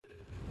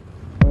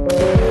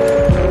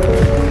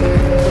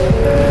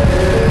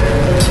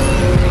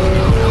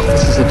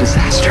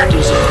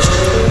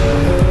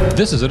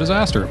This is A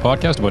Disaster, a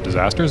podcast about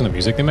disasters and the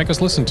music they make us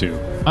listen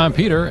to. I'm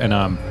Peter, and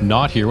I'm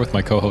not here with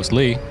my co-host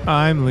Lee.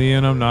 I'm Lee,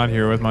 and I'm not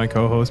here with my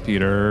co-host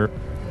Peter.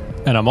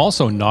 And I'm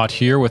also not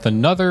here with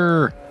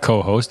another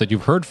co-host that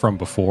you've heard from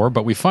before,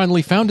 but we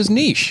finally found his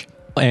niche,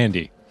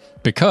 Andy.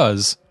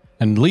 Because,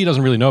 and Lee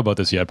doesn't really know about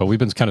this yet, but we've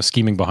been kind of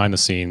scheming behind the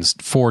scenes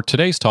for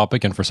today's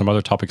topic and for some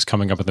other topics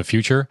coming up in the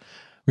future.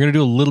 We're going to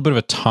do a little bit of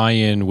a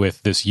tie-in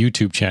with this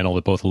YouTube channel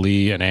that both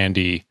Lee and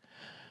Andy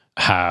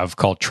have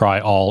called Try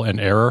All and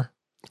Error,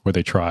 where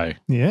they try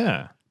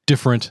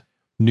different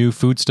new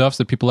foodstuffs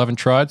that people haven't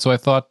tried. So I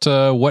thought,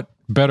 what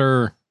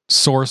better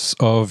source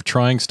of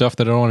trying stuff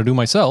that I don't want to do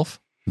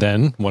myself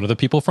than one of the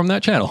people from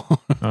that channel?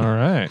 All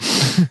right.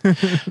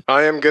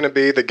 I am going to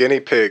be the guinea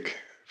pig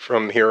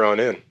from here on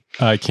in.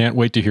 I can't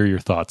wait to hear your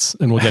thoughts,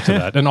 and we'll get to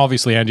that. And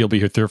obviously, Andy will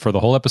be here for the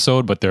whole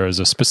episode, but there is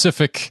a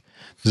specific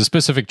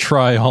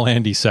Try All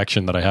Andy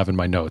section that I have in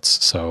my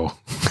notes, so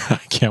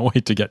I can't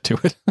wait to get to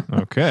it.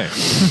 Okay.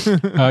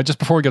 Just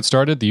before we get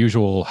started, the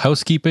usual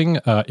housekeeping.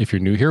 If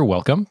you're new here,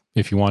 welcome.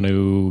 If you want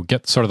to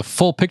get sort of the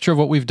full picture of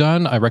what we've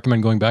done, I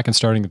recommend going back and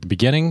starting at the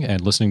beginning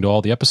and listening to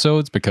all the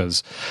episodes,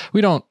 because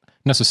we don't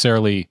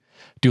necessarily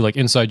do like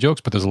inside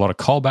jokes, but there's a lot of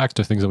callbacks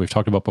to things that we've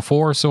talked about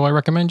before, so I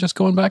recommend just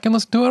going back and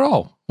listen to it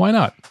all. Why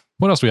not?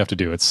 What else do we have to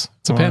do? It's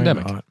a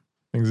pandemic. Not?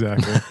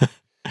 Exactly.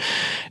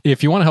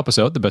 If you want to help us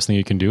out, the best thing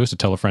you can do is to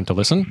tell a friend to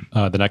listen.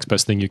 The next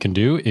best thing you can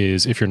do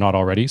is, if you're not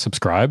already,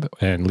 subscribe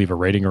and leave a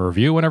rating or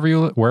review wherever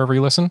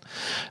you listen.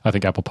 I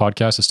think Apple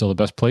Podcasts is still the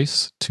best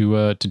place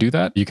to do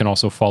that. You can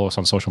also follow us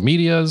on social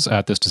medias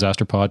at This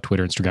Disaster Pod,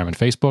 Twitter, Instagram, and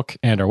Facebook,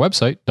 and our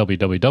website,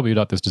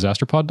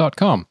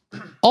 www.thisdisasterpod.com.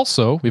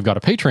 Also, we've got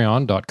a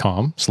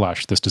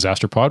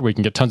patreon.com/thisdisasterpod where you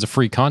can get tons of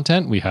free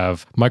content. We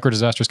have micro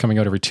disasters coming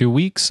out every 2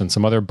 weeks and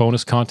some other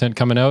bonus content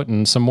coming out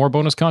and some more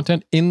bonus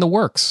content in the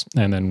works.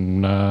 And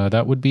then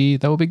that would be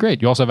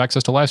great. You also have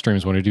access to live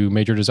streams when we do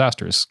major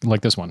disasters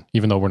like this one,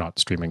 even though we're not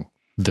streaming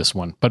this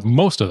one, but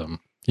most of them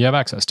you have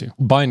access to.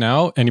 By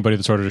now, anybody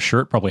that's ordered a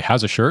shirt probably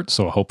has a shirt,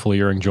 so hopefully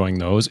you're enjoying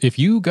those. If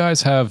you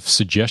guys have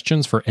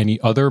suggestions for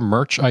any other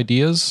merch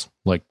ideas,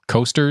 like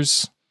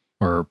coasters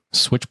or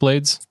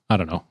switchblades, I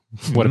don't know.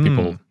 What do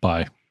people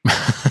buy?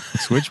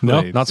 Switchblades.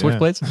 No, not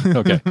switchblades?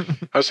 Okay.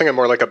 I was thinking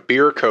more like a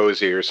beer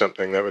cozy or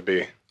something. That would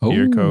be...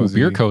 Beer cozy.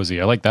 Beer cozy.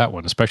 I like that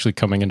one, especially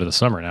coming into the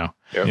summer now.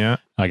 Yep. Yeah.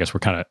 I guess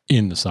we're kind of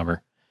in the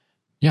summer.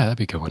 Yeah, that'd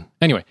be a good one.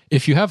 Anyway,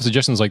 if you have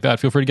suggestions like that,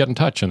 feel free to get in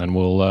touch, and then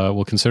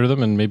we'll consider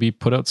them and maybe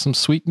put out some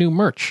sweet new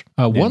merch.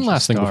 One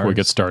last thing before we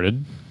get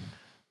started.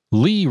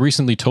 Lee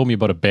recently told me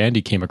about a band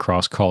he came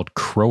across called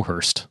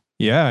Crowhurst.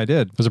 Yeah, I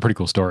did. It was a pretty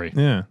cool story.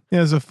 Yeah.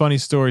 It's a funny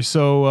story.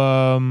 So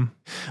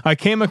I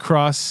came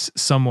across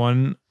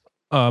someone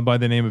by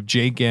the name of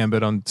Jay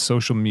Gambit on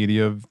social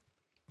media.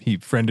 He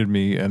friended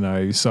me, and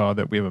I saw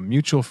that we have a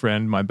mutual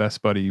friend, my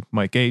best buddy,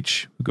 Mike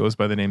H., who goes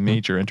by the name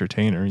Major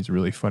Entertainer. He's a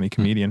really funny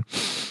comedian.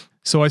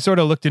 So I sort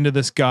of looked into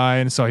this guy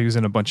and saw he was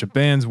in a bunch of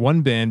bands,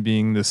 one band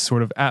being this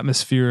sort of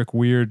atmospheric,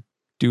 weird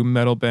doom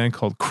metal band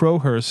called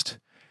Crowhurst.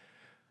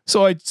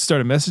 So I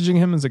started messaging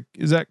him and was like,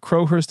 is that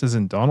Crowhurst as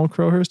in Donald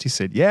Crowhurst? He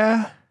said,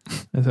 yeah. I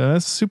said,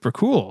 that's super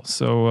cool.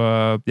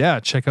 So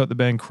check out the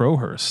band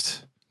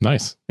Crowhurst.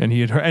 Nice. And he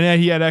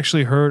had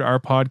actually heard our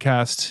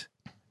podcast,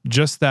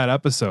 just that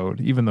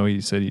episode, even though he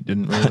said he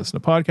didn't really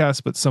listen to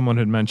podcasts, but someone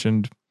had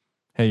mentioned,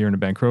 hey, you're in a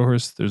band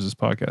Crowhurst. There's this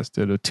podcast,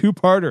 did a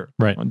 2-parter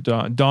on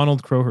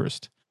Donald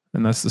Crowhurst.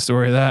 And that's the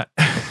story of that.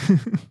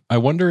 I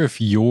wonder if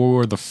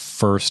you're the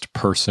first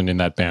person in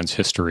that band's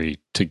history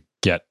to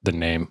get the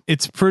name.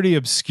 It's pretty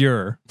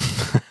obscure.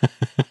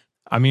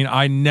 I mean,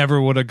 I never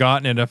would have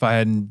gotten it if I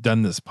hadn't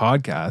done this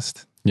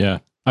podcast. Yeah.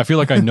 I feel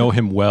like I know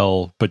him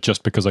well, but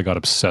just because I got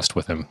obsessed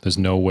with him, there's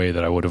no way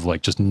that I would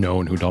have just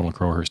known who Donald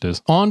Crowhurst is.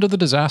 On to the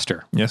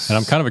disaster. Yes. And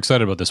I'm kind of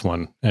excited about this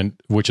one, and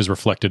which is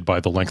reflected by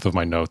the length of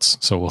my notes.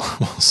 So we'll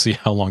see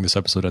how long this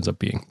episode ends up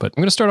being. But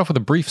I'm going to start off with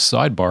a brief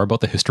sidebar about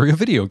the history of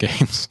video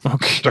games.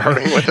 Okay.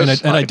 Starting with a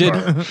and I did.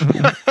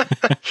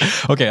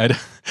 Okay,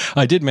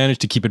 I did manage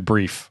to keep it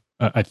brief,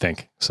 I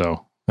think.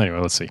 So anyway,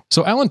 let's see.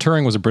 So Alan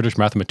Turing was a British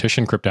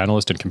mathematician,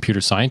 cryptanalyst, and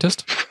computer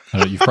scientist.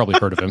 You've probably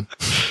heard of him.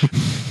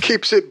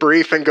 Keeps it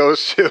brief and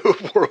goes to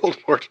World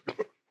War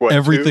II.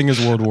 Everything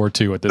is World War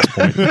II at this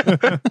point.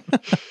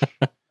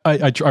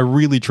 I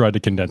really tried to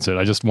condense it.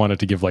 I just wanted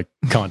to give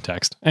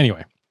context.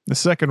 Anyway. The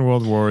Second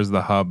World War is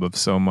the hub of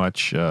so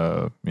much,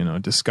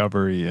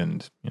 discovery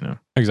and,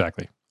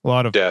 Exactly. a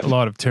lot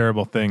of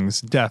terrible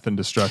things, death and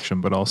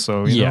destruction, but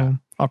also, you know,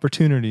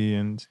 opportunity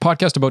and...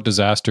 Podcast about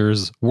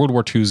disasters. World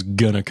War II's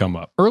gonna come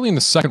up. Early in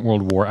the Second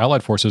World War,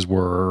 Allied forces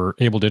were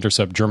able to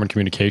intercept German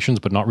communications,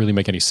 but not really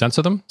make any sense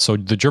of them. So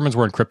the Germans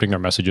were encrypting their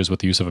messages with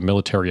the use of a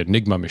military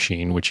Enigma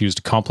machine, which used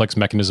a complex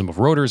mechanism of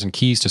rotors and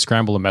keys to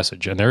scramble a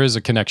message. And there is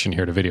a connection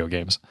here to video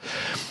games.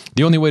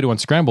 The only way to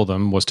unscramble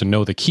them was to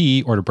know the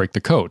key or to break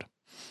the code.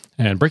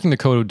 And breaking the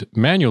code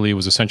manually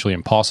was essentially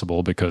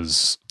impossible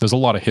because there's a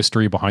lot of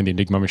history behind the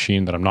Enigma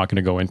machine that I'm not going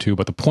to go into.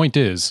 But the point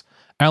is,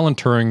 Alan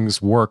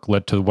Turing's work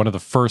led to one of the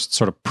first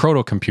sort of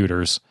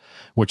proto-computers,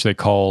 which they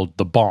called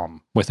the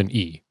bomb with an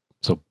E.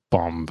 So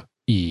bomb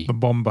E, The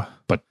bomba.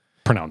 but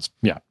pronounced,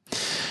 yeah.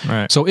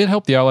 Right. So it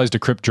helped the Allies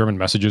decrypt German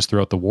messages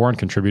throughout the war and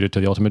contributed to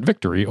the ultimate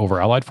victory over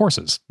Allied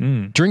forces.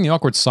 During the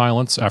awkward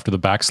silence after the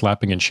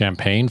backslapping in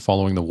Champagne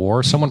following the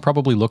war, someone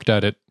probably looked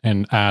at it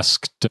and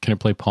asked, can it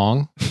play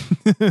Pong?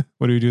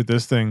 What do we do with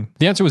this thing?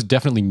 The answer was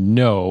definitely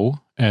no,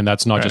 and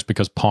that's not just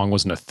because Pong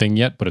wasn't a thing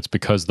yet, but it's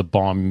because the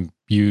bomb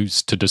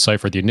used to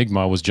decipher the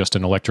Enigma was just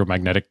an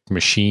electromagnetic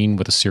machine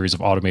with a series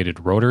of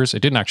automated rotors.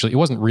 It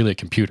wasn't really a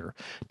computer.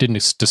 It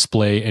didn't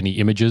display any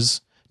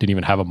images. Didn't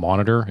even have a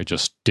monitor. It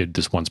just did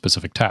this one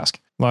specific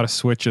task. A lot of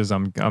switches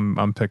I'm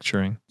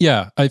picturing.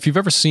 Yeah. If you've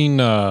ever seen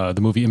the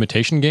movie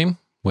Imitation Game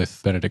with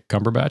Benedict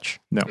Cumberbatch,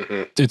 No.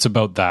 it's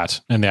about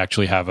that. And they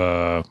actually have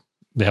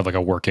like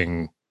a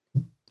working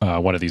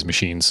one of these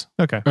machines.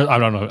 Okay. I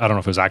don't know if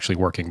it was actually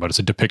working, but it's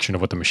a depiction of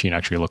what the machine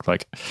actually looked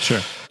like. Sure.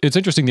 It's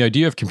interesting. The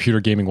idea of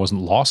computer gaming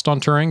wasn't lost on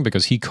Turing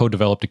because he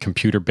co-developed a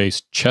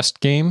computer-based chess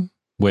game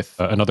with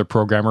another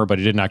programmer, but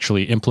he didn't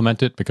actually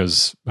implement it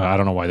because I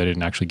don't know why they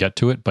didn't actually get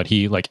to it, but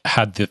he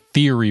had the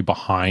theory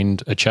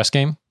behind a chess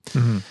game.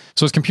 Mm-hmm.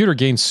 So as computer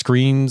gained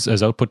screens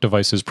as output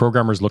devices,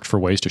 programmers looked for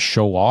ways to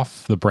show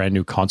off the brand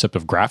new concept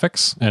of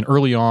graphics. And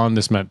early on,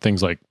 this meant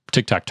things like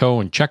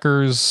tic-tac-toe and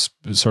checkers,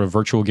 sort of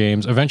virtual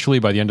games. Eventually,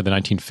 by the end of the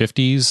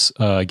 1950s,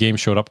 a game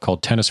showed up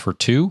called Tennis for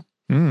Two.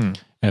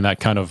 And that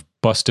kind of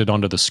busted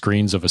onto the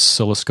screens of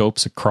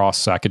oscilloscopes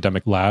across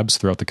academic labs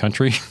throughout the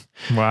country.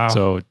 Wow.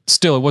 So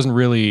still, it wasn't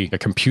really a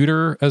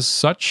computer as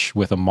such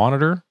with a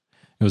monitor.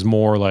 It was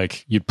more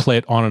like you'd play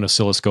it on an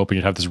oscilloscope and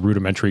you'd have this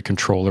rudimentary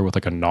controller with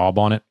like a knob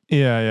on it.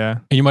 Yeah.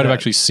 And you might have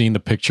actually seen the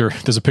picture.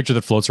 There's a picture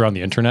that floats around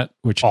the internet,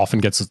 which often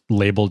gets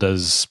labeled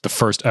as the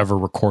first ever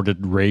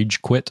recorded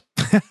rage quit.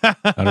 I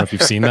don't know if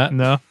you've seen that.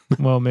 No.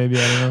 Well, maybe,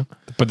 I don't know.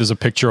 But there's a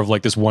picture of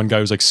like this one guy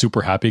who's like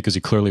super happy because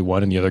he clearly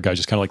won, and the other guy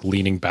just kind of like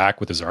leaning back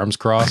with his arms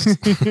crossed.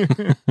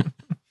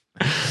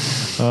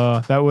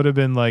 That would have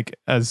been like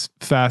as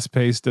fast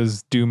paced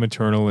as Doom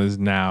Eternal is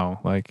now.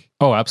 Like,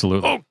 Oh,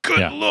 absolutely. oh, good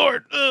Yeah.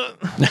 Lord.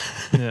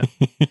 Yeah.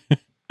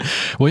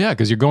 Well, yeah,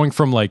 because you're going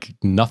from like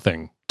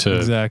nothing to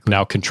Exactly.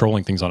 now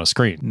controlling things on a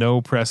screen.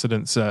 No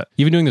precedent set.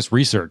 Even doing this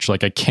research,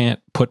 like I can't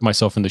put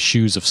myself in the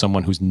shoes of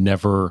someone who's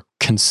never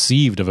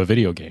conceived of a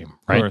video game,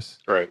 Of right? course.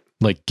 Right.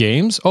 Like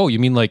games? Oh, you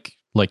mean like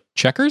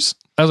checkers?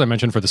 As I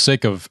mentioned, for the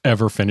sake of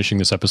ever finishing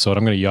this episode,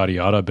 I'm going to yada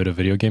yada a bit of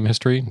video game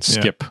history and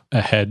skip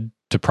ahead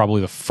to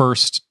probably the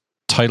first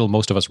title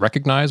most of us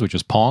recognize, which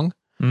is Pong.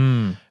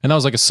 And that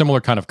was like a similar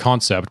kind of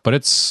concept, but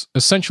it's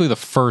essentially the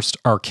first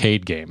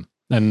arcade game.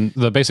 And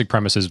the basic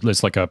premise is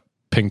it's like a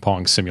ping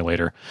pong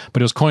simulator,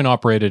 but it was coin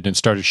operated and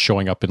started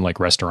showing up in like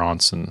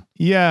restaurants and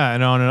Yeah.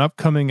 And on an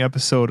upcoming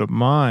episode of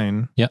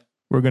mine,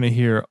 we're going to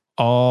hear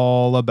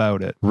all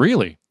about it.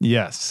 really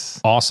Yes.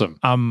 awesome.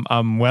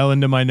 I'm well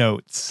into my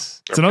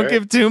notes. So don't Okay.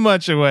 give too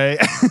much away.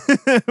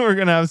 We're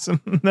going to have some.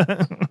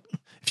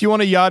 If you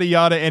want to yada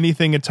yada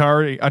anything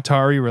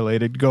Atari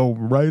related, go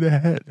right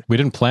ahead. We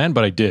didn't plan,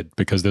 but I did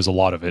because there's a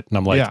lot of it. And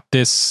I'm like,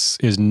 this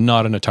is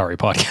not an Atari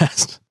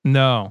podcast.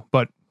 No,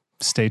 but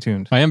stay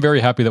tuned. I am very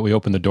happy that we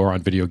opened the door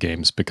on video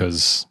games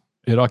because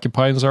it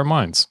occupies our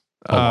minds.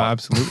 a lot.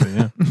 Absolutely.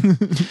 Yeah.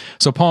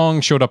 So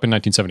Pong showed up in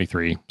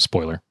 1973,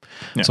 spoiler.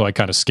 Yeah. So I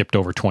kind of skipped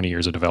over 20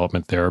 years of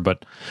development there.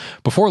 But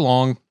before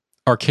long,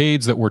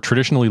 arcades that were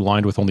traditionally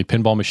lined with only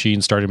pinball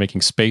machines started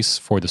making space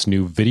for this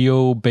new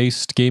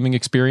video-based gaming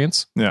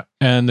experience. Yeah.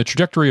 And the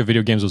trajectory of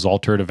video games was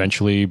altered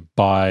eventually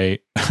by...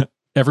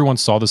 Everyone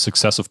saw the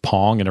success of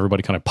Pong and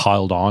everybody kind of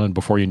piled on. And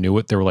before you knew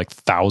it, there were like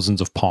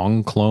thousands of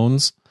Pong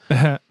clones.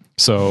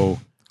 So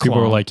people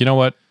were Clone. like, you know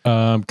what?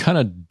 I'm kind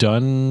of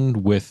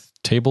done with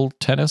table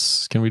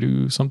tennis. Can we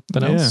do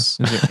something else?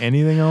 Is there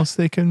anything else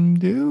they can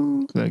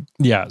do? Like,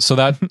 Yeah, so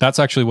that's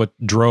actually what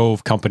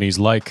drove companies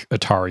like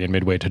Atari and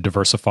Midway to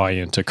diversify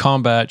into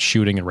combat,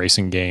 shooting, and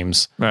racing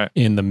games right.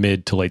 in the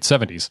mid to late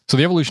 70s. So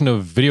the evolution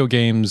of video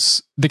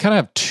games, they kind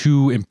of have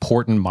two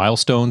important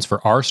milestones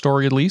for our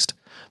story at least.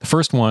 The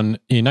first one,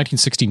 in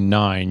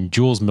 1969,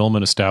 Jules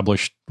Millman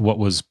established what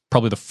was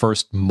probably the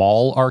first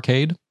mall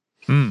arcade.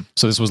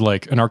 So this was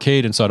like an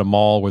arcade inside a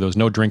mall where there was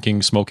no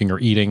drinking, smoking, or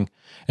eating.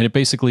 And it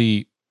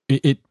basically,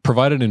 it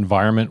provided an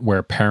environment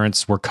where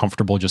parents were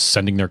comfortable just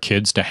sending their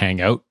kids to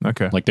hang out.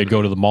 Okay. Like they'd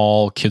go to the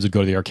mall, kids would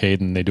go to the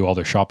arcade, and they do all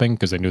their shopping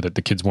because they knew that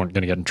the kids weren't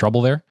going to get in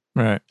trouble there.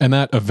 Right. And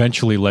that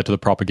eventually led to the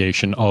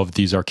propagation of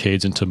these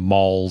arcades into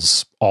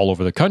malls all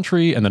over the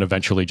country. And then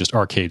eventually just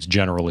arcades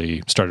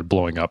generally started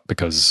blowing up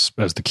because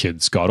as the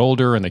kids got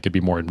older and they could be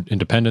more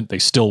independent, they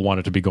still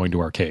wanted to be going to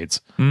arcades.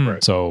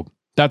 Right. So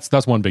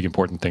that's one big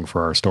important thing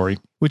for our story.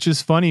 Which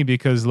is funny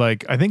because,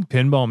 like, I think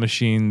pinball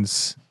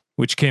machines,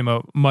 which came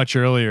out much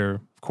earlier,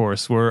 of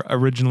course, were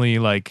originally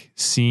like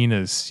seen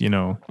as, you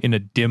know, in a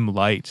dim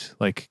light,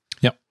 like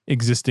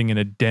existing in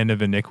a den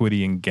of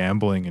iniquity and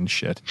gambling and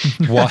shit.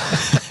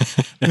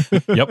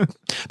 Yep.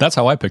 That's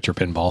how I picture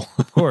pinball.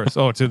 Of course.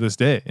 Oh, to this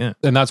day. Yeah.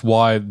 And that's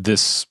why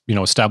this,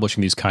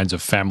 establishing these kinds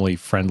of family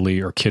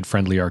friendly or kid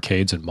friendly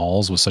arcades and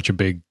malls was such a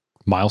big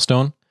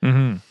milestone.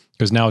 Mm-hmm.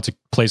 Because now it's a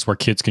place where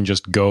kids can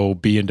just go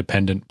be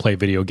independent, play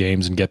video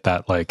games, and get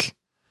that like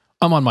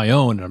I'm on my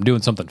own and I'm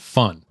doing something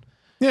fun.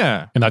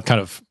 Yeah. And that kind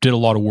of did a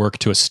lot of work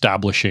to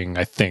establishing,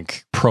 I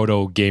think,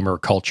 proto gamer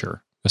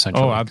culture,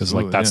 essentially. Oh, Because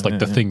absolutely. that's Yeah,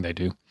 the yeah. thing they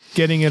do.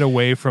 Getting it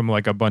away from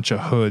like a bunch of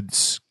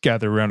hoods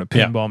gathered around a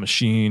pinball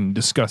machine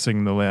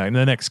discussing the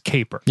next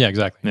caper. Yeah,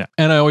 exactly. Yeah.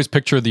 And I always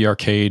picture the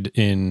arcade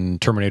in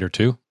Terminator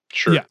 2.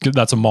 Sure. Yeah.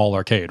 That's a mall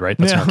arcade, right?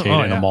 That's Yeah. an arcade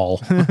Oh, in yeah. a mall.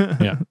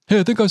 Yeah. Hey,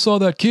 I think I saw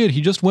that kid. He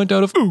just went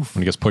out of oof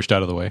when he gets pushed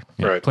out of the way.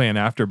 Yeah. Right. Playing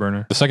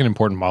Afterburner. The second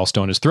important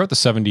milestone is throughout the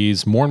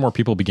 70s, more and more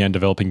people began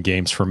developing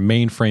games for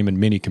mainframe and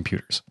mini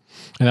computers.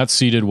 And that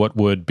seeded what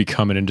would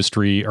become an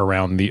industry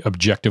around the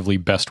objectively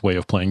best way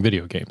of playing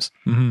video games,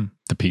 Mm-hmm.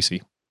 the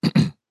PC.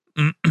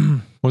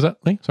 What was that,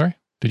 Lee? Sorry.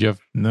 Did you have...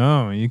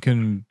 No, you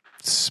can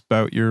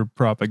spout your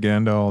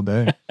propaganda all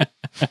day.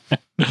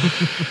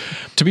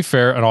 To be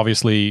fair, and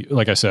obviously,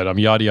 like I said, I'm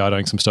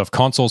yada-yadaing some stuff.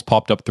 Consoles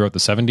popped up throughout the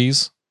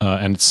 70s,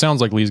 and it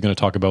sounds like Lee's going to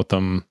talk about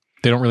them.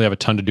 They don't really have a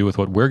ton to do with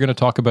what we're going to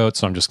talk about,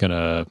 so I'm just going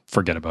to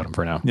forget about them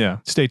for now. Yeah,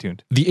 stay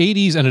tuned. The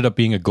 80s ended up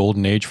being a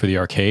golden age for the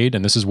arcade,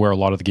 and this is where a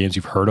lot of the games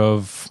you've heard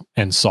of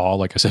and saw,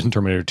 like I said in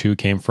Terminator 2,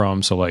 came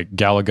from. So like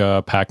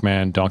Galaga,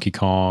 Pac-Man, Donkey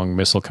Kong,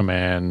 Missile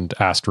Command,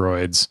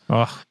 Asteroids.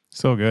 Oh,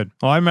 so good.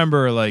 Well, I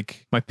remember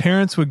like my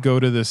parents would go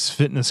to this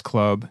fitness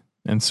club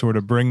and sort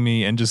of bring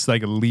me and just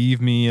like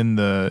leave me in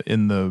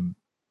the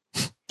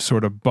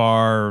sort of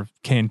bar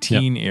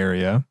canteen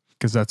area.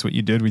 Because that's what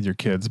you did with your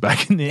kids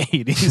back in the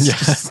 80s. Yeah,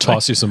 Just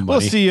toss you some money.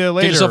 We'll see you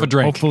later. Get yourself a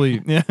drink. Hopefully.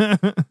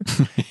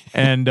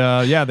 And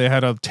yeah, they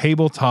had a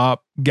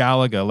tabletop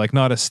Galaga, like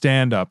not a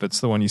stand-up. It's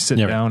the one you sit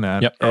Yeah, right. down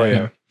at. Yep. Oh, And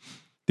yeah.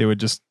 They would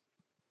just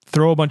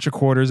throw a bunch of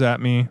quarters at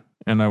me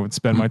and I would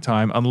spend my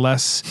time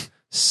unless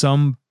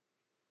some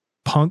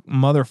punk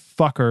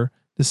motherfucker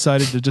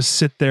decided to just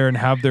sit there and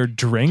have their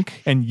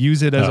drink and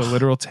use it as a Ugh.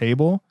 literal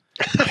table.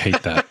 I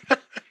hate that.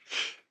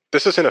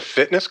 This is in a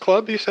fitness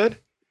club, you said?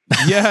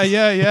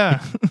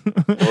 Yeah.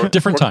 Or-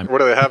 Different time. What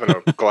are they having?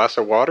 A glass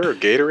of water? A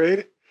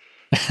Gatorade?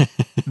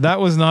 That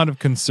was not of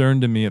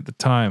concern to me at the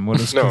time. What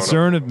was No,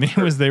 concern no, of me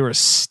sure. was they were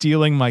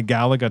stealing my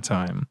Galaga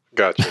time.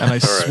 Gotcha. And I All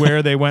right.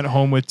 swear they went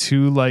home with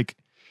two like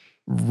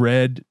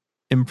red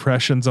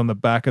impressions on the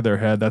back of their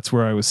head. That's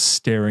where I was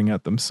staring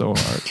at them so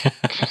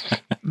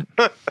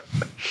hard.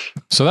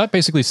 So that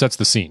basically sets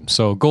the scene.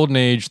 So golden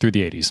age through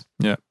the 80s.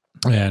 Yeah.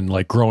 And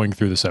like growing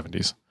through the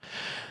 70s.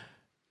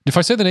 If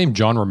I say the name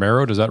John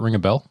Romero, does that ring a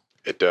bell?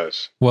 It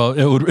does. Well,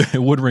 it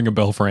would ring a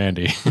bell for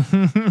Andy,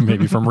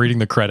 maybe from reading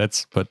the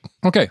credits, but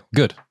okay,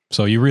 good.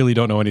 So you really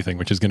don't know anything,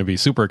 which is going to be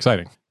super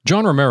exciting.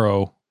 John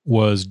Romero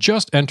was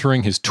just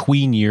entering his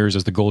tween years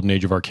as the golden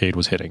age of arcade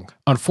was hitting.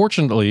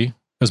 Unfortunately,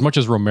 as much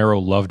as Romero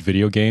loved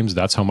video games,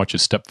 that's how much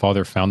his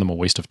stepfather found them a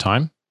waste of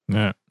time.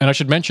 Yeah. And I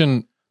should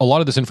mention, a lot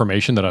of this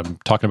information that I'm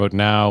talking about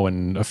now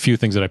and a few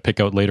things that I pick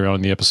out later on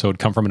in the episode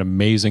come from an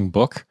amazing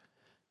book,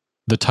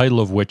 the title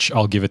of which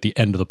I'll give at the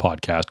end of the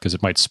podcast because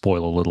it might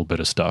spoil a little bit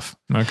of stuff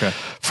Okay.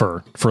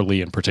 for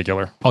Lee in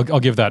particular. I'll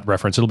give that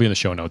reference. It'll be in the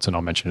show notes and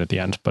I'll mention it at the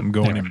end. But I'm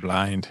going anyway. in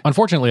blind.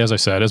 Unfortunately, as I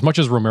said, as much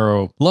as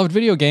Romero loved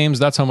video games,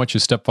 that's how much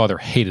his stepfather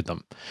hated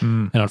them.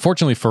 And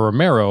unfortunately for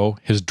Romero,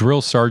 his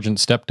drill sergeant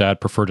stepdad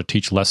preferred to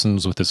teach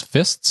lessons with his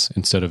fists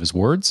instead of his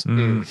words.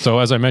 So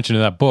as I mentioned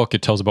in that book,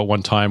 it tells about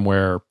one time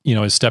where,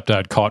 his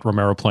stepdad caught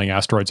Romero playing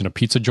Asteroids in a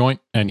pizza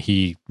joint and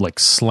he like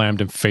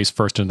slammed him face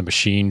first into the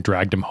machine,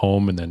 dragged him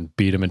home and then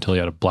beat him until he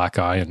had a black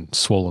eye and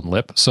swollen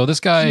lip. So this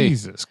guy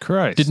Jesus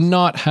Christ. did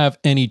not have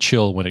any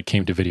chill when it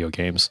came to video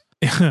games.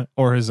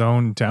 or his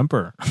own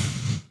temper.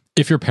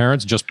 If your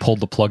parents just pulled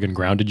the plug and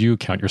grounded you,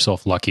 count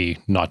yourself lucky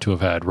not to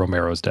have had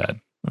Romero's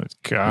dad. Oh,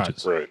 God. Which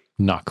is Right.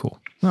 not cool.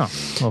 Oh,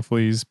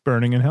 hopefully he's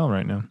burning in hell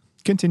right now.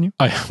 Continue.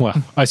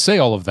 I say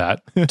all of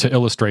that to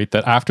illustrate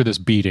that after this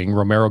beating,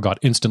 Romero got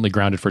instantly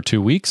grounded for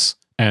 2 weeks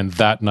and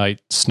that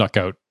night snuck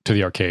out to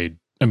the arcade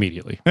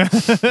immediately.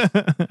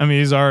 I mean,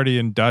 he's already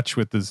in Dutch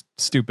with his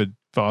stupid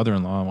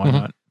father-in-law. Why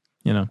not?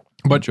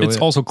 But Enjoy it's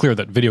it. also clear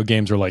that video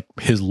games are like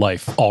his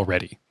life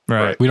already.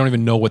 Right. We don't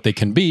even know what they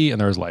can be, and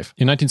they're his life.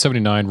 In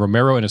 1979,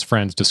 Romero and his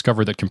friends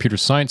discovered that computer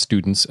science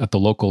students at the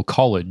local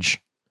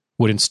college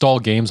would install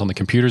games on the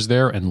computers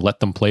there and let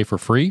them play for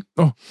free.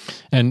 Oh.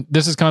 And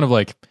this is kind of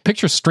like,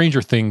 picture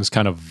Stranger Things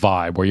kind of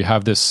vibe, where you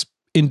have this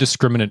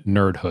indiscriminate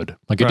nerdhood.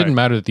 Like, it Right. didn't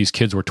matter that these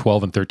kids were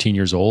 12 and 13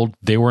 years old.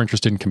 They were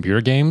interested in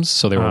computer games,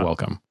 so they were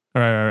welcome.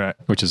 Right.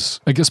 Which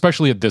is, like,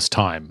 especially at this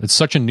time, it's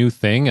such a new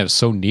thing and it's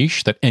so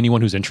niche that anyone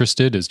who's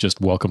interested is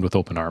just welcomed with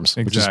open arms.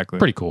 Exactly. Which is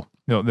pretty cool.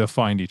 They'll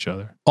find each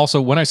other.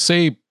 Also, when I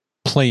say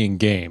playing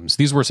games,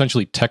 these were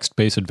essentially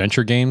text-based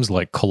adventure games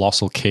like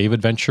Colossal Cave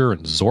Adventure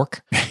and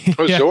Zork.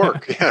 Oh, Yeah.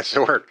 Zork. Yeah,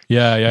 Zork.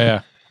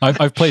 Yeah.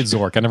 I've played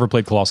Zork. I never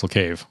played Colossal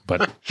Cave,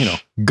 but,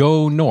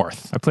 go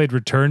north. I played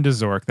Return to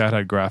Zork. That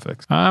had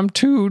graphics. I'm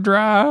too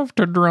drive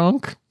to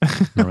drunk.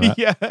 Remember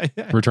that?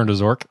 Yeah. Return to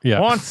Zork? Yeah.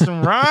 Want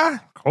some rye?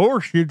 Of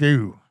course you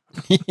do.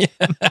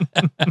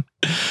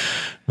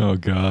 Oh,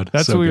 God.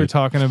 That's So what we were good.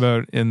 talking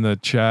about in the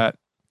chat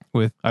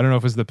with, I don't know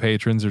if it was the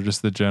patrons or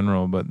just the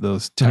general, but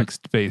those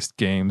text-based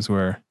games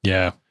where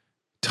Yeah.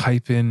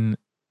 type in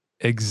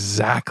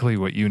exactly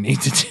what you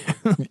need to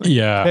do.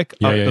 Yeah. Pick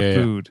yeah, up yeah, the yeah.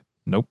 food.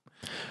 Nope.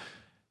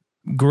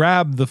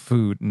 grab the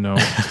food. No.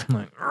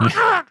 Like,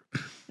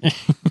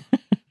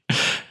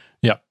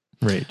 Yeah.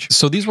 rage.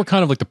 So these were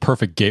kind of like the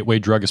perfect gateway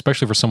drug,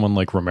 especially for someone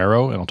like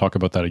Romero, and I'll talk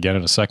about that again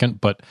in a second.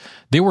 But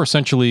they were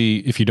essentially,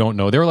 if you don't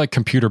know, they were like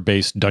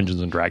computer-based Dungeons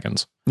and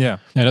Dragons. Yeah.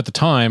 And at the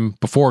time,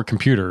 before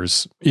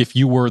computers, if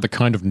you were the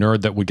kind of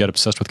nerd that would get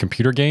obsessed with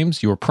computer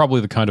games, you were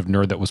probably the kind of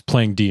nerd that was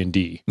playing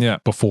D&D Yeah.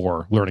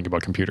 before learning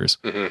about computers.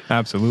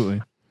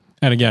 Absolutely.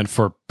 And again,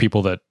 for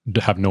people that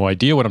have no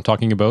idea what I'm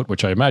talking about,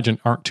 which I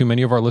imagine aren't too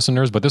many of our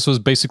listeners, but this was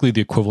basically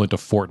the equivalent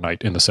of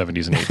Fortnite in the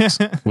 70s and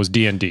 80s, was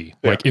D&D.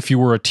 Yeah. Like if you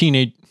were a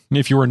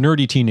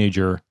nerdy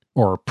teenager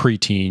or a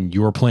preteen,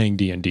 you were playing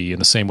D&D in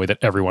the same way that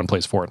everyone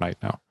plays Fortnite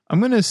now.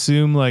 I'm going to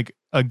assume like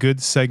a good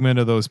segment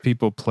of those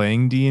people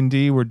playing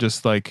D&D were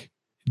just like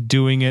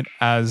doing it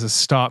as a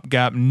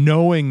stopgap,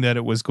 knowing that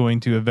it was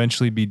going to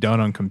eventually be done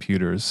on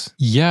computers.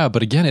 Yeah,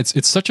 but again,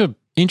 it's such a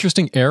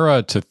interesting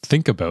era to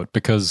think about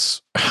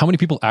because how many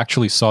people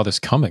actually saw this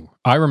coming?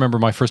 I remember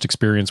my first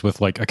experience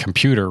with like a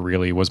computer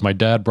really was my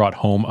dad brought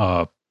home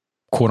a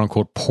quote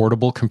unquote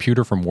portable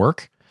computer from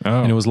work.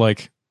 Oh, And it was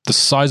like the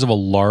size of a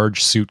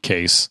large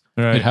suitcase.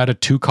 right. It had a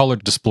 2-color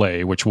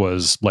display, which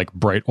was like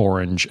bright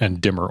orange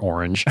and dimmer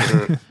orange.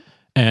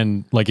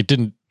 And like it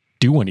didn't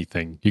do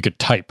anything. You could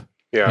type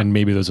Yeah. and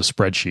maybe there's a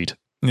spreadsheet.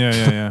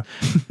 Yeah.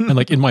 And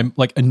like in my,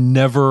 like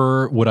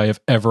never would I have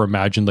ever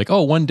imagined like,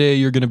 oh, one day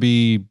you're going to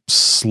be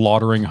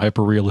slaughtering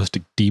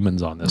hyper-realistic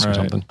demons on this or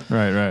something.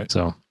 Right.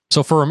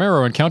 So for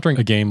Romero, encountering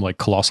a game like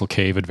Colossal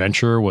Cave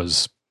Adventure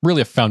was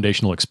really a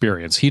foundational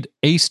experience. He'd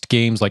aced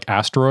games like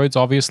Asteroids,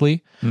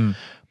 obviously,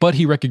 but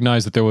he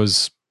recognized that there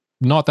was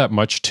not that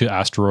much to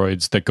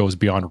Asteroids that goes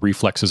beyond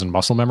reflexes and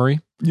muscle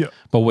memory. Yeah.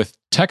 But with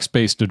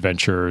text-based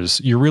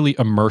adventures, you're really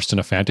immersed in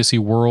a fantasy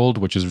world,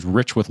 which is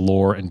rich with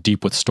lore and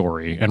deep with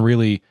story, and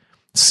really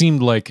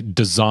seemed like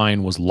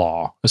design was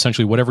law.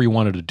 Essentially, whatever you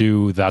wanted to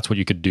do, that's what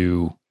you could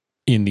do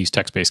in these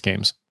text-based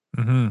games.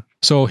 Mm-hmm.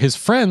 So his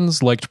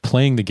friends liked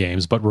playing the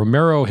games, but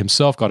Romero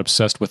himself got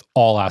obsessed with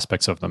all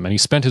aspects of them. And he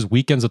spent his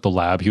weekends at the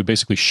lab. He would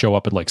basically show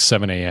up at like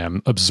 7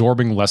 a.m.,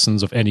 absorbing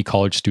lessons of any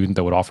college student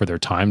that would offer their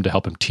time to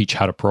help him teach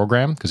how to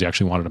program, because he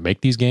actually wanted to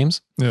make these games.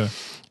 Yeah.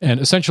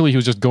 And essentially, he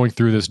was just going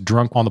through this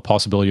drunk on the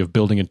possibility of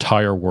building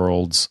entire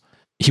worlds.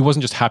 He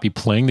wasn't just happy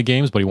playing the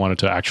games, but he wanted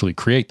to actually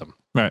create them.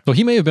 Right. So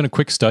he may have been a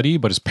quick study,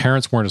 but his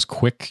parents weren't as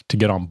quick to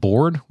get on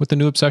board with the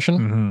new obsession.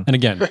 Mm-hmm. And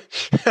again,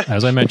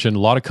 as I mentioned, a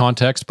lot of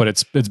context, but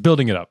it's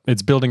building it up.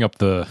 It's building up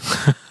the.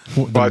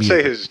 Well, I'd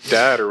say his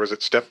dad, or was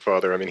it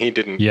stepfather? I mean, he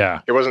didn't. Yeah.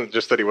 It wasn't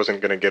just that he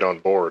wasn't going to get on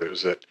board. It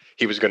was that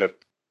he was going to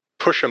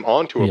push him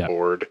onto a Yeah.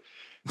 board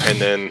and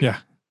then Yeah.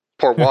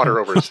 pour water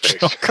over his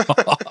face.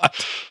 Oh, God.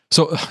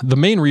 So the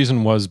main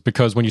reason was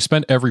because when you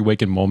spend every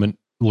waking moment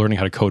learning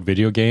how to code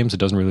video games, it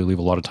doesn't really leave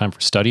a lot of time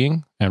for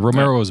studying. And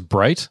Romero was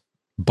bright,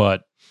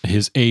 but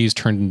his A's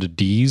turned into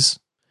D's.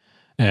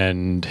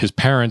 And his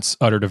parents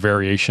uttered a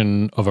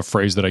variation of a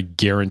phrase that I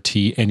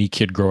guarantee any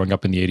kid growing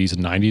up in the 80s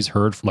and 90s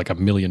heard like a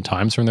million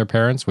times from their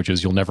parents, which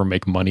is, you'll never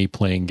make money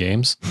playing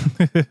games.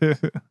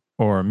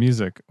 Or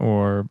music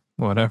or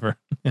whatever.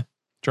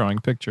 Drawing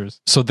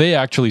pictures. So they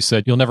actually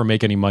said, you'll never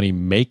make any money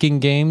making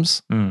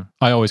games. Mm.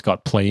 I always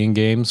got playing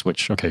games,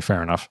 which, okay,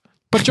 fair enough.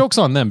 But joke's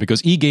on them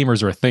because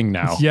e-gamers are a thing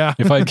now. Yeah.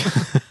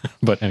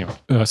 But anyway,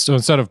 so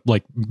instead of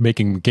like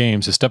making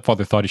games, his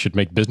stepfather thought he should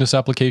make business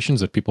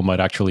applications that people might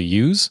actually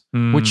use,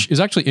 which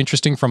is actually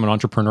interesting from an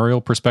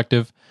entrepreneurial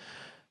perspective,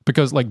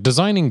 because like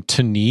designing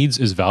to needs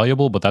is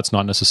valuable, but that's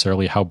not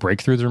necessarily how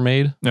breakthroughs are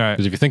made. All right.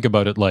 Because if you think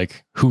about it,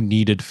 like who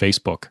needed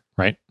Facebook,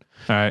 right?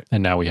 All right.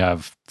 And now we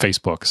have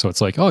Facebook. So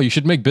it's like, oh, you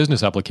should make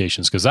business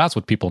applications because that's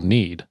what people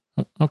need.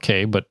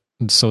 Okay, but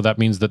so that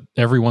means that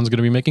everyone's going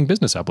to be making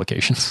business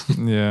applications.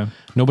 Yeah.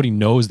 Nobody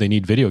knows they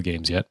need video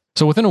games yet.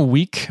 So within a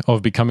week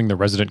of becoming the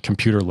resident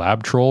computer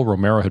lab troll,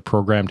 Romero had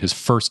programmed his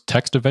first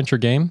text adventure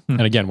game.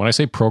 And again, when I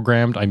say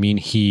programmed, I mean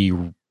he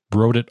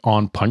wrote it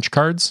on punch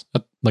cards.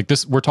 Like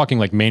this, we're talking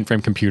like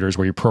mainframe computers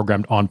where you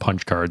programmed on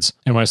punch cards.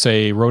 And when I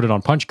say wrote it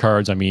on punch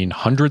cards, I mean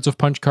hundreds of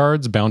punch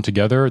cards bound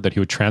together that he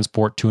would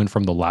transport to and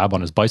from the lab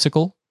on his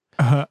bicycle.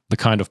 Uh-huh. The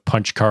kind of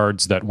punch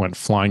cards that went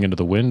flying into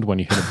the wind when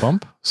you hit a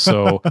bump.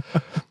 So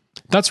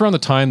that's around the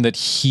time that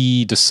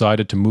he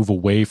decided to move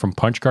away from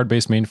punch card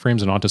based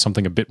mainframes and onto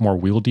something a bit more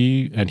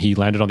wieldy. And he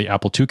landed on the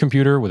Apple II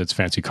computer with its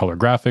fancy color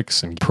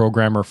graphics and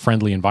programmer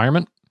friendly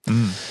environment.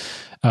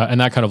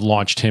 And that kind of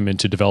launched him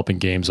into developing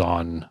games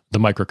on the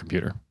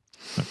microcomputer.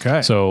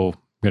 Okay. So I'm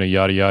going to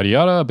yada, yada,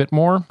 yada a bit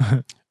more.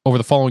 Over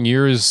the following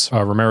years,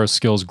 Romero's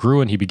skills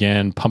grew and he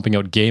began pumping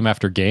out game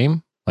after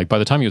game. Like by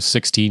the time he was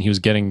 16, he was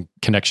getting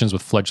connections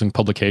with fledgling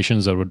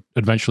publications that would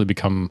eventually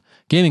become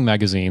gaming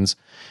magazines,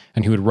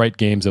 and he would write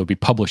games that would be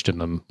published in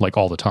them like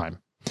all the time.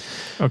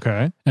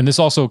 Okay. And this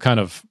also kind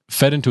of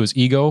fed into his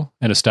ego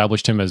and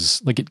established him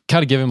as like, it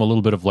kind of gave him a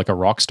little bit of like a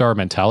rock star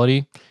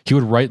mentality. He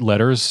would write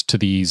letters to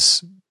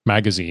these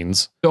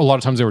magazines. A lot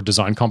of times they were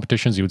design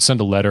competitions. He would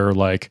send a letter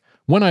like,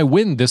 when I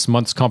win this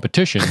month's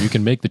competition, you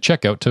can make the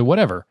checkout to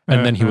whatever.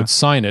 And then he would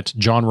sign it,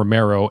 John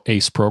Romero,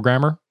 ace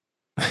programmer.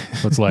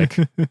 So it's like,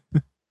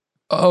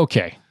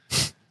 okay.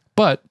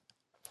 But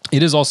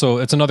it is also,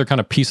 it's another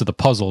kind of piece of the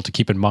puzzle to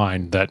keep in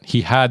mind that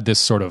he had this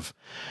sort of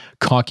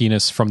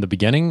cockiness from the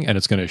beginning, and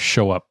it's going to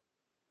show up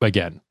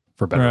again,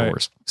 for better or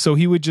worse. So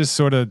he would just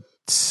sort of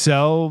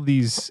sell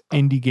these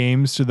indie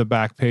games to the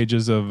back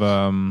pages of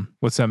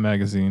what's that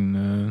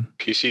magazine?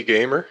 PC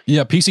Gamer.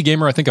 Yeah, PC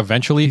Gamer. I think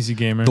eventually, PC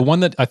Gamer. the one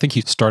that I think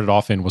he started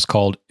off in was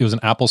called. It was an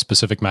Apple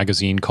specific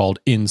magazine called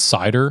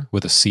Insider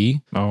with a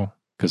C. Oh,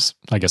 because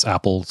I guess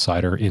Apple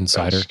Cider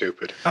Insider. That's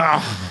stupid.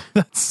 oh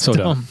that's So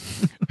dumb.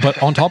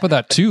 But on top of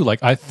that too,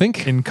 like I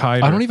think I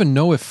don't even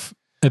know if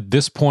at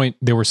this point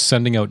they were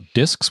sending out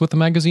discs with the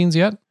magazines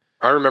yet.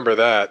 I remember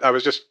that. I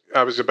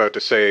was about to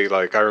say,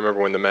 like, I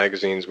remember when the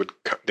magazines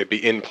they'd be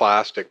in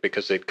plastic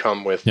because they'd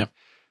come with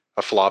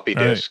a floppy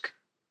disk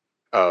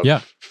of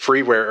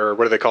freeware, or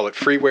what do they call it?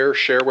 Freeware,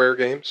 shareware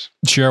games?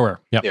 Shareware,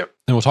 yeah. And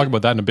we'll talk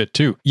about that in a bit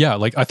too. Yeah,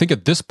 like I think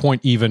at this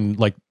point, even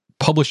like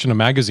published in a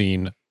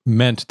magazine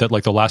meant that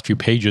like the last few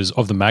pages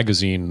of the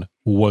magazine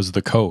was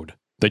the code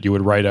that you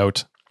would write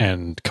out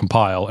and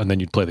compile, and then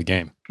you'd play the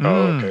game. Oh,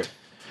 okay.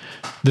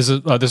 This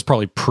is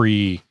probably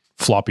pre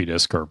floppy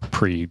disk or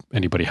pre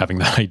anybody having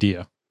that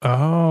idea.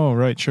 Oh,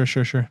 right. Sure.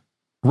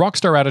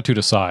 Rockstar attitude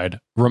aside,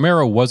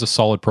 Romero was a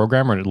solid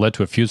programmer, and it led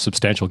to a few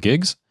substantial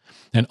gigs.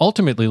 And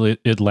ultimately,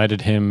 it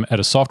landed him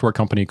at a software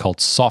company called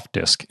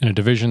Softdisk, in a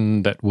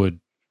division that would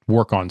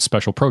work on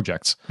special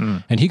projects.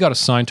 And he got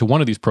assigned to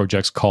one of these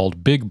projects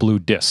called Big Blue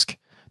Disc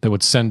that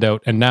would send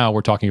out, and now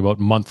we're talking about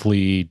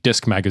monthly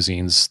disc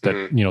magazines that,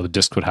 the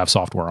disc would have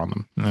software on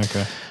them.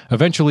 Okay.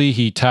 Eventually,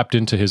 he tapped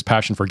into his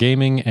passion for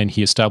gaming, and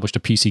he established a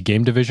PC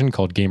game division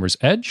called Gamers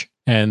Edge.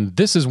 And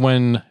this is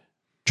when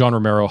John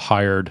Romero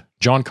hired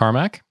John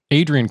Carmack,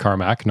 Adrian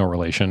Carmack, no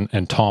relation,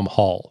 and Tom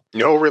Hall.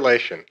 No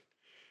relation.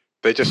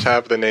 They just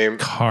have the name.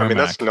 Carmack. I mean,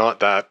 that's not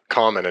that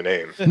common a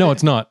name. No,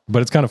 it's not,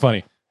 but it's kind of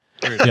funny.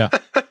 Yeah.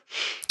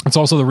 It's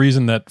also the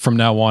reason that from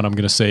now on, I'm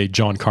going to say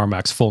John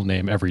Carmack's full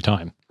name every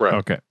time. Right.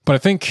 Okay. But I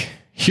think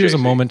here's JC. a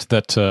moment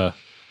that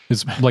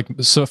is like,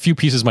 so a few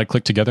pieces might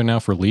click together now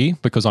for Lee,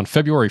 because on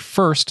February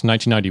 1st,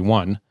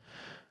 1991,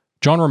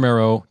 John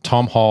Romero,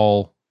 Tom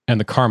Hall, and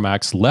the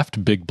Carmacks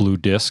left Big Blue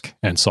Disc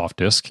and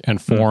Softdisk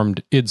and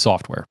formed id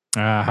Software.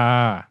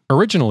 Aha.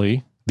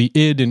 Originally, the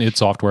id in id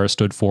Software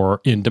stood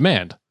for In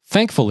Demand.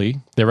 Thankfully,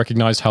 they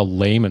recognized how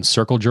lame and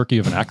circle jerky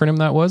of an acronym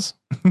that was.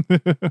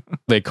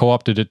 They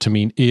co-opted it to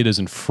mean id as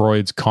in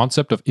Freud's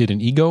concept of id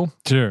and ego.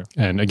 Sure.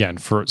 And again,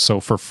 for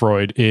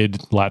Freud, id,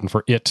 Latin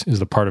for it, is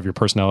the part of your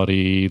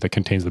personality that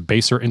contains the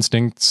baser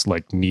instincts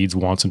like needs,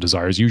 wants, and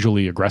desires,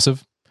 usually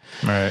aggressive.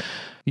 Right.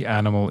 The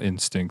animal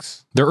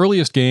instincts. Their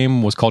earliest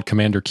game was called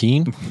Commander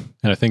Keen.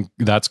 And I think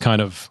that's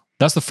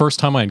the first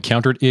time I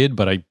encountered id,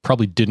 but I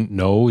probably didn't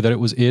know that it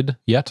was id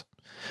yet.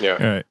 Yeah.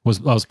 All right.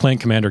 I was playing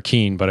Commander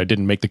Keen, but I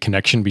didn't make the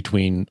connection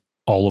between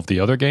all of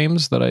the other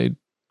games that I'd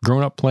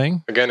grown up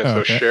playing. Again, it's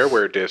those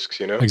shareware discs,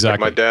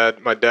 Exactly.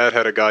 Like my dad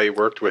had a guy he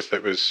worked with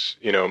that was,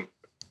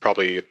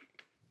 probably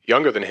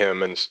younger than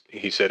him, and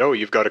he said, "Oh,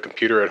 you've got a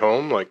computer at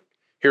home? Like,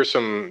 here's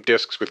some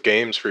discs with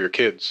games for your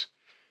kids."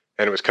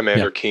 And it was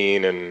Commander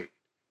Keen and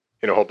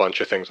a whole bunch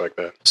of things like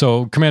that.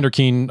 So Commander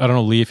Keen, I don't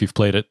know, Lee, if you've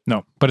played it.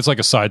 No. But it's like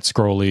a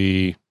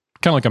side-scrolly,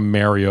 kind of like a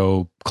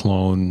Mario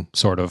clone,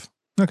 sort of.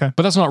 Okay.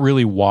 But that's not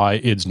really why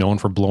id's known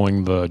for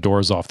blowing the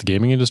doors off the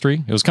gaming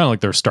industry. It was kind of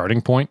like their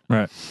starting point.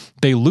 Right.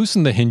 They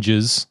loosened the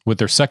hinges with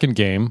their second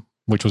game,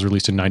 which was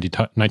released in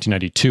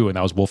 1992, and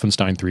that was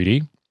Wolfenstein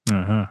 3D.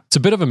 Uh-huh. It's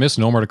a bit of a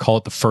misnomer to call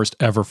it the first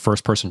ever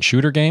first-person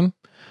shooter game,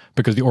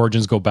 because the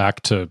origins go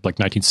back to like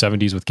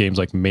 1970s with games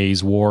like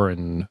Maze War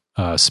and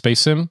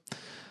Space Sim.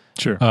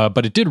 Sure.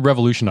 But it did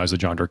revolutionize the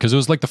genre, because it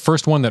was like the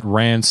first one that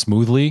ran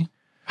smoothly,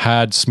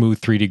 had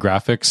smooth 3D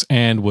graphics,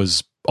 and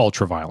was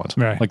ultra violent.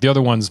 Right. Like the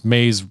other ones,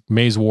 Maze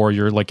War,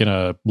 you're like in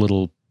a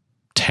little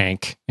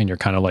tank and you're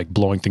kind of like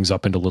blowing things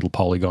up into little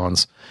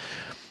polygons.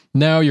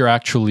 Now you're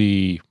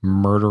actually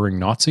murdering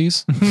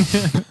Nazis.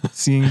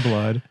 Seeing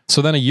blood.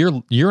 So then a year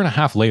and a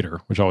half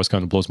later, which always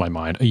kind of blows my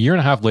mind, a year and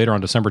a half later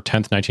on December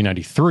 10th,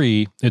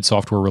 1993, id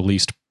Software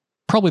released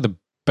probably the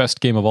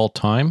best game of all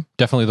time.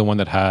 Definitely the one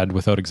that had,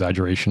 without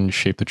exaggeration,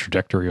 shaped the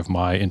trajectory of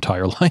my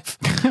entire life.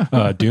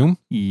 Doom.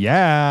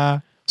 Yeah.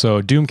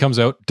 So Doom comes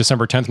out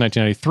December 10th,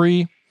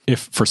 1993. If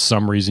for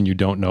some reason you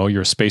don't know,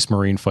 you're a space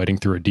marine fighting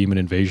through a demon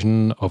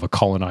invasion of a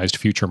colonized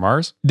future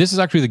Mars. This is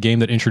actually the game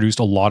that introduced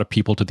a lot of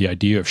people to the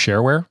idea of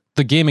shareware.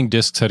 The gaming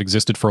discs had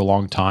existed for a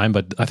long time,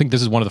 but I think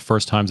this is one of the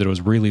first times that it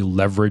was really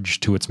leveraged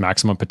to its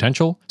maximum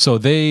potential. So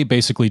they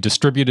basically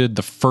distributed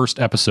the first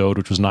episode,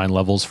 which was 9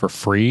 levels, for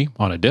free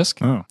on a disc.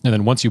 Oh. And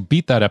then once you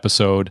beat that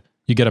episode,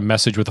 you get a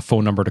message with a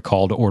phone number to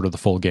call to order the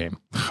full game.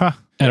 Huh.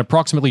 And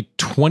approximately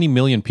 20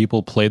 million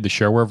people played the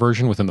shareware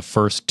version within the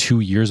first 2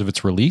 years of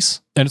its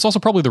release. And it's also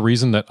probably the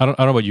reason that, I don't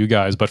know about you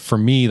guys, but for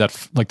me,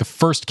 that like the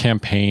first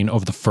campaign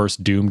of the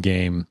first Doom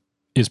game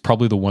is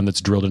probably the one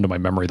that's drilled into my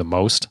memory the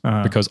most,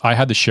 because I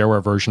had the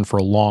shareware version for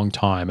a long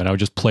time and I would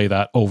just play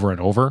that over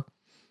and over.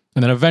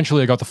 And then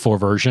eventually I got the full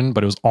version,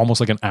 but it was almost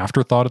like an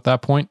afterthought at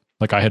that point.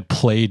 Like I had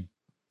played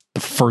the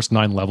first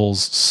 9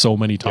 levels so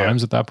many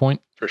times at that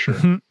point. For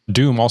sure.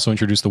 Doom also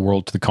introduced the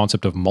world to the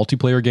concept of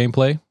multiplayer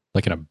gameplay,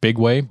 like in a big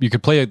way. You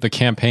could play the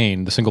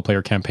campaign, the single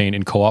player campaign,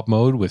 in co-op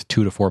mode with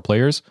 2 to 4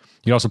 players.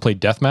 You could also play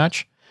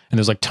deathmatch, and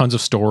there's like tons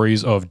of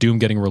stories of Doom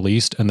getting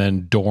released and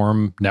then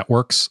dorm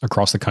networks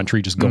across the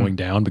country just going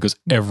down because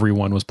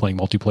everyone was playing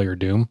multiplayer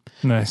Doom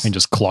Nice. and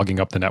just clogging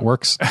up the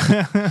networks.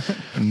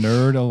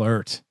 Nerd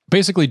alert.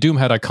 Basically, Doom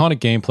had iconic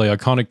gameplay,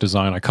 iconic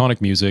design, iconic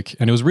music,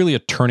 and it was really a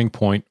turning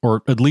point,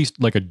 or at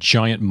least like a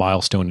giant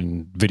milestone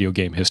in video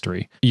game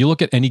history. You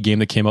look at any game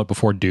that came out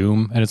before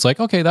Doom, and it's like,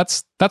 okay,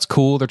 that's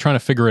cool. They're trying to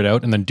figure it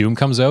out, and then Doom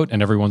comes out,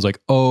 and everyone's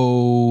like,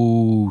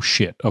 oh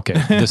shit, okay,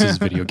 this is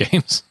video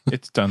games.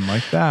 It's done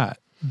like that.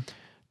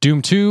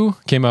 Doom 2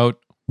 came out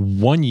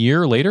 1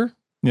 year later.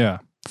 Yeah.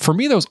 For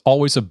me, there was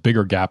always a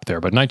bigger gap there,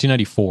 but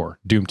 1994,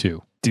 Doom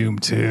 2. Doom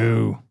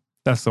 2.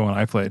 That's the one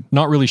I played.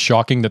 Not really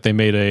shocking that they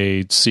made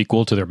a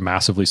sequel to their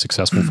massively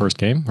successful first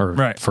game, or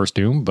Right. first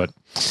Doom, but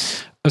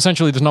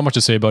essentially there's not much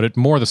to say about it.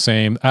 More the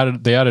same.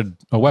 They added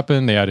a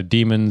weapon, they added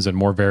demons and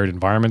more varied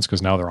environments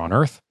because now they're on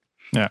Earth.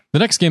 Yeah. The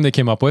next game they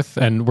came up with,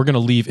 and we're going to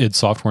leave id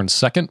Software in a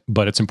second,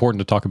 but it's important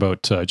to talk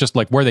about just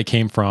like where they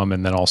came from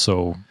and then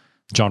also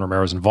John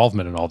Romero's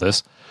involvement in all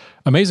this.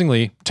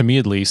 Amazingly, to me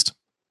at least,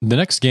 the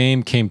next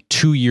game came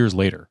 2 years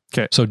later.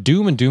 Okay. So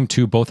Doom and Doom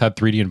 2 both had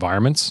 3D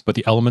environments, but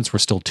the elements were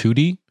still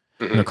 2D.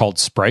 And they're called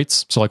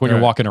sprites. So like when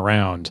you're walking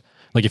around,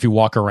 like if you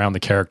walk around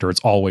the character, it's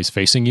always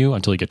facing you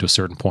until you get to a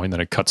certain point,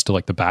 then it cuts to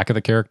like the back of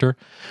the character.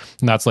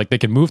 And that's like they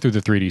can move through the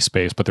 3D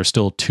space, but they're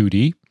still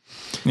 2D.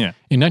 Yeah.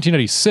 In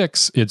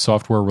 1996, id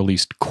Software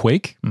released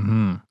Quake,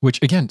 which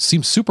again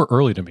seems super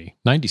early to me.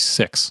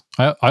 96.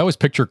 I always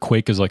picture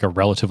Quake as like a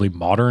relatively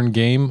modern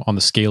game on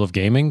the scale of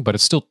gaming, but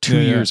it's still 2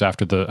 years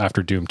after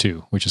Doom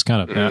 2, which is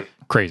kind of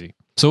crazy.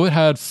 So it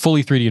had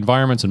fully 3D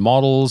environments and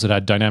models. It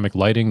had dynamic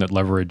lighting that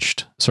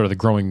leveraged sort of the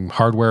growing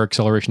hardware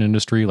acceleration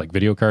industry, like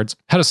video cards.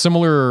 Had a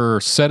similar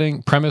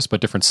premise, but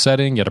different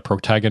setting. You had a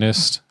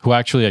protagonist who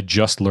actually had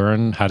just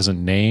learned had his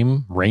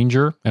name,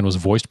 Ranger, and was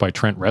voiced by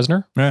Trent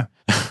Reznor. Yeah.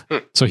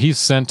 So he's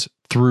sent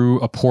through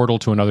a portal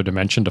to another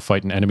dimension to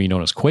fight an enemy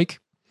known as Quake.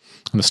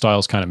 And the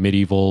style's kind of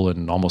medieval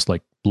and almost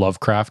like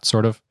Lovecraft,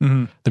 sort of.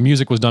 The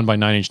music was done by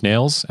Nine Inch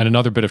Nails. And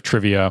another bit of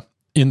trivia,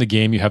 in the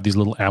game, you have these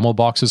little ammo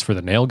boxes for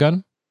the nail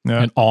gun.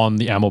 Yeah. And on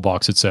the ammo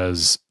box, it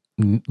says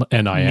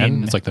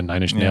NIN. It's like the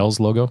Nine Inch Nails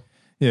logo.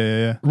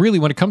 Yeah. Really,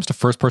 when it comes to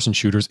first-person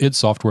shooters, id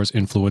Software's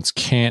influence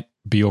can't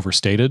be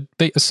overstated.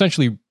 They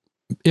essentially,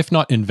 if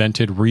not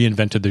invented,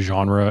 reinvented the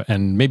genre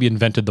and maybe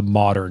invented the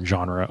modern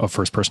genre of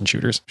first-person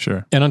shooters.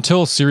 Sure. And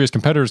until serious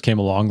competitors came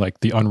along,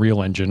 like the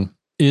Unreal Engine,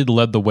 id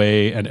led the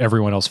way and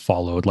everyone else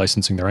followed,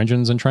 licensing their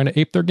engines and trying to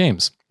ape their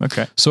games.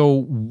 Okay.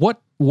 So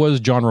what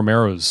was John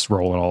Romero's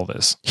role in all of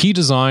this? He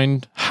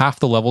designed half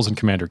the levels in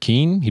Commander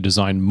Keen. He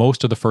designed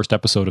most of the first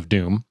episode of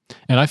Doom.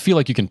 And I feel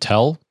like you can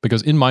tell,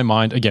 because in my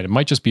mind, again, it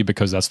might just be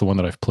because that's the one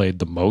that I've played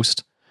the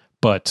most,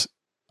 but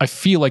I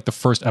feel like the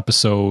first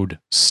episode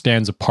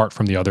stands apart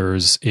from the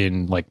others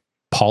in like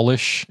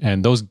polish,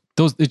 and those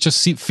it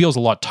just feels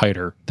a lot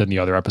tighter than the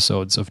other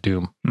episodes of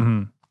Doom.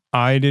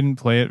 I didn't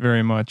play it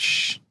very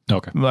much.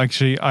 Okay.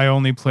 Actually, I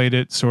only played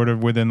it sort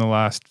of within the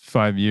last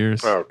 5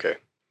 years. Oh, okay.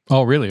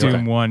 Oh, really? Doom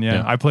Okay. 1,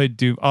 yeah. I played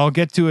Doom. I'll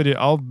get to it.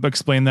 I'll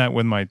explain that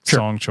with my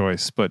song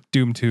choice, but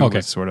Doom 2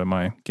 was sort of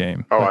my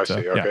game. Oh, But, I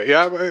see. yeah. Okay.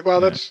 Yeah. Well,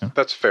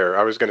 that's fair.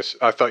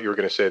 I thought you were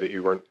going to say that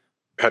you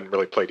hadn't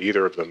really played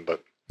either of them,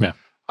 but Yeah.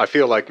 I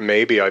feel like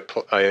maybe I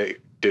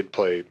did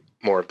play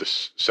more of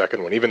this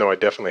second one, even though I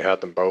definitely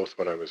had them both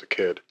when I was a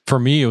kid. For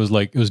me, it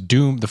was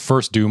Doom, the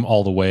first Doom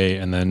all the way,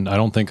 and then I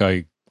don't think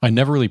I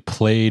never really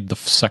played the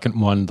second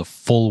one the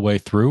full way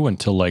through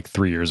until like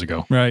 3 years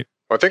ago. Right.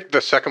 I think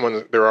the second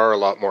one, there are a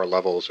lot more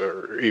levels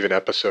or even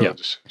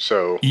episodes. Yeah.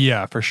 So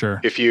Yeah, for sure.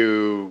 if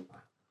you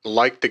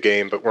liked the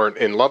game but weren't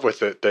in love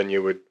with it, then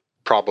you would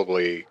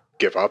probably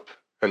give up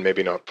and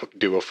maybe not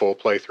do a full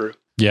playthrough.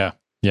 Yeah.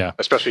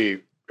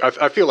 Especially,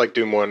 I feel like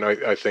Doom 1,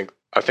 I think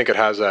it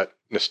has that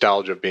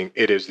nostalgia of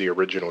it is the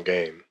original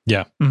game.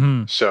 Yeah.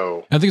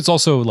 So I think it's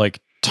also like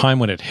time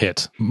when it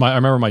hit. I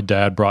remember my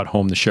dad brought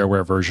home the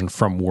shareware version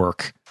from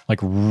work, like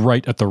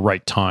right at the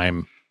right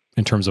time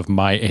in terms of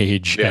my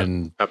age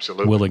and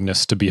absolutely.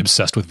 willingness to be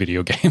obsessed with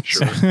video games.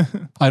 Sure.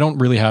 I don't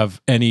really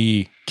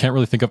can't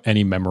really think of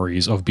any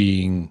memories of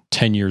being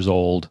 10 years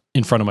old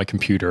in front of my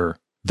computer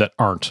that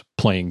aren't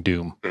playing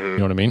Doom. You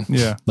know what I mean?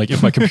 Yeah. Like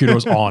if my computer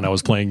was on, I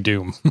was playing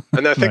Doom.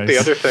 And I think the Nice.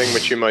 other thing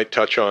which you might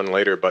touch on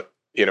later, but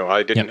we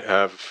didn't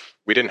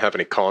have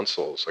any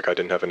consoles. Like I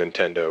didn't have a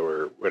Nintendo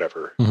or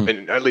whatever.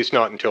 And at least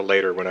not until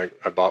later when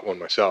I bought one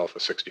myself, a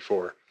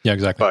 64. Yeah,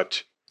 exactly.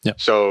 But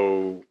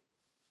so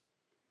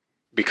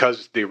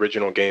because the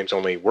original games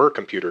only were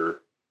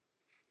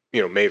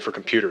made for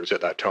computers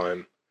at that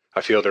time,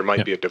 I feel there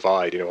might be a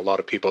divide. A lot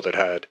of people that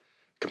had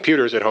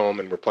computers at home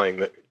and were playing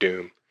the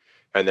Doom,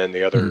 and then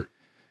the other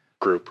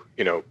group,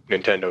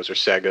 Nintendos or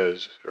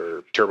Segas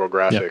or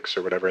TurboGrafx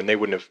or whatever, and they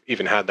wouldn't have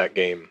even had that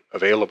game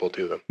available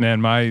to them.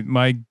 Man,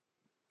 my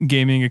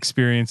gaming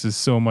experience is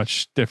so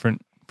much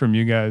different from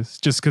you guys,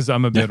 just because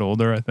I'm a bit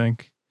older, I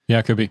think. Yeah,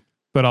 it could be.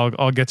 But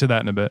I'll get to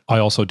that in a bit. I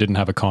also didn't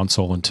have a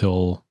console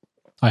until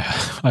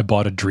I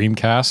bought a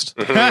Dreamcast.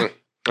 Mhm.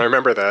 I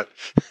remember that.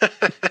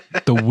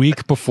 The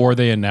week before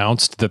they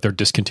announced that they're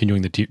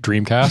discontinuing the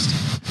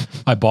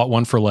Dreamcast, I bought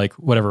one for like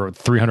whatever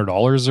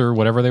 $300 or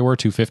whatever they were,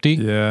 $250.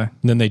 Yeah.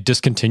 And then they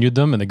discontinued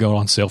them and they go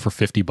on sale for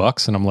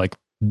 $50. And I'm like,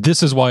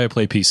 this is why I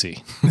play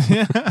PC.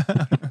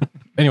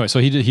 Anyway, so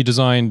he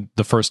designed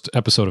the first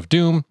episode of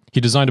Doom. He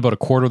designed about a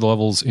quarter of the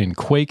levels in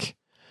Quake.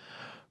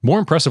 More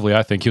impressively,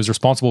 I think, he was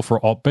responsible for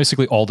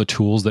basically all the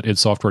tools that id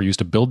Software used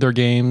to build their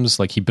games.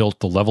 Like, he built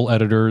the level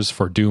editors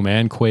for Doom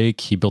and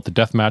Quake. He built the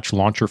deathmatch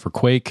launcher for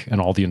Quake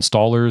and all the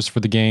installers for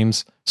the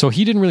games. So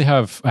he didn't really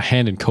have a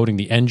hand in coding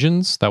the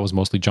engines. That was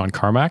mostly John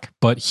Carmack.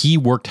 But he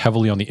worked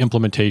heavily on the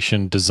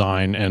implementation,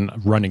 design, and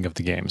running of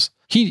the games.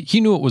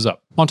 He knew what was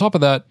up. On top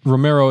of that,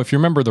 Romero, if you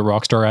remember the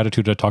rockstar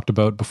attitude I talked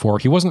about before,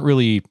 he wasn't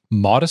really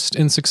modest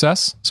in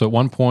success. So at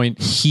one point,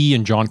 he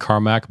and John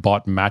Carmack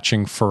bought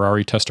matching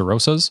Ferrari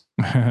Testarossas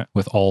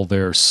with all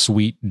their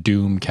sweet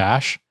Doom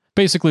cash.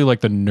 Basically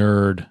like the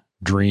nerd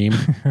dream.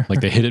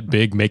 Like, they hit it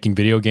big making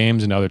video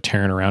games and now they're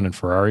tearing around in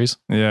Ferraris.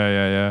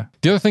 Yeah.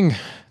 The other thing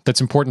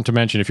that's important to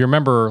mention, if you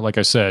remember, like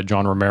I said,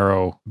 John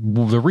Romero,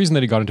 the reason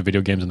that he got into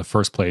video games in the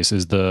first place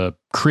is the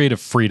creative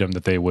freedom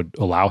that they would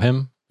allow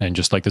him, and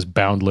just like this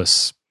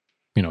boundless,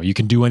 you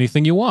can do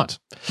anything you want.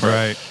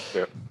 Right.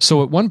 Yeah.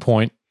 So at one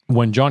point,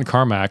 when John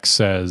Carmack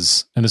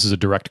says, and this is a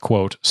direct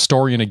quote,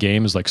 story in a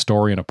game is like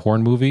story in a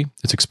porn movie.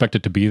 It's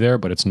expected to be there,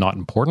 but it's not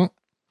important.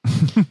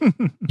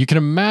 You can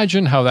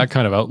imagine how that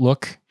kind of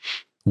outlook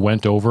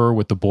went over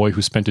with the boy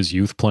who spent his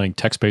youth playing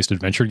text-based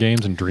adventure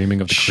games and dreaming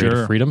of the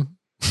creative freedom.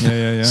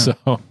 Yeah. So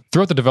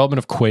throughout the development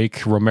of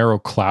Quake, Romero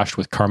clashed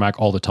with Carmack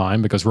all the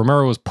time because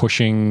Romero was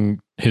pushing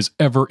his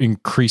ever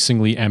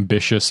increasingly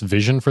ambitious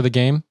vision for the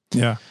game.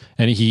 Yeah.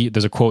 And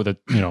there's a quote that,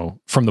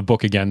 from the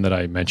book again that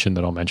I mentioned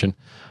that I'll mention.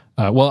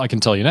 Well, I can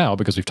tell you now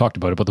because we've talked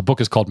about it, but the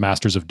book is called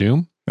Masters of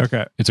Doom.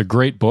 Okay. It's a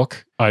great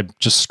book. I'm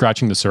just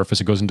scratching the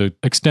surface. It goes into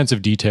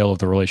extensive detail of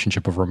the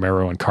relationship of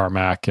Romero and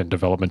Carmack and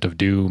development of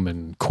Doom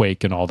and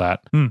Quake and all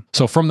that.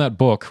 So from that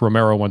book,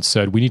 Romero once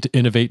said, we need to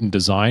innovate in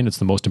design. It's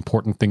the most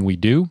important thing we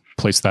do.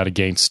 Place that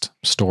against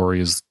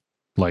stories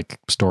like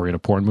story in a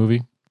porn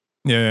movie.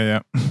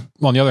 Yeah.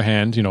 On the other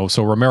hand,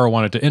 so Romero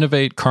wanted to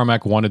innovate.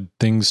 Carmack wanted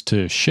things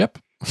to ship.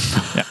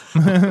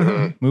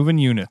 Yeah. Moving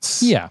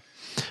units. Yeah.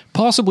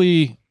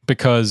 Possibly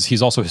because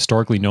he's also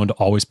historically known to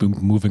always be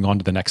moving on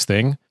to the next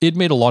thing. It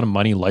made a lot of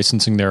money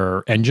licensing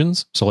their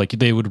engines. So like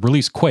they would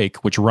release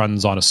Quake, which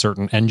runs on a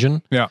certain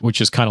engine,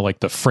 which is kind of like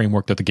the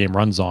framework that the game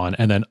runs on.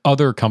 And then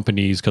other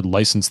companies could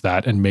license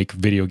that and make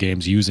video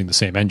games using the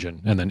same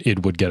engine. And then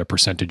it would get a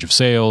percentage of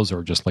sales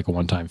or just like a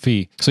one-time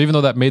fee. So even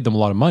though that made them a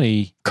lot of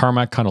money,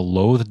 Carmack kind of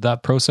loathed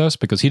that process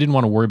because he didn't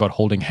want to worry about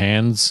holding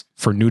hands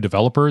for new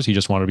developers. He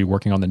just wanted to be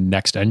working on the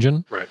next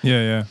engine. Right.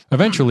 Yeah.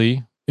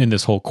 Eventually, in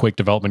this whole Quake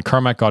development,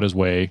 Carmack got his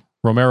way.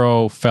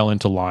 Romero fell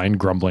into line,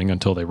 grumbling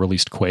until they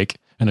released Quake.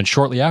 And then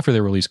shortly after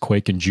they released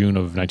Quake in June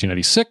of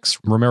 1996,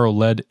 Romero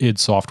led id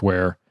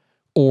Software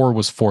or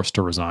was forced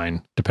to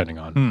resign, depending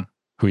on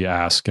who you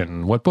ask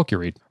and what book you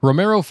read.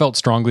 Romero felt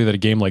strongly that a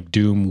game like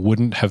Doom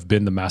wouldn't have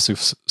been the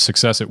massive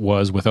success it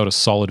was without a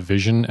solid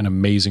vision and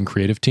amazing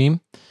creative team,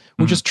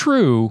 which is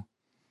true,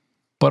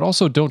 but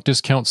also don't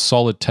discount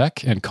solid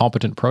tech and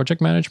competent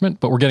project management,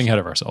 but we're getting ahead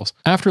of ourselves.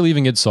 After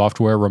leaving id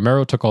Software,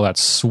 Romero took all that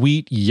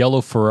sweet yellow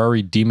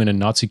Ferrari demon and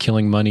Nazi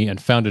killing money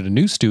and founded a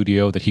new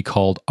studio that he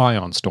called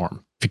Ion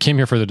Storm. If you came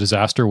here for the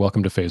disaster,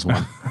 welcome to phase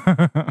one.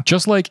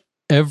 Just like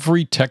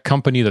every tech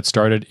company that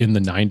started in the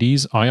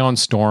 90s, Ion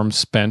Storm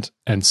spent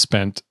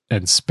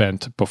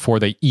before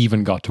they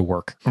even got to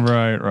work.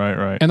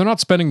 Right. And they're not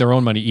spending their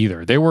own money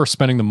either. They were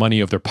spending the money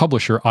of their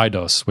publisher,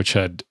 Eidos, which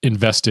had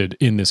invested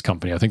in this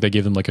company. I think they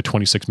gave them like a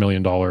 $26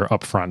 million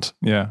upfront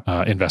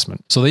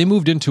investment. So they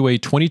moved into a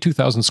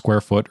 22,000 square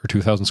foot or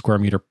 2,000 square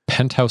meter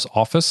penthouse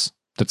office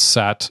that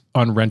sat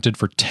unrented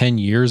for 10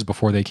 years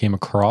before they came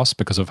across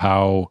because of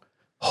how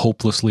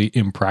hopelessly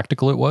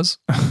impractical it was,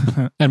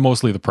 and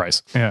mostly the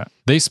price. Yeah.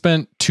 They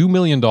spent $2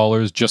 million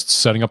just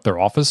setting up their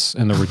office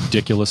in the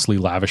ridiculously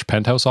lavish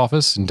penthouse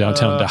office in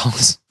downtown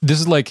Dallas.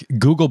 This is like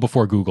Google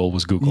before Google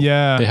was Google.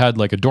 Yeah. They had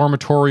like a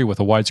dormitory with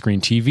a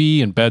widescreen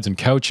TV and beds and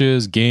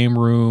couches, game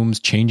rooms,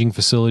 changing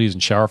facilities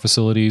and shower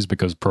facilities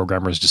because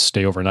programmers just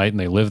stay overnight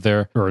and they live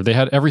there. Or they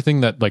had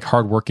everything that like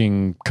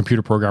hardworking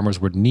computer programmers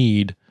would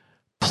need,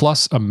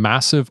 plus a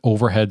massive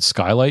overhead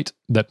skylight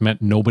that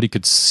meant nobody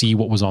could see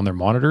what was on their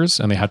monitors,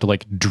 and they had to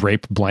like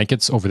drape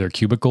blankets over their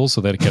cubicles so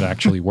that it could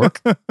actually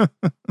work.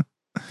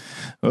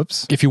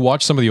 Oops. If you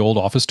watch some of the old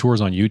office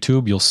tours on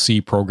YouTube, you'll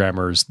see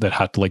programmers that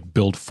had to like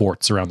build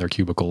forts around their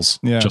cubicles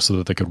just so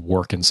that they could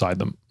work inside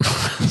them.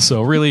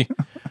 So really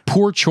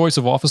poor choice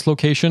of office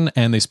location,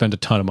 and they spent a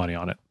ton of money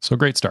on it. So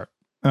great start.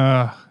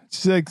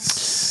 It's like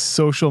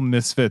social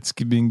misfits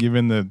being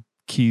given the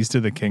keys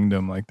to the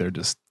kingdom. Like they're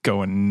just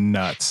going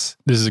nuts.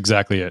 This is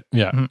exactly it.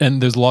 Yeah.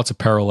 And there's lots of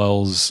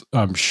parallels.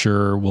 I'm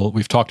sure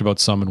we've talked about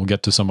some and we'll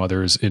get to some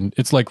others.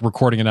 It's like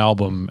recording an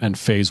album and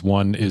phase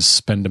one is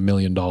spend $1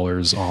 million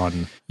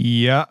on.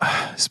 Yeah.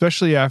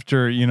 Especially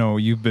after,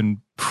 you've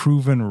been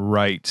proven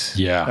right.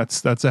 Yeah.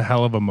 That's a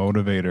hell of a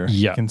motivator.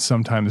 Yeah. It can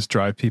sometimes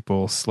drive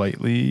people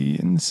slightly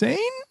insane.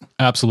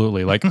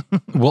 Absolutely. Like,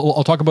 well,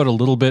 I'll talk about it a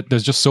little bit.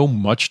 There's just so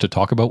much to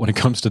talk about when it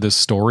comes to this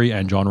story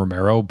and John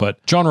Romero,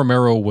 but John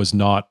Romero was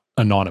not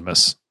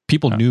anonymous.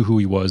 People knew who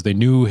he was. They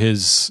knew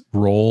his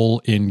role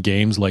in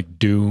games like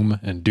Doom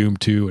and Doom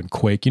 2 and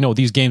Quake.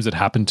 These games that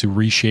happen to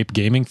reshape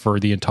gaming for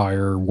the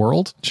entire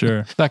world.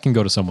 Sure. That can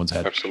go to someone's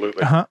head.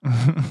 Absolutely.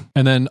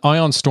 And then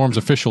Ion Storm's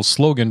official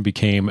slogan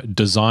became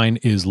Design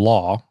is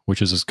Law,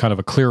 which is kind of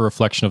a clear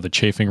reflection of the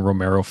chafing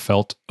Romero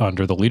felt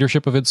under the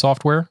leadership of id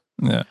Software.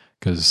 Yeah.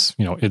 Because,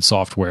 id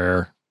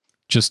Software,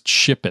 just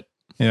ship it.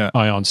 Yeah.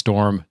 Ion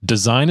Storm,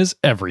 design is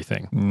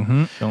everything.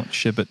 Mm-hmm. Don't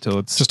ship it till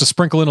it's... Just to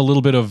sprinkle in a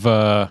little bit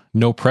of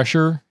no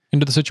pressure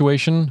into the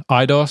situation,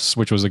 Eidos,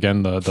 which was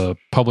again the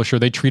publisher,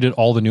 they treated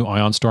all the new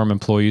Ion Storm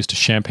employees to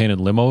champagne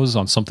and limos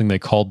on something they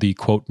called the,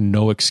 quote,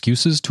 no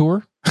excuses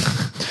tour.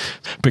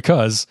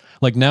 Because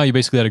like now you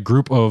basically had a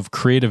group of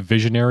creative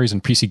visionaries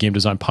and PC game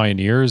design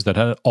pioneers that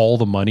had all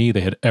the money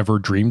they had ever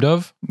dreamed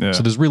of. Yeah.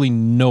 So there's really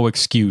no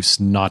excuse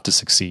not to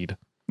succeed.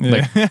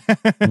 Like, Yeah.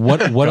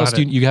 what else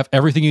do you have?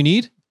 Everything you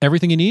need?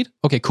 Everything you need?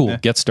 Okay, cool. Yeah.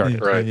 Get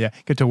started. Right. Yeah.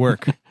 Get to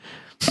work.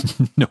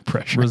 No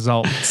pressure.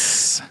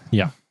 Results.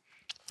 Yeah.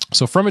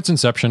 So from its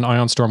inception,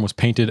 Ion Storm was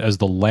painted as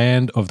the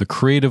land of the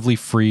creatively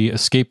free,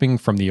 escaping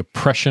from the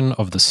oppression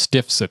of the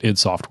stiffs at id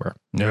Software.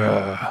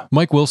 Yeah.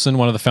 Mike Wilson,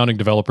 one of the founding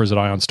developers at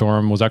Ion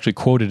Storm, was actually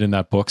quoted in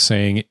that book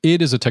saying,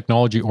 "Id is a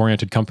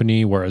technology-oriented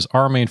company, whereas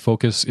our main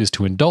focus is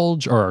to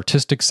indulge our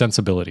artistic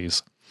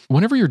sensibilities."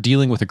 Whenever you're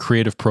dealing with a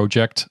creative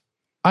project,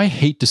 I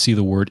hate to see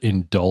the word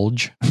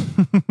indulge.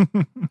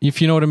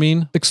 If you know what I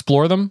mean,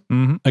 explore them,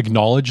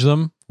 acknowledge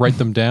them, write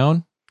them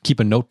down, keep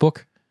a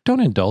notebook. Don't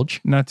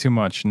indulge. Not too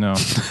much, no.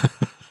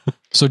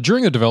 So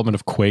during the development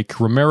of Quake,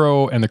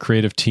 Romero and the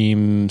creative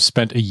team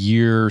spent a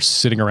year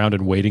sitting around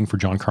and waiting for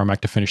John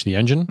Carmack to finish the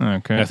engine.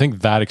 Okay. And I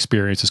think that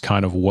experience is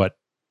kind of what,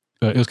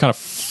 it was kind of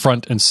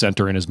front and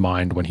center in his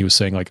mind when he was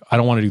saying, like, I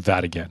don't want to do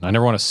that again. I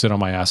never want to sit on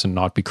my ass and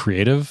not be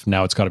creative.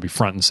 Now it's got to be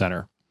front and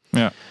center.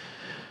 Yeah.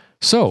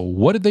 So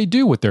what did they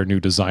do with their new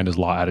design is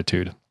law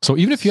attitude? So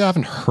even if you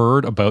haven't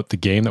heard about the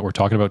game that we're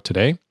talking about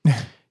today,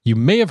 you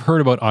may have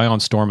heard about Ion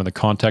Storm in the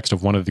context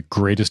of one of the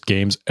greatest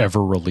games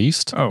ever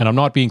released. Oh. And I'm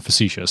not being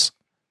facetious.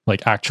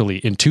 Like actually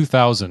in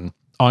 2000,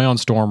 Ion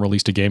Storm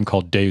released a game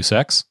called Deus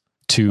Ex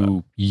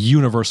to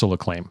universal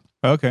acclaim.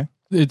 Okay.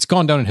 It's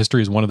gone down in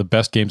history as one of the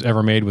best games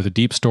ever made, with a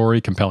deep story,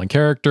 compelling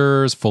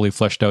characters, fully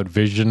fleshed out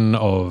vision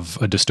of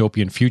a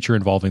dystopian future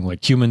involving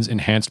like humans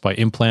enhanced by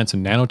implants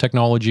and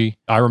nanotechnology.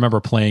 I remember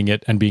playing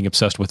it and being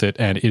obsessed with it,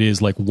 and it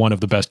is like one of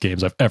the best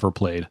games I've ever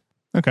played.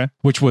 Okay.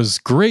 Which was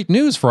great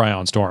news for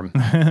Ion Storm.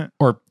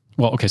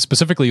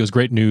 Specifically, it was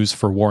great news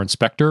for Warren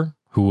Spector,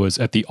 who was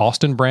at the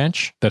Austin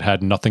branch that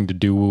had nothing to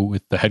do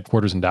with the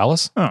headquarters in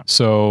Dallas. Oh.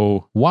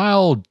 So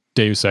while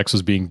Deus Ex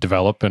was being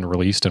developed and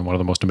released and one of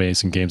the most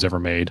amazing games ever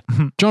made,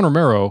 John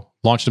Romero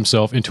launched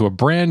himself into a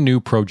brand new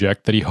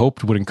project that he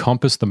hoped would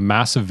encompass the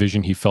massive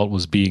vision he felt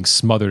was being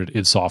smothered at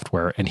id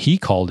Software, and he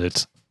called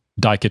it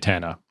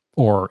Daikatana,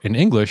 or in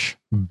English,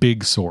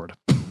 Big Sword.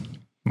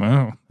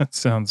 Wow. That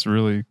sounds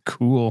really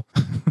cool.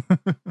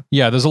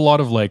 Yeah, there's a lot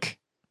of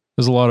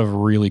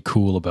really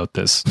cool about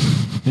this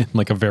in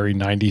like a very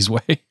 90s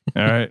way.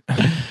 All right.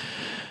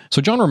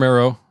 So John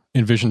Romero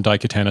envisioned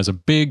Daikatana as a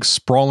big,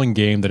 sprawling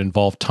game that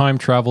involved time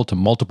travel to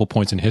multiple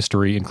points in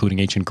history, including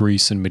ancient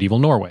Greece and medieval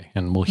Norway.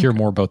 And we'll hear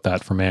more about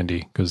that from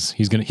Andy, because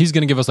he's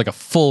gonna give us like a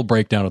full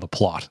breakdown of the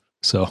plot.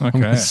 So I'm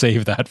going to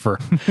save that for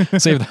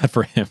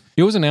him.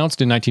 It was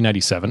announced in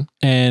 1997,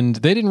 and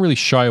they didn't really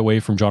shy away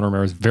from John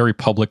Romero's very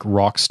public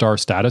rock star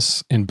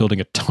status in building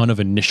a ton of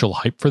initial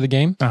hype for the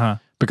game. Uh-huh.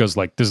 Because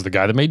like this is the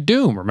guy that made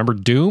Doom. Remember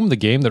Doom, the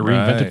game that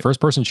reinvented Right.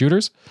 first-person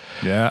shooters?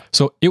 Yeah.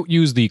 So it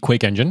used the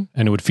Quake engine,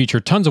 and it would feature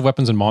tons of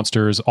weapons and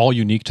monsters, all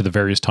unique to the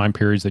various time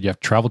periods that you have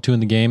to travel to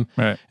in the game.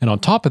 Right. And on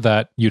top of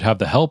that, you'd have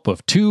the help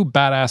of 2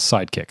 badass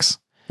sidekicks,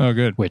 Oh,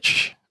 good.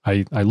 which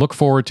I look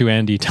forward to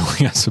Andy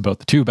telling us about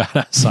the 2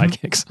 badass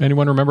sidekicks.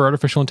 Anyone remember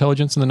artificial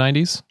intelligence in the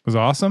 90s? Was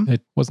awesome.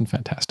 It wasn't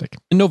fantastic.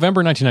 In November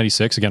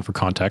 1996, again for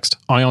context,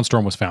 Ion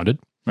Storm was founded.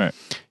 Right.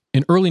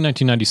 In early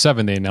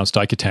 1997, they announced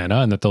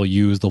Daikatana and that they'll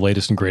use the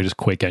latest and greatest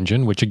Quake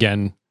engine, which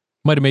again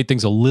might have made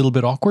things a little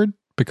bit awkward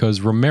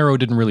because Romero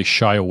didn't really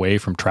shy away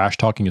from trash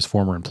talking his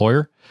former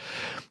employer,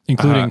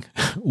 including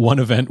one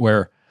event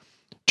where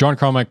John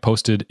Carmack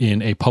posted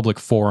in a public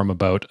forum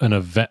about an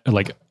event,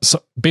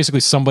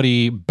 basically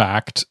somebody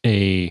backed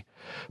a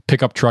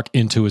pickup truck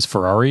into his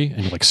Ferrari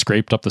and like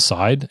scraped up the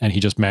side, and he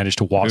just managed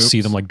to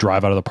see them like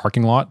drive out of the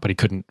parking lot, but he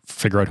couldn't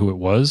figure out who it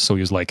was. So he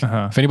was like,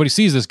 if anybody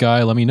sees this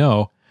guy, let me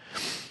know.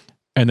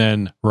 And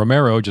then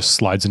Romero just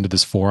slides into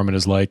this forum and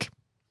is like,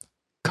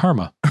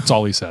 karma. That's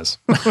all he says.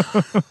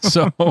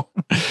 So,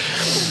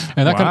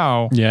 and that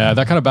Wow.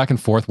 that kind of back and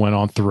forth went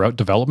on throughout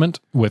development,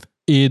 with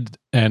id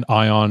and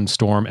Ion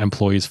Storm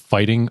employees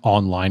fighting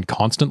online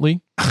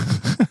constantly,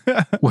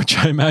 which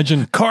I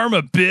imagine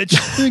Karma, bitch.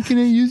 Can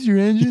I use your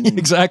engine?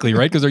 exactly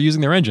right, because they're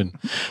using their engine.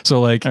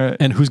 So like, Right.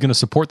 and who's going to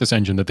support this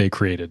engine that they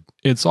created?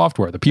 It's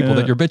software, the people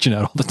that you're bitching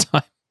at all the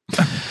time.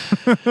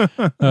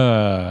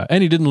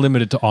 And he didn't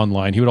limit it to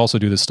online. He would also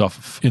do this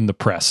stuff in the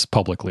press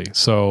publicly.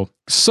 So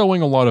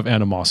sowing a lot of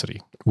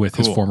animosity with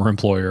his Cool. former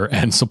employer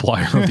and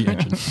supplier of the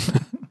engine.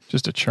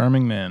 Just a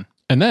charming man.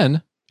 And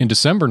then in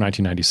December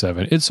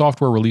 1997, id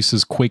Software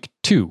releases Quake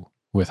 2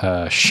 with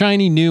a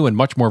shiny new and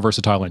much more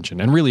versatile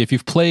engine. And really, if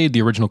you've played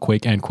the original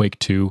Quake and Quake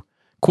 2,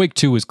 Quake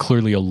 2 is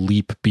clearly a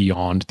leap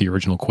beyond the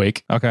original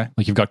Quake. Okay.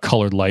 Like you've got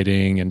colored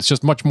lighting and it's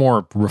just much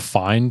more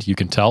refined, you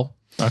can tell.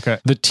 Okay.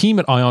 The team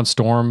at Ion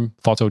Storm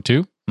thought so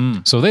too.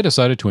 So they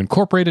decided to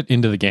incorporate it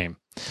into the game.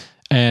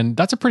 And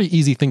that's a pretty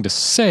easy thing to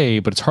say,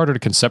 but it's harder to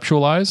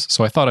conceptualize.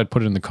 So I thought I'd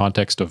put it in the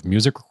context of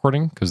music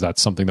recording, because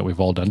that's something that we've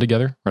all done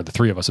together, or the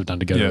three of us have done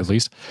together Yes. at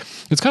least.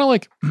 It's kind of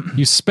like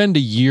you spend a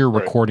year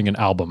Right. recording an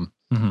album,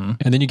 Mm-hmm.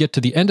 and then you get to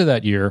the end of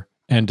that year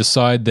and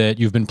decide that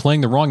you've been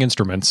playing the wrong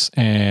instruments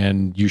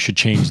and you should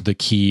change the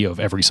key of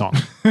every song.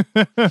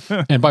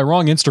 And by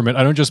wrong instrument,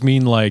 I don't just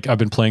mean like I've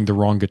been playing the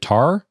wrong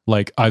guitar,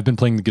 like I've been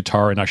playing the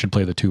guitar and I should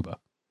play the tuba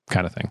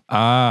kind of thing.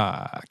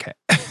 Okay.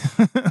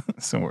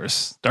 So we're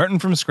starting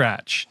from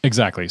scratch.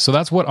 Exactly. So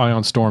that's what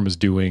Ion Storm is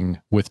doing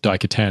with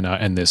Daikatana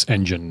and this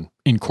engine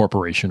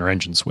incorporation or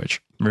engine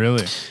switch.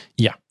 Really?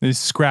 Yeah. They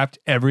scrapped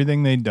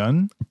everything they'd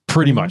done?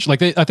 Pretty much.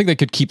 Like I think they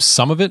could keep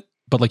some of it,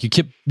 but like you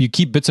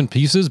keep bits and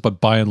pieces, but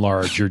by and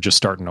large, you're just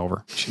starting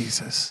over.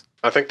 Jesus.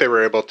 I think they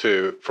were able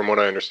to, from what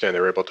I understand, they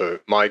were able to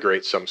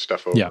migrate some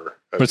stuff over. Yeah, as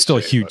but it's still a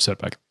you say, huge but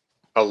setback.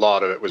 A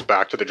lot of it was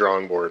back to the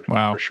drawing board.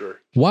 Wow. For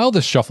sure. While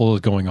this shuffle is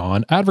going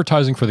on,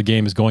 advertising for the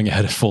game is going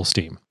ahead at full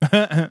steam.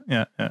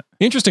 Yeah.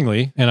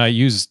 Interestingly, and I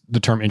use the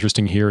term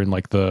interesting here in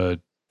like the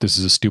this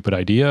is a stupid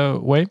idea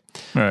way,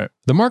 All right.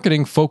 the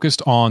marketing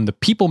focused on the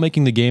people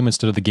making the game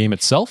instead of the game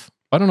itself.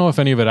 I don't know if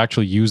any of it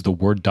actually used the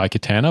word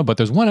Daikatana, but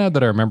there's one ad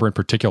that I remember in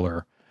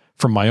particular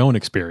from my own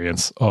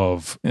experience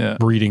of Yeah.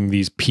 reading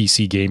these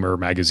PC gamer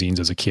magazines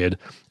as a kid.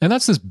 And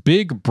that's this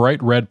big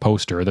bright red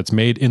poster that's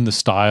made in the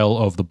style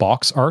of the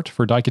box art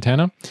for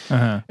Daikatana.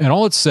 Uh-huh. And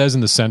all it says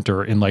in the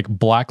center in like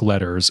black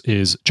letters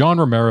is John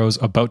Romero's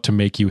about to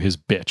make you his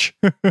bitch.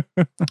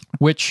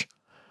 Which,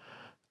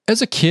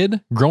 as a kid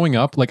growing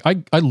up, like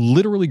I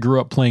literally grew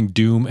up playing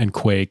Doom and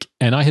Quake,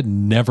 and I had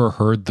never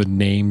heard the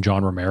name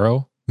John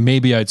Romero.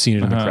 Maybe I'd seen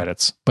it in the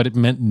credits, but it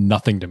meant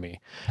nothing to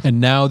me. And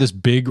now this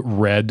big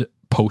red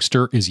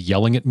poster is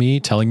yelling at me,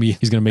 telling me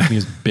he's going to make me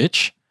his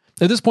bitch.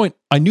 At this point,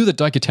 I knew that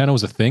Daikatana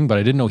was a thing, but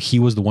I didn't know he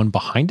was the one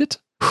behind it.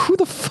 Who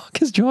the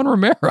fuck is John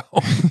Romero?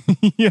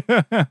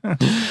 Yeah.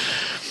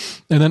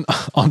 And then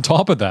on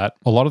top of that,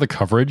 a lot of the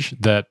coverage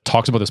that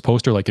talks about this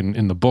poster, like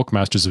in the book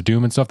Masters of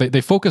Doom and stuff,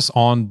 they focus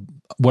on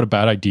what a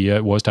bad idea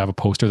it was to have a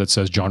poster that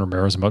says John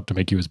Romero's about to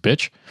make you his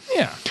bitch.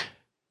 Yeah.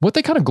 What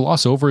they kind of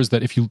gloss over is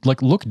that if you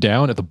like look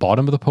down at the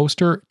bottom of the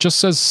poster, it just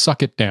says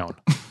suck it down.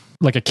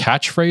 Like a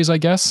catchphrase, I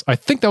guess. I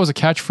think that was a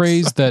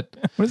catchphrase that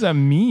What does that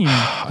mean?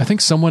 I think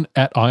someone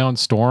at Ion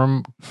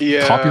Storm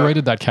Yeah.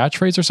 copyrighted that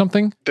catchphrase or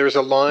something. There's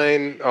a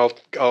line. I'll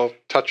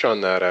touch on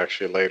that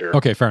actually later.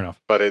 Okay, fair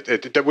enough. But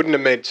it wouldn't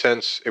have made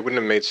sense. It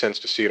wouldn't have made sense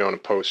to see it on a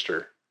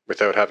poster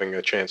without having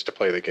a chance to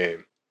play the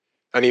game.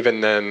 And even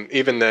then,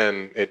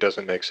 it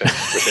doesn't make sense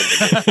within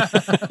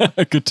the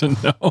game. Good to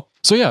know.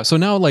 So yeah, so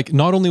now like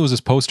not only was this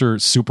poster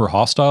super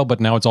hostile, but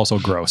now it's also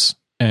gross.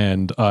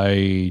 And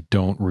I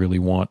don't really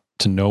want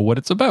to know what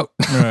it's about.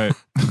 Right.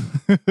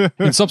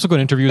 In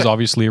subsequent interviews,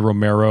 obviously,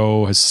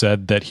 Romero has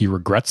said that he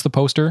regrets the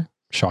poster.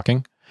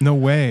 Shocking. No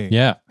way.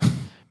 Yeah.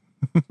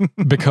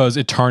 Because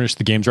it tarnished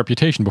the game's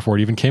reputation before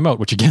it even came out,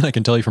 which again, I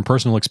can tell you from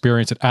personal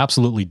experience, it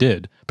absolutely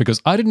did.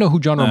 Because I didn't know who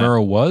John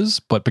Romero was,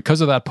 but because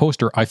of that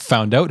poster, I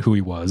found out who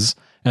he was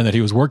and that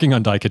he was working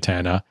on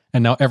Daikatana.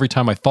 And now every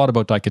time I thought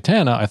about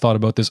Daikatana, I thought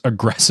about this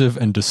aggressive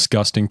and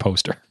disgusting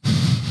poster.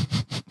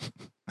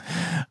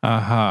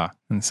 Aha.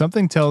 And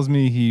something tells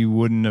me he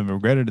wouldn't have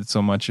regretted it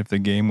so much if the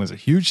game was a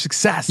huge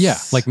success. Yeah,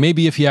 like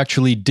maybe if he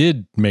actually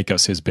did make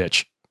us his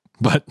bitch.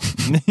 But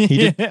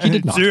he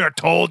did not. See, I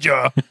told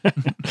you.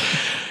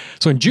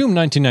 So in June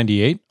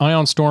 1998,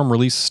 Ion Storm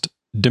released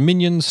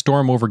Dominion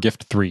Storm Over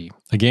Gift 3,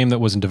 a game that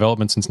was in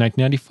development since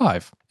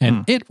 1995.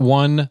 And it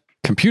won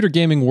Computer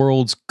Gaming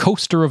World's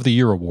Coaster of the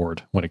Year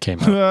award when it came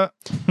out.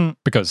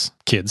 Because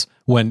kids,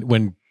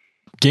 when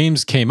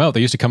games came out,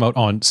 they used to come out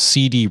on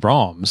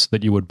CD-ROMs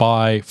that you would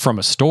buy from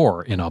a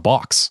store in a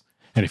box.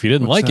 And if you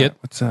didn't like it,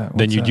 What's that?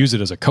 then you'd use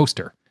it as a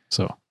coaster.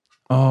 So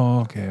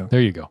Oh, okay.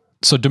 there you go.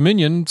 So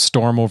Dominion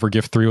Storm Over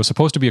Gift 3 was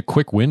supposed to be a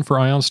quick win for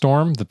Ion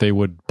Storm that they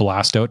would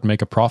blast out and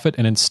make a profit,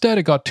 and instead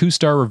it got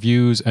 2-star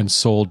reviews and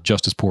sold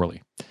just as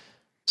poorly.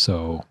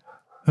 So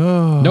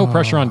no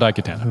pressure on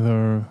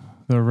Daikatana.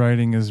 The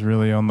writing is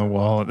really on the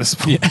wall at this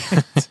point.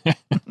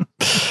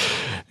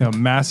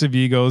 Massive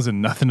egos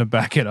and nothing to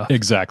back it up.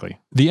 Exactly.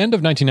 The end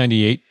of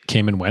 1998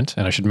 came and went,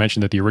 and I should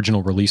mention that the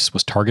original release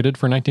was targeted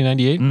for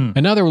 1998,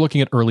 and now they were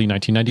looking at early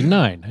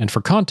 1999. And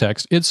for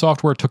context, id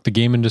Software took the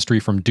game industry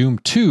from Doom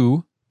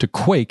 2 to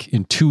Quake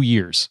in 2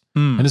 years.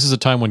 And this is a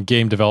time when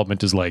game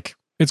development is like,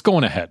 it's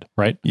going ahead,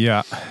 right?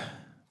 Yeah.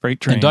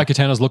 Freight train. And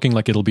Daikatana's looking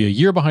like it'll be a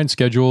year behind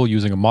schedule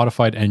using a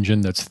modified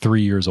engine that's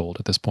 3 years old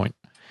at this point.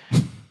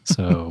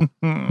 So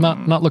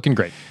not looking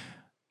great.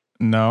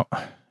 No.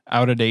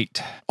 Out of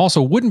date.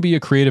 Also, wouldn't be a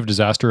creative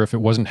disaster if it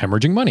wasn't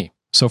hemorrhaging money.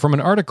 So from an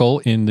article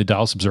in the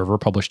Dallas Observer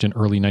published in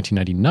early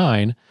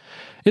 1999,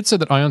 it said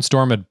that Ion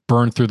Storm had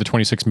burned through the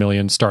 $26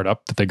 million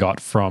startup that they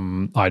got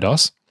from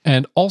IDOS.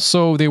 And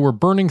also they were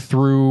burning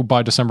through,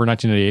 by December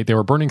 1998, they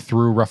were burning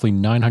through roughly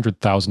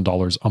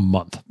 $900,000 a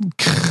month.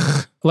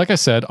 Like I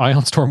said,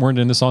 Ion Storm weren't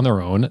in this on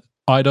their own.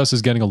 IDOS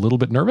is getting a little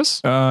bit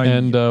nervous,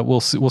 and we'll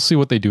see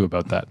what they do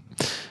about that.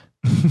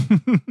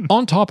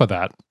 On top of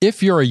that,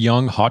 if you're a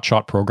young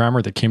hotshot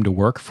programmer that came to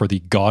work for the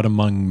god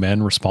among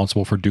men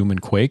responsible for Doom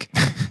and Quake,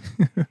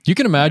 you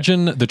can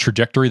imagine the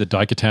trajectory that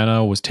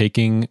Daikatana was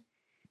taking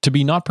to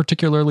be not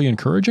particularly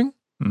encouraging.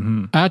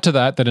 Add to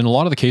that in a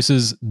lot of the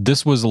cases,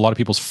 this was a lot of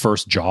people's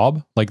first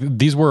job. Like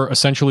these were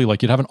essentially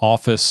like you'd have an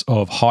office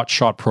of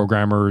hotshot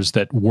programmers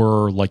that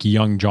were like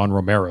young John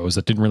Romeros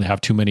that didn't really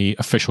have too many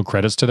official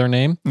credits to their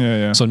name.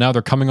 Yeah. So now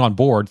they're coming on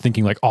board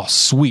thinking like, oh,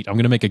 sweet, I'm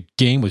going to make a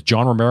game with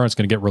John Romero. It's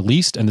going to get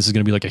released and this is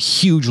going to be like a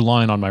huge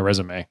line on my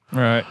resume.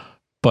 Right.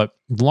 But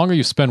the longer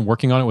you spend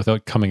working on it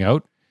without coming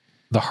out,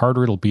 the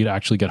harder it'll be to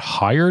actually get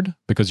hired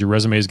because your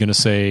resume is going to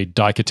say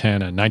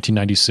Daikatana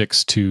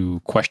 1996 to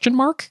question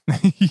mark.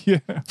 Yeah.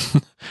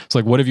 It's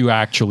like, what have you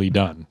actually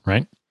done?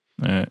 Right.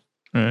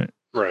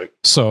 Right.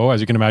 So,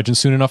 as you can imagine,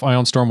 soon enough,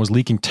 Ion Storm was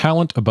leaking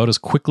talent about as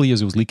quickly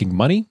as it was leaking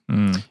money.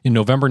 In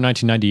November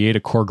 1998, a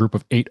core group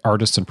of 8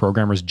 artists and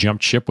programmers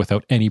jumped ship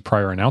without any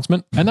prior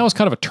announcement. And that was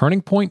kind of a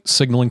turning point,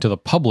 signaling to the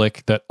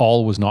public that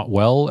all was not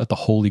well at the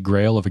holy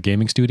grail of a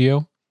gaming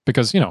studio.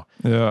 Because,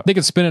 they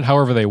can spin it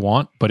however they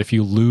want, but if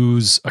you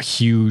lose a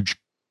huge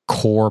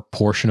core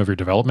portion of your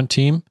development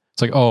team,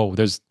 it's like, oh,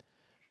 there's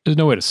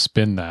no way to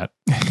spin that.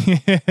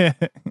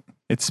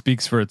 It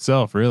speaks for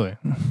itself, really.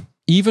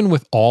 Even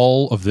with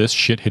all of this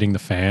shit hitting the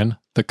fan,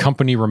 the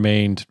company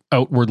remained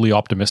outwardly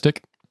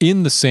optimistic.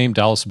 In the same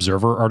Dallas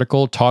Observer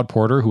article, Todd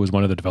Porter, who was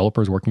one of the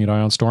developers working at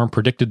Ion Storm,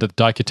 predicted that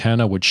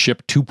Daikatana would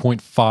ship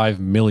 2.5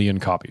 million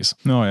copies.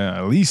 Oh, yeah,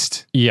 at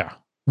least. Yeah.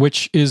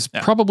 Which is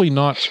probably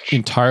not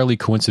entirely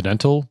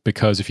coincidental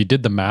because if you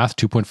did the math,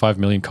 2.5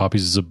 million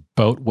copies is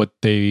about what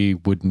they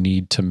would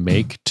need to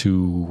make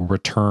to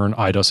return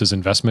IDOS's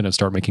investment and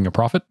start making a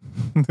profit.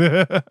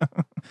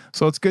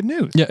 So it's good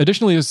news. Yeah.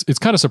 Additionally, it's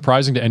kind of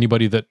surprising to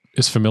anybody that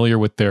is familiar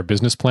with their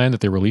business plan that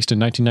they released in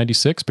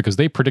 1996 because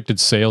they predicted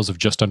sales of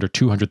just under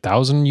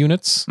 200,000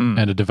 units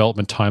and a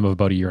development time of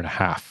about a year and a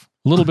half.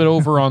 A little bit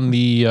over on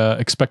the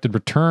expected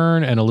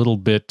return and a little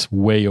bit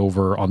way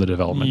over on the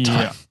development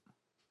time.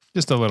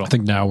 Just a little. I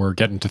think now we're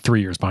getting to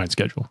 3 years behind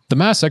schedule. The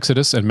mass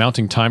exodus and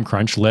mounting time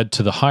crunch led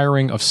to the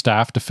hiring of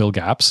staff to fill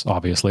gaps,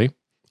 obviously,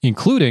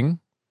 including,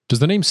 does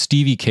the name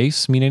Stevie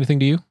Case mean anything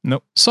to you?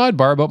 Nope.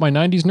 Sidebar about my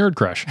 90s nerd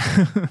crush.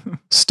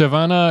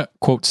 Stevana,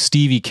 quote,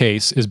 Stevie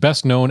Case is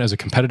best known as a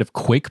competitive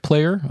Quake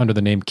player under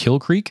the name Kill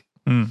Creek.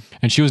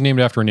 And she was named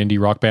after an indie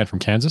rock band from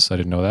Kansas. I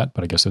didn't know that,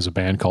 but I guess there's a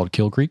band called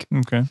Kill Creek.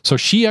 Okay. So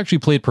she actually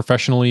played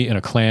professionally in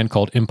a clan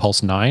called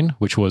Impulse 9,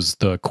 which was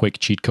the Quake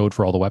cheat code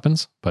for all the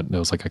weapons, but it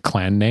was like a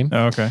clan name.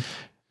 Oh, okay.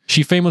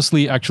 She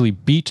famously actually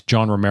beat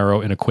John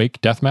Romero in a Quake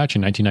deathmatch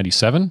in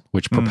 1997,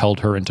 which propelled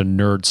her into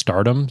nerd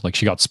stardom. Like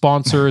she got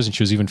sponsors and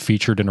she was even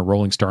featured in a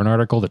Rolling Stone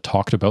article that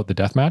talked about the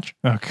deathmatch.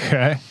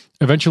 Okay.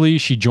 Eventually,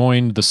 she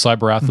joined the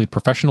Cyber Athlete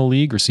Professional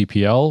League, or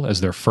CPL, as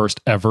their first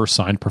ever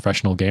signed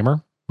professional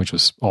gamer, which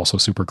was also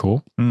super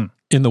cool.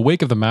 In the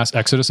wake of the mass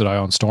exodus at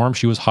Ion Storm,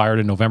 she was hired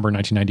in November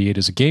 1998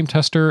 as a game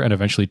tester and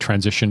eventually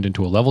transitioned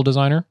into a level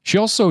designer. She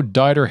also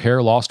dyed her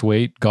hair, lost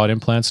weight, got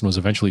implants, and was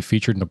eventually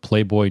featured in a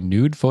Playboy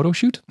nude photo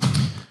shoot.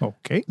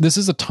 Okay. This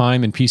is a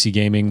time in PC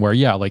gaming where,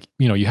 you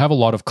have a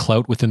lot of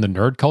clout within the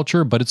nerd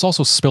culture, but it's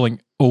also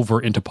spilling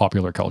over into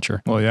popular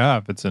culture. Well, yeah,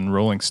 if it's in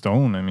Rolling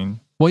Stone, I mean.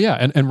 Well,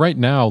 yeah, and right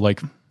now,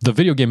 like, the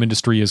video game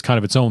industry is kind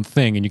of its own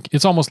thing, and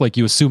it's almost like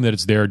you assume that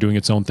it's there doing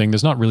its own thing.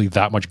 There's not really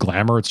that much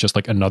glamour. It's just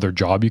like another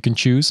job you can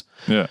choose.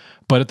 Yeah.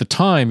 But at the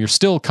time, you're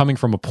still coming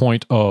from a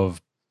point of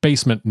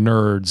basement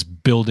nerds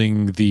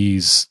building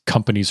these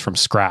companies from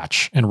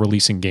scratch and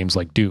releasing games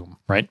like Doom,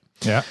 right?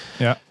 Yeah.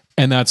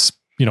 And that's,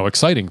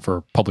 exciting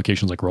for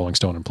publications like Rolling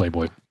Stone and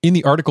Playboy. In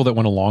the article that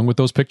went along with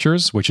those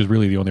pictures, which is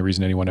really the only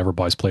reason anyone ever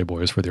buys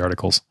Playboy is for the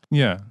articles.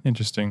 Yeah.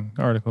 Interesting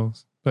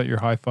articles about your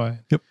hi-fi.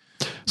 Yep.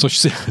 So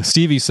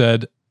Stevie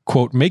said,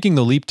 quote, making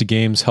the leap to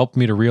games helped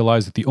me to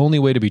realize that the only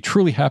way to be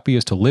truly happy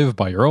is to live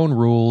by your own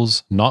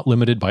rules, not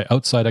limited by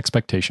outside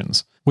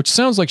expectations. Which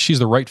sounds like she's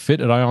the right fit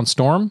at Ion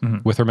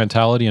Storm with her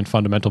mentality and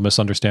fundamental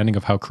misunderstanding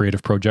of how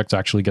creative projects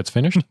actually gets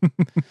finished.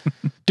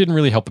 Didn't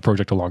really help the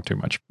project along too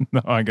much.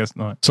 No, I guess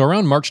not. So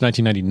around March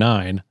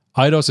 1999,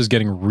 Eidos is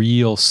getting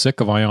real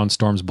sick of Ion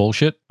Storm's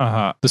bullshit.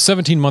 Uh-huh. The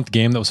 17-month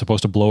game that was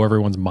supposed to blow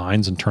everyone's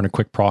minds and turn a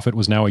quick profit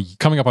was now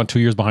coming up on 2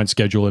 years behind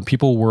schedule, and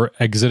people were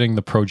exiting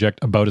the project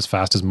about as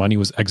fast as money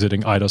was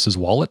exiting Eidos'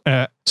 wallet.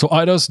 So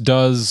Eidos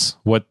does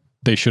what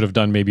they should have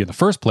done maybe in the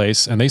first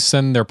place, and they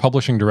send their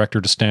publishing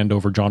director to stand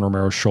over John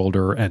Romero's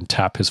shoulder and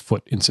tap his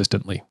foot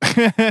insistently.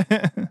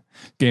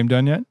 Game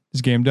done yet?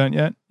 Is game done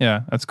yet?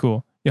 Yeah, that's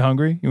cool. You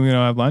hungry? You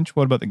gonna have lunch?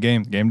 What about the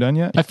game? Game done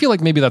yet? I feel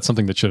like maybe that's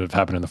something that should have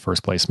happened in the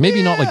first place.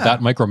 Maybe not like that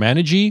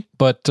micromanagey,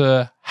 but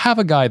have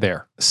a guy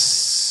there.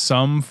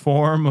 Some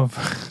form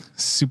of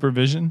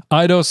supervision.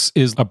 Eidos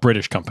is a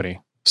British company.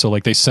 So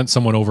like they sent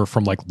someone over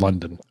from like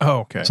London. Oh,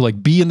 okay. So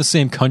like be in the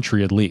same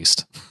country at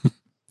least.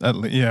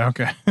 Yeah,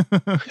 okay.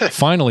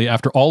 Finally,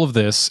 after all of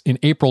this, in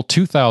April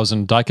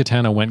 2000,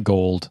 Daikatana went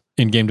gold.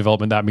 In game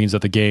development, that means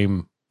that the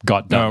game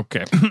got done.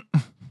 Okay.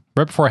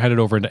 Right before I headed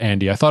over into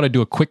Andy, I thought I'd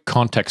do a quick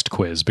context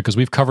quiz because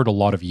we've covered a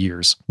lot of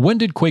years. When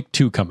did Quake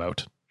 2 come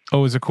out? Oh,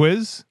 it was a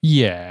quiz?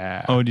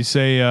 Yeah. Oh, did you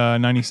say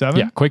 97?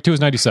 Yeah, Quake 2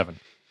 is 97.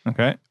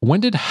 Okay.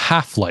 When did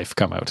Half-Life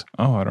come out?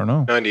 Oh, I don't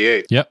know.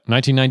 98. Yep,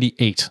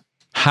 1998.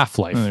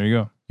 Half-Life. Oh, there you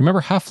go.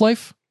 Remember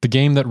Half-Life? The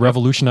game that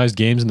revolutionized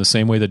games in the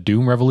same way that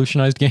Doom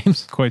revolutionized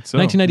games? Quite so.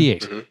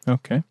 1998. Mm-hmm.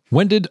 Okay.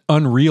 When did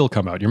Unreal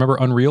come out? You remember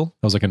Unreal?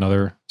 That was like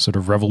another sort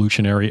of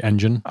revolutionary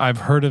engine. I've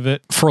heard of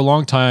it. For a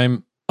long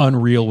time,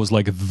 Unreal was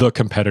like the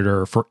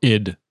competitor for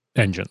id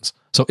engines.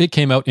 So it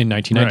came out in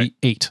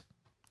 1998.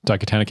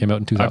 Daikatana came out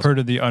in 2000. I've heard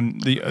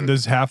of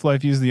does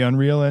Half-Life use the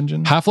Unreal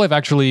Engine? Half-Life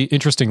actually,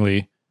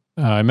 interestingly,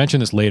 I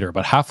mentioned this later,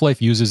 but Half-Life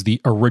uses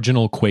the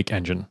original Quake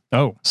engine.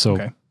 Oh, So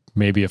okay.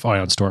 maybe if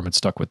Ion Storm had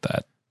stuck with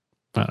that.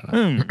 I don't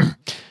know. Hmm.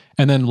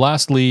 And then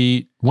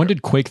lastly, when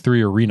did Quake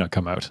 3 Arena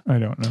come out? I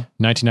don't know.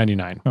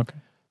 1999. Okay.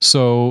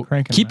 So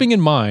Cranking keeping in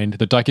mind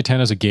that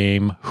Daikatana is a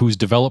game whose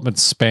development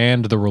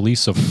spanned the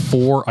release of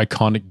 4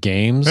 iconic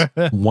games,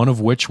 one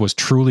of which was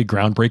truly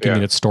groundbreaking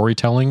in its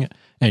storytelling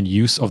and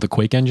use of the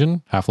Quake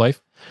engine,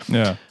 Half-Life.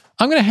 Yeah.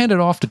 I'm going to hand it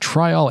off to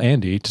Trial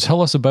Andy to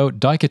tell us about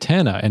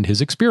Daikatana and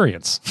his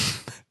experience.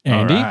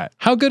 Andy, All right.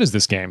 how good is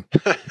this game?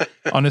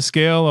 On a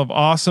scale of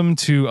awesome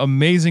to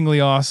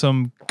amazingly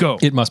awesome, go.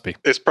 It must be.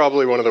 It's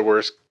probably one of the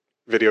worst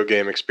video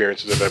game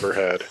experiences I've ever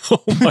had.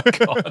 Oh my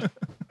God.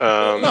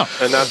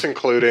 And that's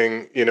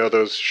including,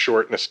 those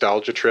short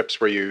nostalgia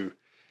trips where you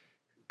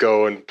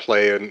go and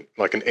play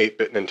like an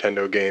 8-bit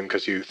Nintendo game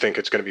because you think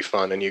it's going to be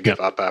fun and you give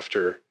up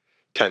after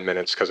 10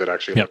 minutes because it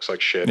actually looks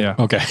like shit. Yeah.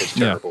 Okay. It's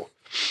terrible.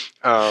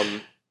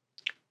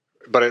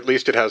 But at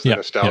least it has the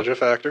nostalgia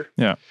factor.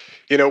 Yeah.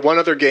 One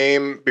other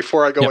game,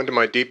 before I go into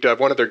my deep dive,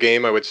 one other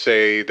game I would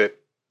say that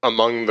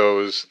among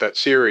that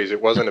series,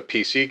 it wasn't a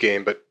PC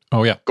game, but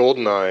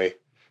GoldenEye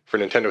for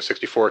Nintendo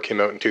 64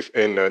 came out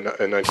in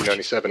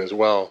 1997 as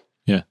well.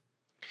 Yeah.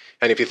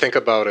 And if you think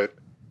about it,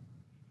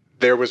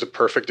 there was a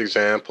perfect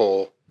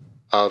example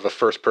of a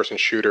first-person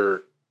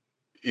shooter,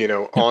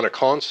 on a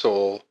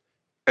console,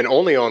 and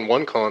only on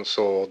one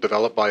console,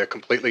 developed by a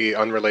completely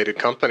unrelated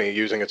company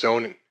using its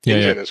own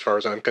engine. As far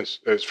as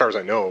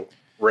I know,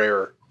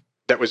 Rare.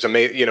 That was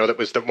amazing. That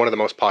was one of the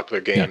most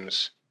popular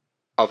games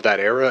of that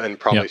era, and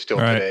probably still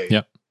today.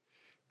 Yep.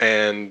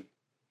 And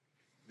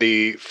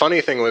the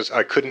funny thing was,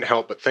 I couldn't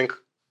help but think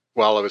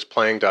while I was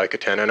playing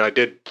Daikatana, and I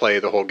did play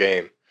the whole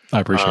game. I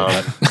appreciate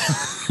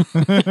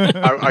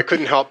that. I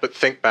couldn't help but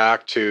think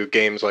back to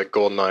games like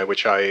GoldenEye,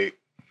 which I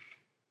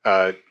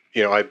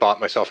bought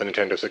myself a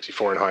Nintendo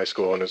 64 in high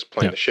school and was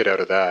playing the shit out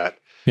of that.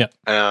 Yeah.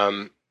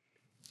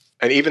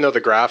 And even though the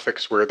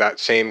graphics were that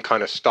same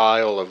kind of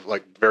style of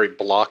like very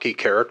blocky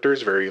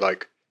characters, very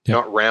like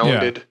not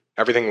rounded,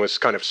 everything was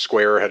kind of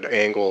square, had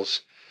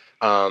angles.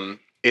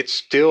 It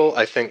still,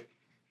 I think,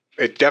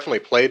 it definitely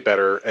played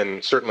better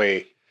and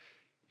certainly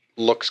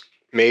looks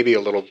maybe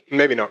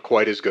not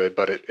quite as good,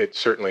 but it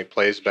certainly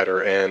plays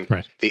better. And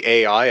the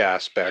AI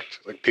aspect,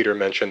 like Peter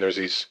mentioned, there's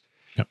these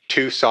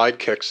 2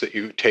 sidekicks that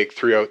you take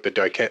throughout the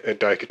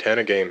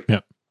Daikatana game.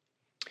 Yep.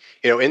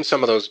 In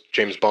some of those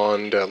James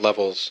Bond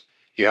levels,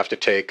 you have to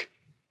take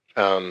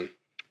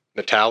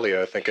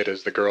Natalia, I think it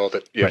is, the girl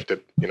that you have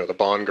to, the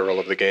Bond girl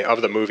of the game,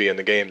 of the movie and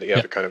the game, that you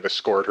have to kind of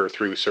escort her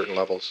through certain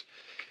levels.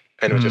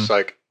 And it was just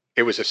like,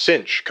 it was a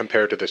cinch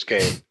compared to this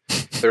game.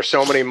 There's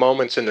so many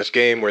moments in this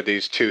game where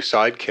these 2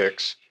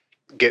 sidekicks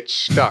get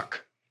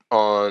stuck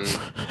on,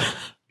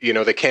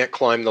 they can't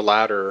climb the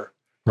ladder,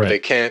 or they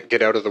can't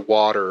get out of the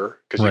water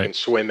because you can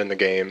swim in the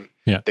game.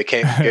 Yeah. They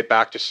can't get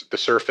back to the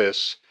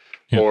surface,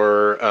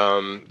 or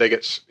they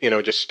get,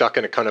 just stuck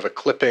in a kind of a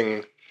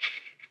clipping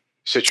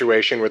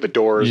situation where the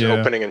door is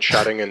opening and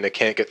shutting and they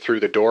can't get through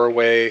the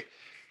doorway.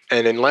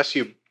 And unless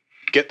you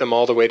get them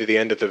all the way to the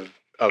end of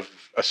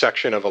a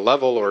section of a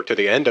level or to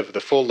the end of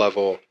the full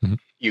level,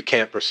 you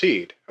can't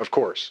proceed, of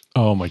course.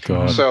 Oh my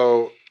God.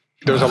 So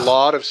there's a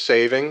lot of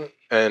saving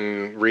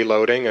and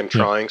reloading and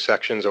trying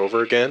sections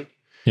over again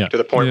to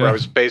the point where I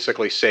was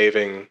basically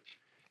saving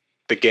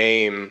the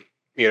game,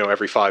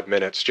 every 5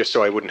 minutes just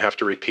so I wouldn't have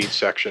to repeat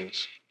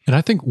sections. And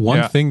I think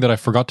one thing that I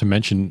forgot to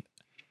mention,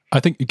 I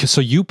think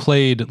so. You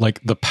played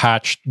like the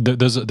patch.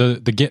 There's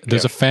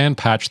a fan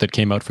patch that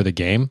came out for the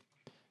game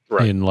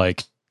Right. in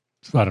like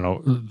I don't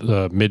know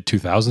the mid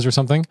 2000s or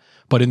something.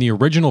 But in the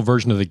original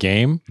version of the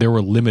game, there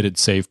were limited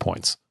save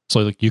points,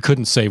 so like you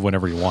couldn't save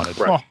whenever you wanted.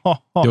 Right.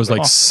 There was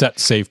like set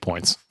save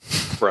points.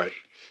 Right.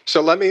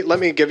 So let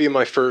me give you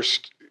my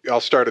first. I'll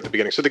start at the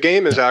beginning. So the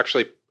game is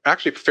actually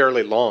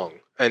fairly long,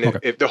 and Okay.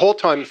 if the whole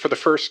time for the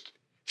first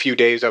few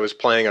days I was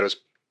playing, I was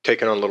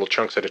taking on little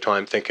chunks at a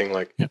time, thinking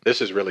like,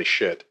 this is really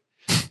shit.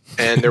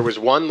 And there was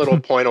one little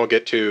point I'll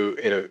get to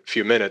in a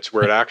few minutes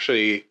where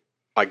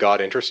I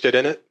got interested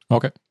in it,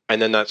 Okay.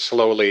 and then that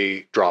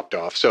slowly dropped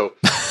off. So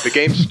the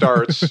game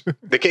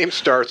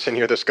starts. And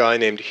you're this guy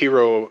named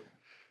Hiro,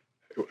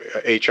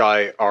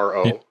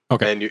 Hiro. Yeah,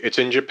 okay. And it's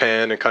in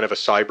Japan and kind of a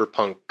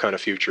cyberpunk kind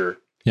of future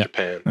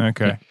Japan.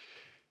 Okay.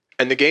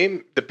 And the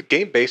game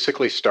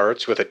basically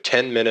starts with a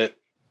 10-minute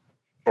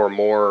or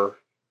more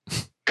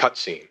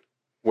cutscene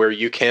where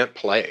you can't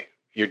play.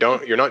 You're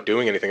not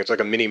doing anything. It's like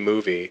a mini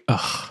movie.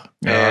 Ugh.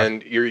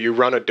 And you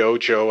run a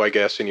dojo, I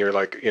guess, and you're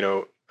like,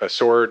 a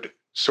sword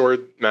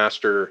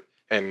master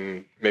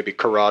and maybe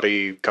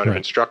karate kind of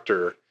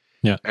instructor.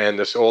 Yeah. And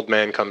this old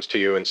man comes to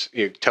you and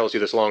he tells you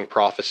this long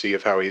prophecy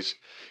of how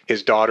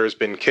his daughter's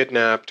been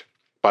kidnapped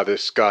by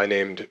this guy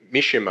named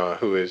Mishima,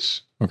 who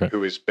is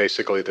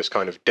basically this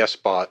kind of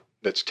despot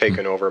that's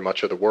taken over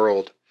much of the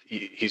world.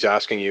 He's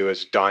asking you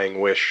as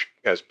dying wish,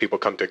 as people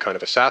come to kind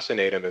of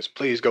assassinate him, is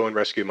please go and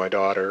rescue my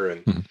daughter.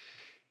 And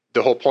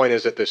the whole point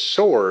is that this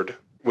sword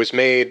was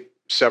made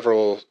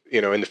several,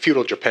 in the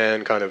feudal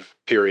Japan kind of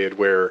period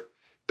where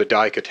the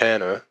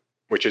daikatana,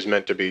 which is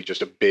meant to be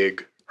just a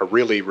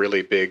really,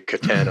 really big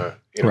katana,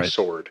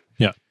 sword.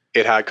 Yeah.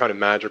 It had kind of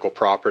magical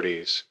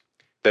properties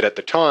that at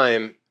the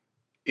time,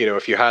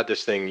 if you had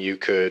this thing, you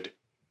could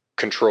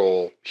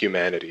control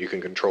humanity. You can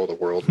control the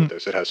world with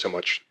this. It has so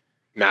much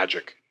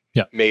magic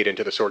made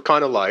into the sword,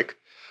 kind of like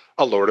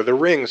a Lord of the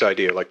Rings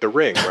idea, like the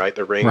ring, right?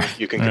 The ring,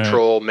 you can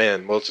control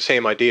men. Well, it's the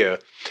same idea.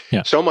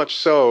 Yeah. So much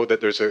so that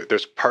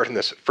there's part in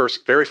this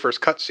very first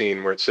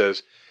cutscene where it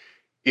says,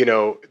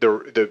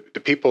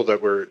 the people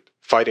that were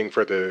fighting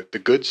for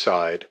the good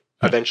side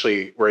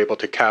eventually were able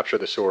to capture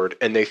the sword,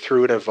 and they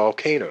threw it in a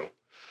volcano.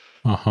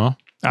 Uh-huh.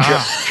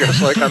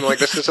 Just like I'm like,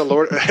 this is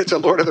it's a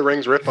Lord of the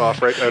Rings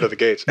ripoff right out of the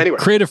gates. Anyway,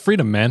 Creative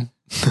freedom, man.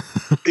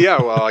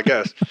 yeah, well, I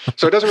guess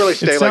so. It doesn't really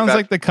stay It like sounds that.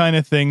 like the kind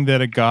of thing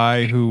that a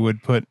guy who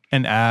would put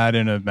an ad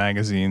in a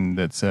magazine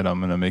that said, I'm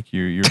going to make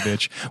you your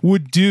bitch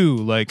would do.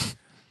 Like,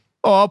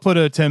 I'll put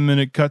a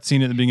 10-minute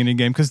cutscene at the beginning of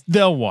the game because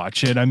they'll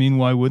watch it. I mean,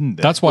 why wouldn't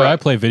they? That's why I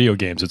play video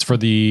games. It's for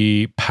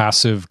the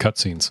passive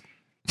cutscenes.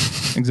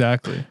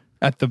 Exactly.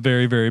 At the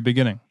very, very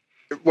beginning.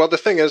 Well, the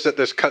thing is that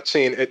this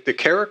cutscene, the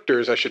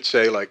characters, I should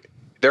say, like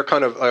they're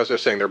kind of, as I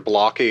was saying, they're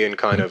blocky and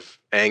kind of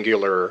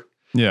angular.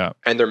 Yeah.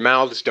 And their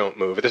mouths don't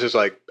move. This is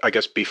like, I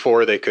guess,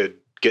 before they could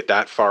get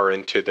that far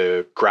into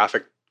the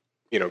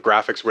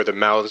graphics where the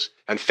mouths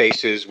and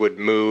faces would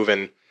move.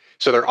 And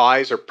so their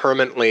eyes are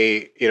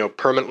permanently,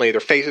 their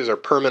faces are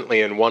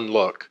permanently in one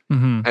look.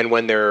 Mm-hmm. And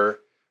when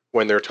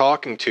they're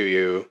talking to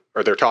you,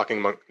 or they're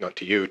talking not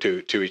to you,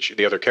 to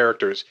the other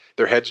characters,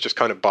 their heads just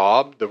kind of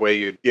bob the way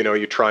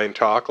you try and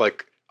talk,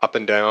 like up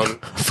and down.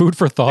 Food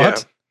for thought.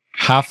 Yeah.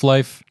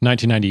 Half-Life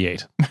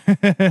 1998.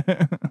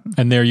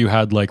 And there you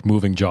had like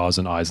moving jaws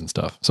and eyes and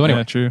stuff. So anyway,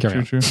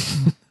 yeah, true.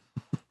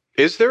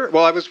 Is there?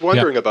 Well, I was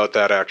wondering about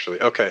that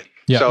actually. Okay.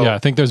 Yeah, So, I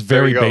think there's there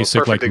very you go. basic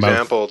Perfect like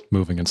example. mouth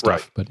moving and stuff.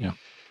 Right. But yeah.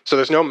 So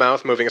there's no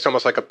mouth moving. It's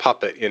almost like a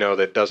puppet,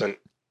 that doesn't,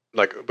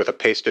 like with a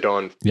pasted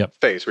on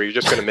face, where you're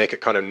just going to make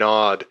it kind of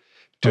nod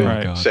to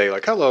Right. say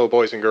like, hello,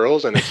 boys and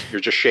girls. And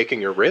you're just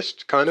shaking your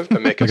wrist kind of to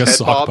make Like his a head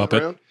sock bob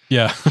puppet. around.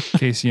 Yeah.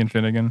 Casey and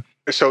Finnegan.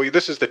 So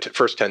this is the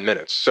first 10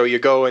 minutes. So you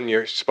go and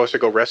you're supposed to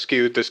go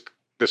rescue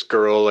this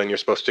girl, and you're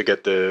supposed to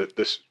get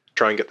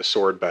try and get the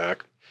sword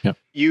back. Yep.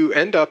 You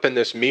end up in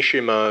this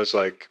Mishima's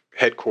like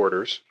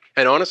headquarters.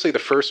 And honestly, the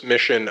first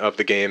mission of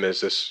the game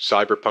is this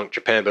cyberpunk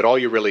Japan, but all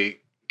you really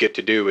get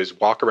to do is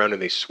walk around in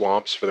these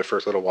swamps for the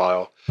first little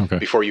while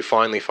before you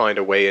finally find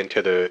a way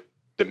into the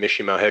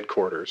Mishima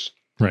headquarters.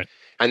 Right.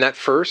 And that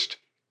first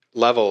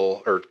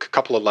level, or a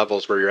couple of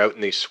levels where you're out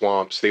in these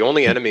swamps, the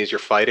only enemies you're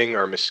fighting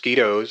are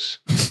mosquitoes,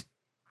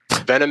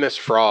 venomous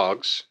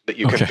frogs that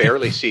you can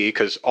barely see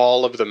because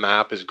all of the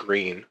map is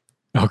green.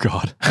 Oh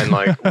God. And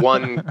like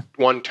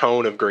one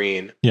tone of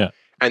green. Yeah.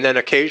 And then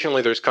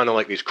occasionally there's kind of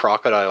like these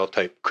crocodile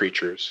type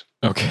creatures.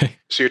 Okay.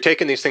 So you're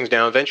taking these things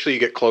down. Eventually you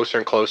get closer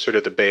and closer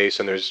to the base,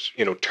 and there's,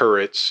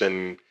 turrets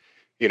and,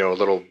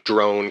 little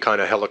drone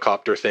kind of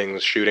helicopter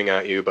things shooting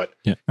at you. But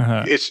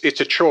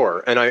it's a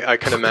chore. And I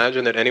can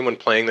imagine that anyone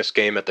playing this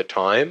game at the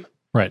time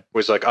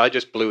was like, I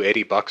just blew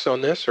 $80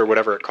 on this or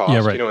whatever it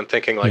cost, and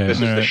thinking like,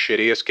 this is the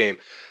shittiest game.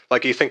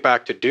 Like you think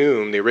back to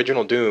Doom, the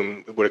original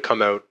Doom would have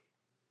come out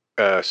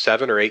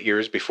 7 or 8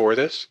 years before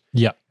this.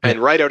 Yeah. And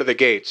right out of the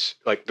gates,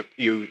 like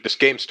this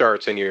game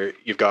starts and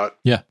you've got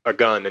a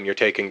gun and you're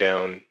taking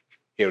down,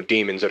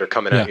 demons that are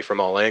coming at you from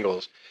all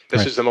angles.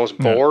 This is the most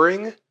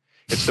boring.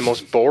 It's the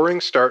most boring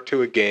start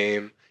to a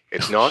game.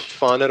 It's not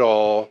fun at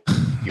all.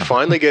 You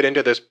finally get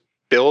into this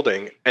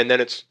building, and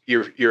then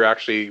you're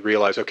actually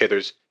realize, okay,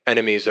 there's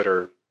enemies that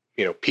are,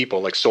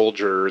 people like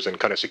soldiers and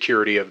kind of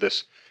security of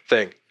this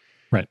thing.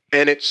 Right.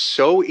 And it's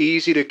so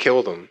easy to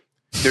kill them.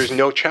 There's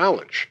no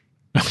challenge.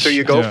 So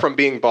you go from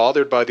being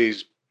bothered by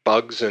these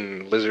bugs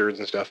and lizards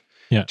and stuff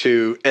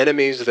to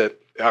enemies that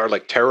are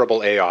like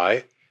terrible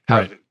AI,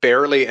 have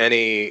barely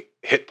any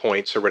hit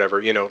points or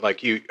whatever,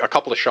 like a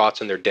couple of shots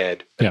and they're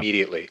dead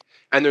immediately.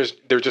 And there's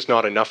just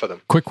not enough of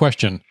them. Quick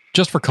question,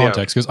 just for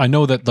context, because I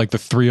know that like the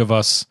three of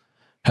us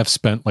have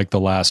spent like the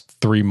last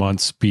 3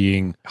 months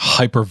being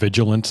hyper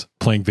vigilant,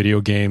 playing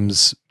video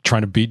games, trying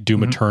to beat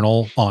Doom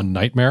Eternal on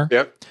Nightmare.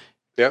 Yep.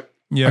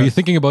 Yeah. Are you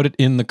thinking about it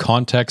in the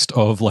context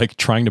of like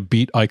trying to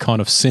beat Icon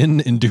of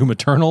Sin in Doom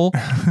Eternal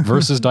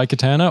versus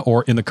Daikatana,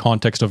 or in the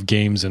context of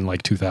games in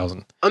like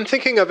 2000? I'm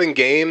thinking of in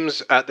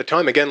games at the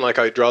time. Again, like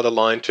I draw the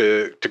line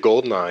to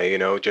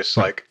GoldenEye, just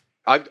like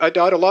I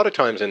died a lot of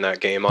times in that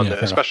game,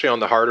 especially on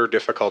the harder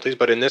difficulties.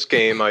 But in this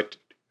game,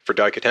 for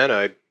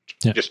Daikatana,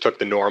 I just took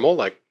the normal,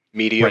 like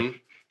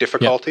medium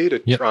difficulty to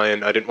try,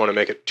 and I didn't want to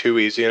make it too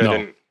easy, and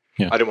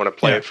I didn't want to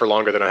play it for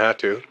longer than I had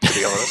to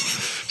be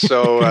honest.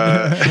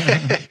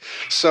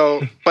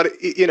 So, but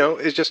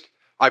it's just,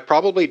 I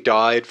probably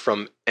died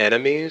from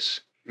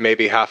enemies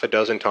maybe half a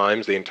dozen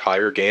times the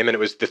entire game. And it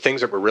was the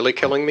things that were really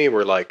killing me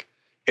were like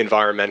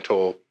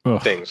environmental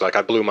things. Like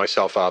I blew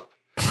myself up,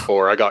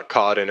 or I got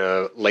caught in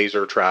a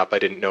laser trap I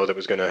didn't know that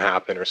was going to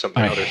happen, or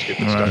something other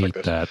stupid stuff like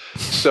this. That.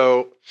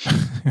 So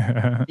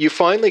you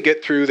finally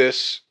get through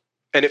this,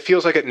 and it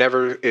feels like it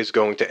never is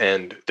going to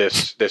end,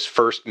 this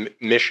first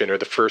mission or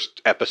the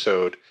first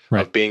episode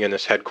of being in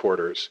this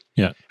headquarters.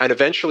 Yeah. And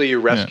eventually you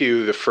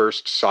rescue the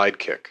first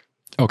sidekick.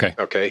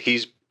 Okay.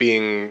 He's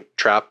being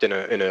trapped in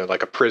a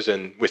like a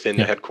prison within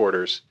the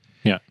headquarters.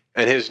 Yeah.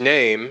 And his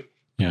name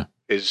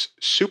is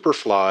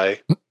Superfly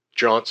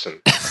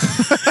Johnson.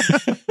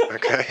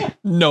 Okay.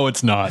 No,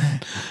 it's not.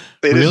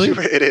 It really?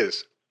 It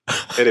is.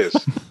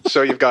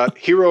 So you've got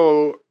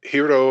Hero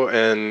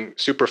and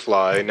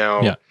Superfly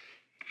now. Yeah.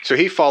 So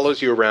he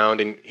follows you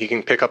around, and he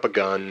can pick up a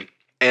gun,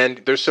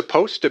 and there's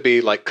supposed to be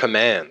like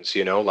commands,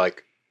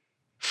 like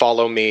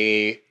follow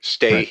me,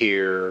 stay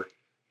here,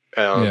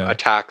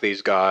 attack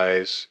these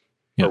guys,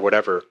 or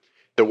whatever.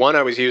 The one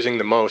I was using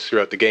the most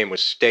throughout the game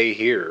was stay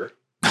here,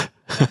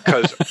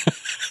 because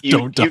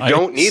you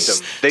don't need them.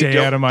 Stay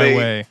out of my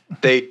way.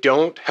 They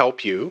don't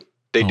help you.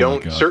 They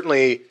don't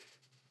certainly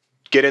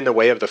get in the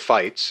way of the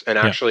fights, and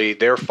actually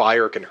their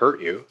fire can hurt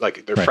you,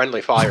 like their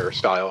friendly fire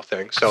style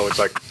thing. So it's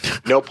like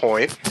no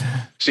point.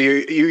 So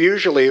you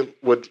usually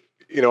would,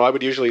 I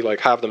would usually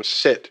like have them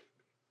sit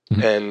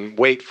and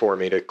wait for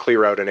me to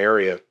clear out an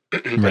area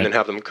and then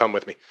have them come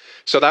with me.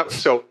 So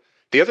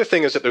the other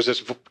thing is that there's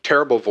this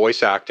terrible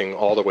voice acting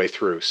all the way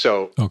through.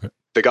 So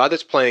the guy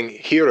that's playing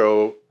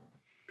Hiro,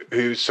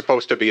 who's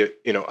supposed to be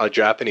a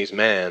Japanese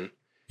man,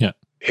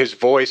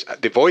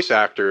 the voice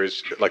actor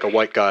is like a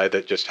white guy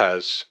that just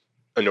has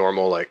a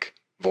normal like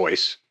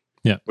voice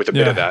with a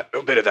bit of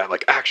that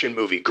like action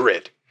movie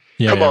grit.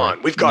 Come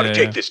on, we've got to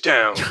take this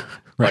down.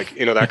 Like,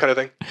 that kind of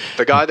thing.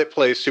 The guy that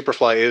plays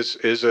Superfly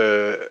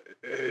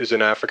is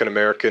an African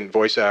American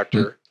voice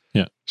actor.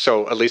 Yeah.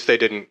 So at least they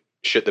didn't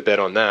shit the bed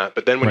on that.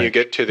 But then when you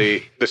get to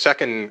the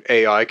second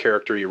AI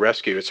character you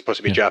rescue, it's supposed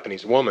to be a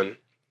Japanese woman.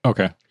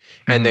 Okay.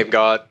 And they've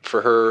got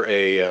for her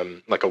a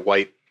like a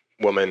white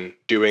woman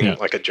doing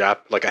like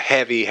a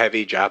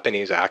heavy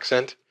Japanese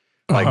accent.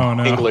 Like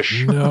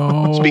English,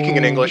 speaking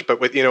in English, but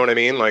with, you know what I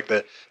mean? Like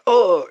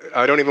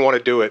I don't even want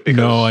to do it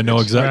because I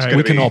know exactly.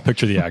 We can all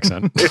picture the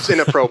accent. It's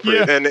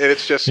inappropriate. And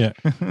it's just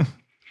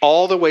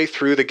all the way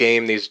through the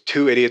game, these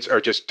two idiots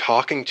are just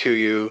talking to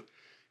you.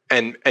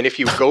 And if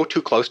you go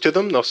too close to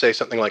them, they'll say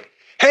something like,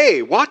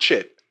 "Hey, watch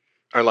it."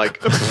 Or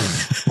like,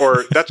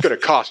 or that's going to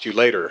cost you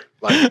later.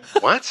 Like,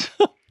 what?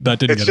 That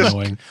didn't get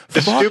annoying.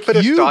 The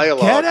stupidest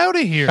dialogue. Get out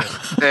of here.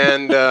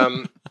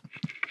 And,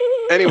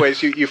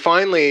 anyways, you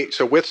finally,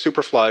 so with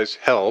Superfly's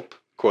help,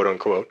 quote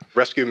unquote,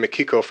 rescue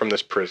Mikiko from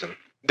this prison.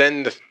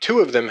 Then the two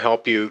of them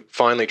help you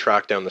finally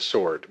track down the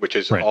sword, which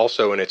is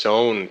also in its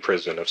own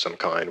prison of some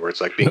kind, where it's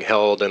like being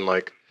held in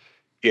like,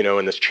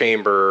 in this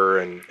chamber.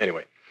 And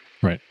anyway,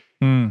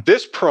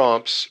 this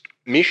prompts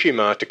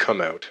Mishima to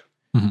come out,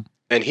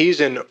 and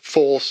he's in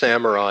full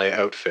samurai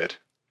outfit.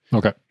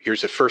 Okay.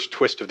 Here's the first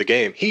twist of the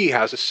game. He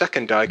has a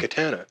second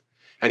Daikatana,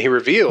 and he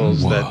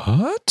reveals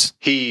that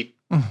he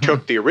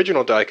took the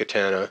original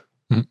Daikatana,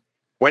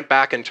 went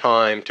back in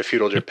time to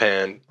feudal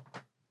Japan,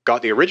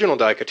 got the original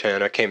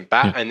Daikatana, came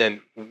back, and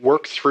then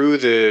worked through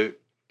the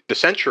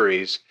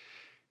centuries.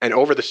 And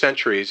over the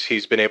centuries,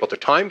 he's been able to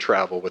time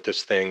travel with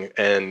this thing,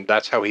 and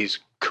that's how he's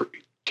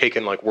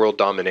taken like world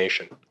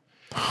domination.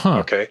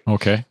 Okay.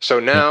 So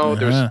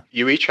now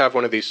you each have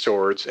one of these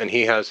swords, and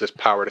he has this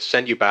power to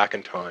send you back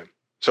in time.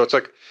 So it's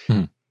like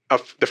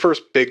the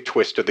first big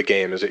twist of the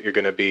game is that you're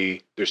going to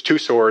be, there's two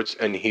swords,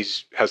 and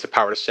has the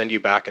power to send you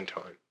back in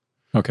time.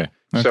 Okay.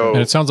 So,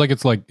 and it sounds like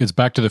it's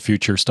Back to the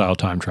Future style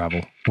time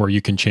travel, where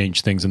you can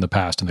change things in the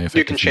past and they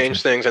affect the future. You can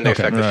change things and they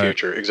affect the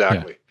future.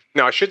 Exactly.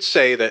 Now, I should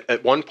say that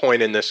at one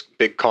point in this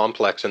big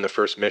complex in the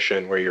first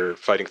mission where you're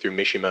fighting through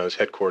Mishima's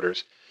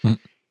headquarters,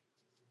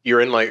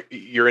 you're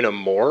in a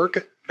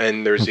morgue,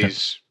 and there's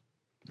these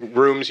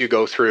rooms you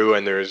go through,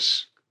 and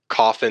there's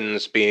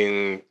coffins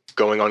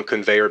going on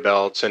conveyor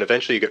belts, and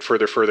eventually you get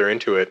further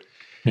into it.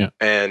 Yeah.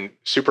 And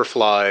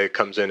Superfly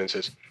comes in and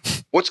says,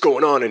 "What's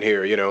going on in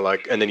here?"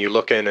 And then you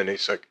look in and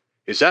he's like,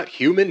 "Is that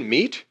human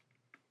meat?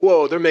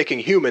 Whoa, they're making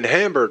human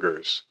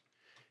hamburgers."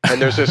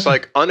 And there's this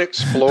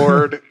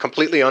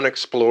completely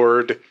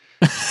unexplored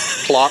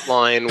plot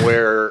line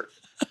where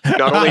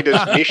not only does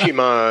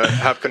Mishima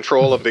have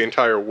control of the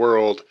entire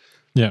world,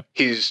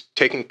 he's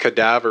taking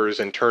cadavers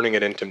and turning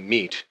it into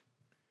meat.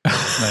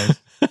 Nice.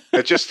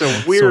 It's just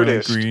the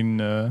weirdest. Soylent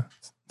Green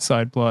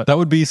side plot. That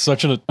would be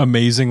such an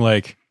amazing,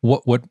 like,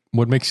 what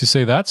makes you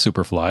say that,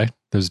 Superfly?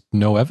 There's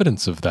no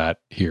evidence of that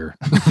here.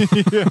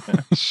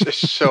 It's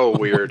just so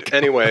weird.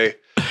 Anyway,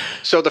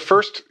 so the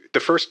first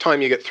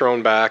time you get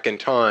thrown back in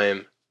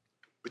time,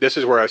 this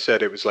is where I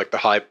said it was like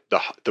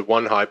the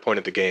one high point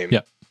of the game.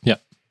 Yeah.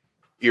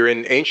 You're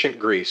in ancient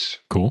Greece.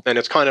 Cool. And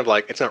it's kind of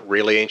like, it's not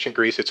really ancient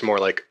Greece. It's more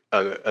like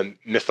a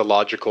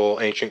mythological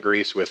ancient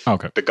Greece with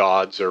the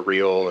gods are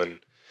real. And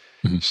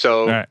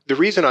so the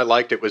reason I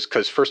liked it was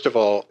because, first of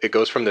all, it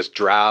goes from this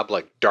drab,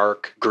 like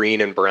dark green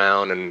and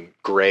brown and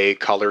gray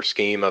color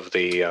scheme of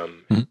the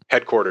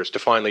headquarters to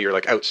finally you're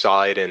like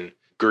outside in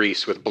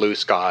Greece with blue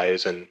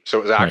skies. And so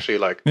it was actually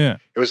it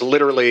was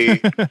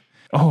literally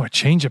a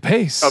change of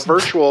pace, a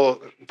virtual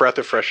breath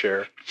of fresh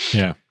air.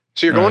 Yeah.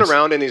 So you're going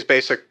around in these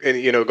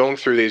going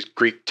through these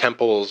Greek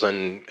temples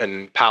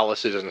and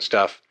palaces and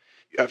stuff.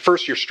 At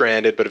first you're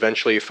stranded, but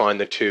eventually you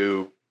find the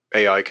two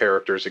AI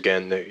characters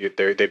again.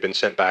 They've been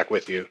sent back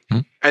with you.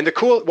 And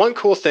one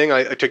cool thing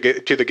to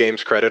get to the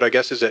game's credit, I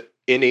guess, is that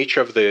in each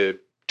of the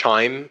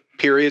time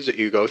periods that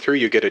you go through,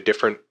 you get a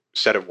different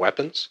set of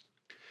weapons.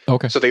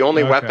 Okay. So the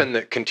only weapon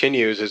that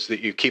continues is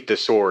that you keep the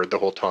sword the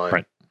whole time.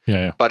 Right.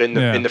 Yeah. But in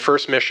the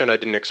first mission, I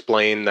didn't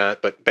explain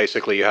that, but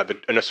basically you have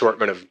an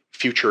assortment of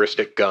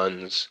futuristic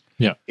guns.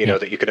 Yeah.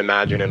 That you could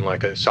imagine in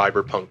like a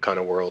cyberpunk kind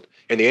of world.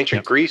 In the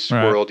ancient Greece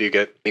world, you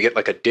get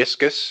like a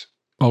discus.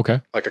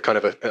 Okay. Like a kind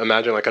of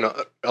imagine like an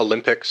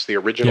Olympics, the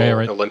original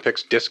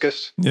Olympics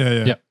discus.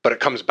 Yeah. But it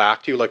comes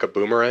back to you like a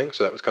boomerang,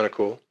 so that was kind of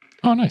cool.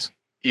 Oh, nice.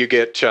 You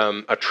get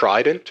a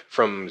trident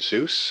from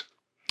Zeus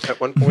at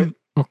one point.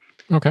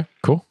 Okay,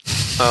 cool.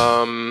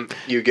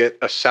 You get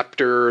a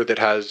scepter that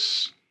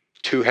has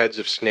 2 heads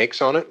of snakes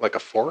on it, like a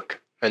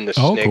fork, and the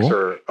snakes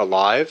are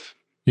alive.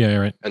 Yeah,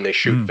 right. And they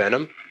shoot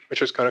venom,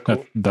 which was kind of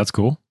cool. That's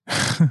cool.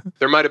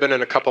 There might have been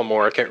a couple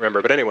more, I can't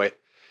remember, but anyway.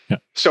 Yeah.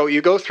 So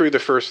you go through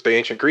the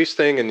ancient Greece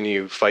thing, and then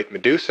you fight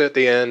Medusa at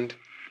the end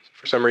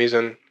for some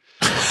reason,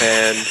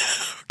 and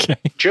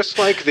just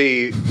like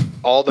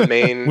all the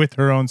main with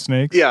her own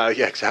snakes. Yeah,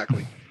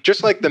 exactly.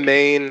 Just like the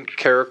main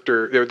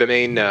character, or the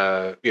main,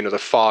 the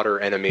fodder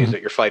enemies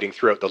that you're fighting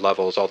throughout the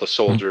levels, all the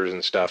soldiers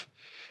and stuff.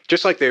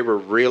 Just like they were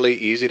really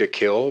easy to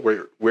kill,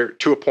 we're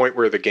to a point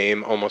where the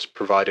game almost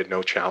provided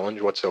no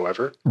challenge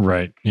whatsoever.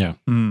 Right. Yeah.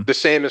 The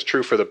same is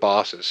true for the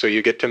bosses. So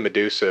you get to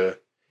Medusa.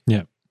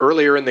 Yeah.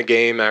 Earlier in the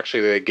game,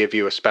 actually, they give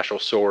you a special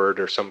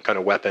sword or some kind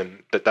of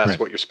weapon that's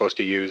what you're supposed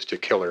to use to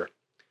kill her.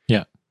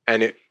 Yeah.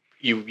 And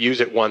you use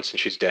it once and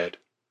she's dead.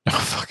 Oh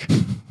fuck.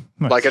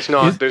 Like it's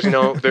not. There's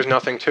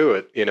nothing to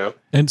it.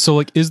 And so,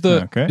 like, is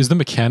the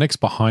mechanics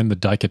behind the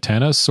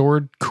Daikatana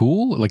sword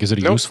cool? Like, is it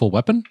a useful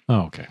weapon?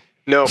 Oh, okay.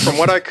 No, from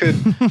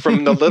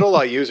the little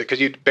I use it, because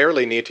you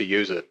barely need to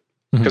use it,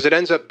 because it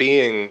ends up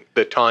being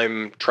the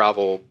time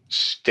travel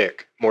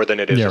stick more than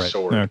it is a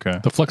sword. Okay.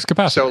 The flux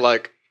capacitor.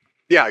 So,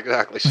 yeah,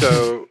 exactly.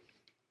 So,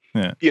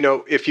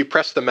 if you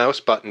press the mouse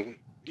button,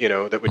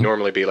 that would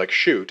normally be like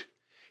shoot,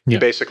 you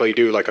basically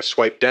do like a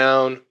swipe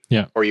down,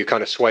 or you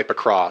kind of swipe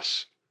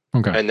across,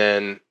 and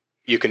then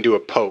you can do a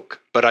poke.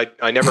 But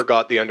I never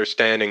got the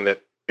understanding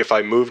that if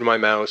I moved my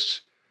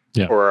mouse.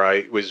 Yeah. Or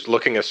I was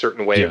looking a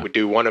certain way, it would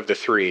do one of the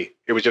 3.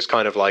 It was just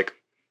kind of like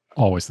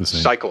always the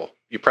same cycle.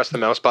 You press the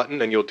mouse button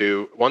and you'll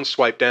do one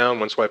swipe down,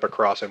 one swipe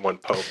across, and one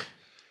poke.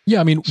 Yeah,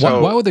 I mean,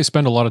 why would they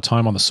spend a lot of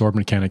time on the sword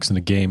mechanics in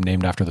a game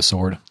named after the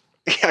sword?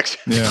 Yeah,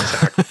 exactly.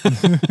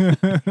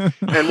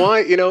 And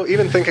why,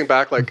 even thinking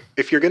back, like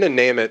if you're going to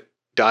name it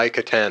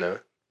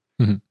Daikatana,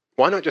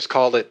 why not just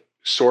call it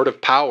Sword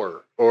of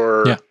Power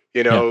or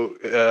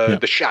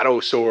the Shadow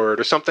Sword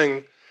or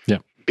something? Yeah,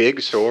 big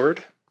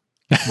sword.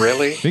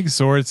 Really? Big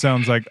sword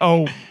sounds like,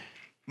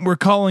 we're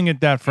calling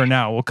it that for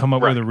now. We'll come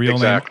up with a real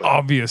name,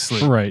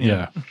 obviously. Right,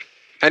 yeah.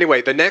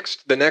 Anyway, the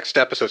next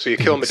episode, so you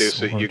kill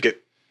Medusa, you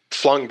get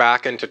flung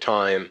back into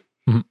time.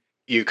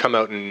 You come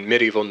out in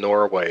medieval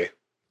Norway.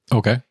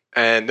 Okay.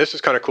 And this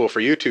is kind of cool for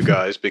you two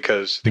guys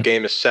because the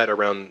game is set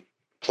around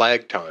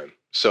plague time.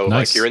 So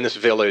like you're in this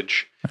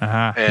village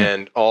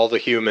and all the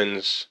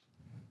humans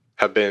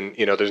have been,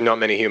 there's not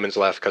many humans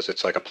left because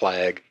it's like a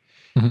plague.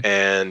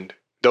 And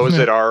those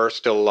that are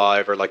still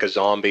alive are like a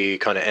zombie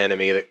kind of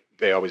enemy that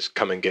they always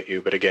come and get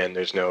you. But again,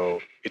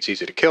 it's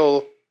easy to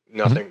kill,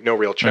 no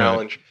real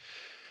challenge.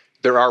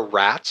 There are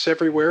rats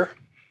everywhere.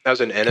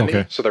 as an enemy.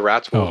 Okay. So the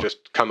rats will Oh.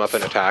 just come up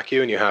and attack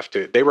you, and you have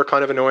to. They were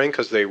kind of annoying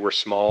because they were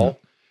small.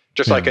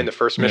 Just like in the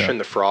first mission,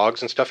 the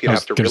frogs and stuff, you'd I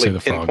was have to gonna say really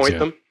the frogs, pinpoint yeah.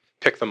 them,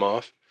 pick them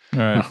off. All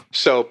right.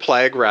 So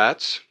plague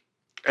rats,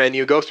 and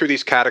you go through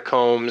these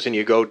catacombs, and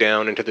you go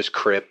down into this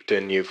crypt,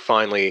 and you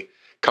finally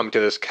come to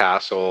this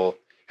castle,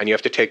 and you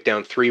have to take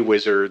down 3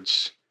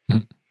 wizards,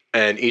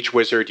 and each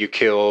wizard you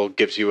kill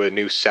gives you a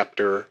new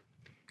scepter,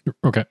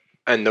 Okay.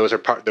 and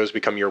those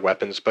become your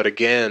weapons. But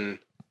again,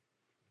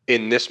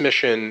 in this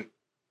mission,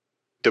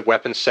 the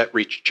weapon set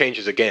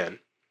changes again.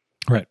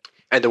 Right.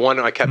 And the one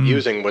I kept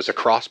using was a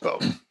crossbow.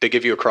 They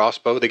give you a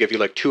crossbow. They give you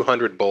like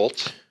 200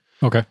 bolts.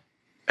 Okay.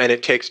 And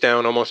it takes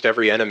down almost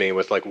every enemy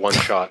with like one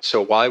shot.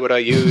 So why would I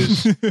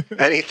use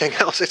anything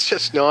else? It's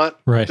just not.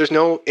 Right. There's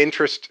no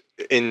interest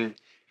in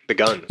the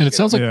guns. And it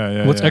sounds like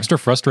what's yeah. extra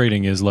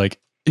frustrating is like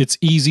it's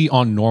easy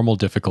on normal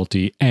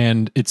difficulty,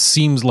 and it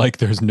seems like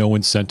there's no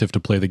incentive to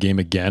play the game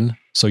again.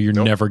 So you're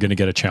never going to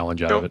get a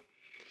challenge out of it.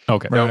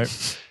 Okay.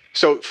 Right.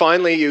 So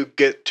finally, you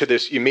get to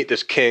this. You meet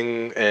this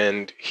king,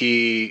 and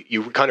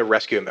you kind of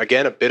rescue him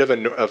again. A bit of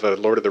a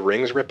Lord of the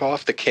Rings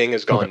ripoff. The king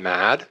has gone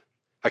mad.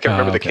 I can't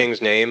remember the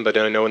king's name, but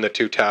I know in the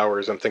Two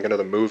Towers, I'm thinking of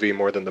the movie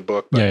more than the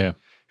book. But Yeah.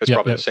 it's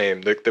probably the same.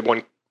 The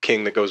one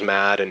king that goes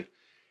mad, and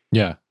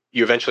Yeah.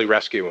 you eventually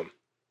rescue him,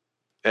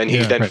 and he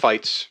then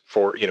fights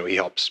for. He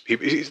helps.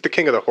 He's the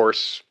king of the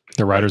horse.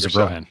 The Riders of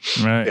yourself. Rohan.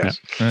 Right. Yes.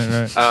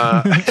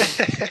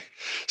 Right.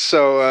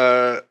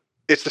 So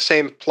it's the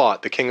same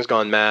plot. The king's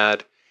gone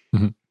mad.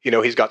 Mhm.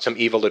 He's got some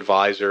evil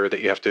advisor that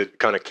you have to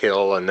kind of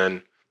kill, and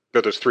then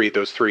those three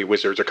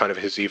wizards are kind of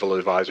his evil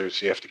advisors.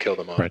 So you have to kill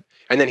them all. Right.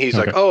 And then he's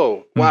like,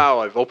 "Oh, wow!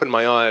 I've opened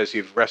my eyes.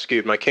 You've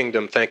rescued my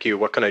kingdom. Thank you.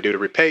 What can I do to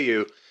repay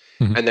you?"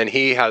 Mhm. And then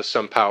he has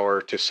some power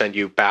to send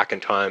you back in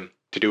time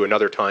to do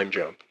another time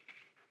jump.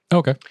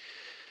 Okay.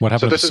 What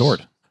happened to the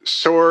sword?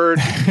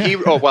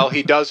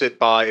 He does it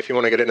by, if you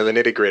want to get into the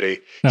nitty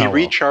gritty, he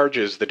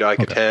recharges the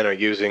Daikatana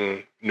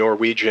using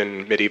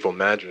Norwegian medieval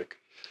magic.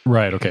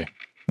 Right. Okay.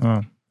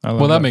 Oh,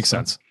 Well, that makes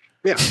sense.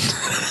 Yeah.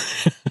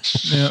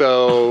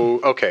 So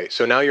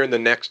now you're in the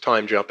next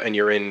time jump, and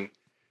you're in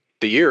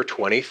the year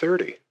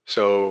 2030.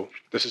 So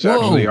this is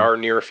actually our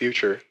near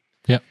future.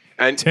 Yeah.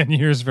 And 10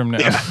 years from now.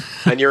 Yeah.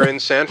 And you're in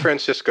San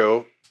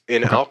Francisco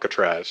in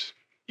Alcatraz.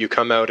 You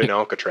come out in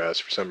Alcatraz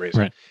for some reason.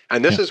 Right.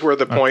 And this is where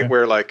the point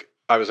where like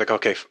I was like,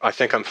 okay, I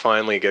think I'm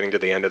finally getting to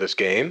the end of this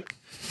game.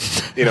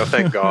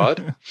 Thank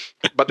God.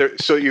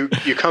 But so you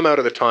come out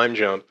of the time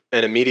jump,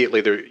 and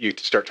immediately you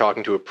start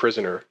talking to a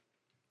prisoner.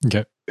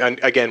 Okay. And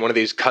again, one of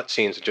these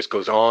cutscenes that just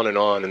goes on.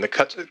 And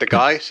the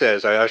guy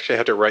says, I actually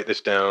had to write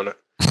this down.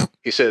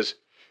 He says,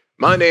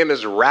 "My name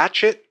is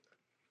Ratchet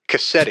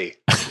Cassetti.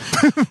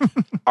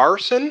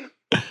 Arson,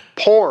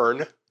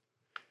 porn,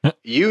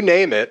 you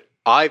name it,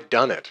 I've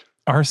done it."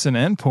 Arson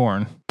and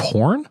porn.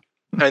 Porn?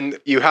 And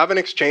you have an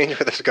exchange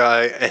with this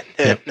guy, and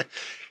then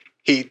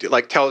he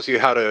like tells you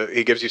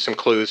he gives you some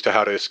clues to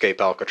how to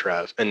escape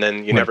Alcatraz, and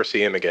then you never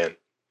see him again.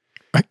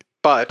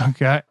 But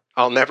Okay.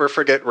 I'll never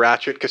forget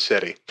Ratchet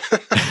Cassetti.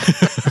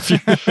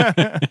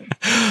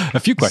 A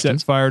few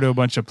questions. Set fire to a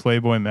bunch of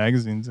Playboy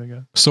magazines, I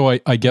guess. So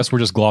I guess we're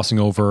just glossing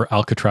over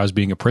Alcatraz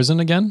being a prison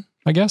again,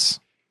 I guess?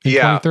 In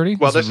 2030?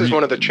 Well, this is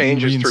one of the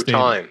changes through reinstated.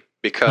 time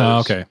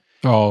because okay.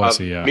 Oh, I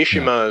see. Yeah.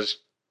 Mishima's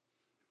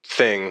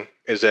thing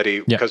is that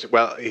he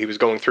was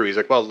going through. He's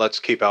like, well, let's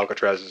keep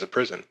Alcatraz as a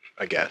prison,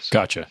 I guess.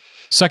 Gotcha.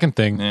 Second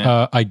thing,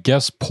 I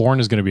guess porn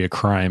is going to be a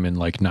crime in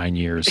like 9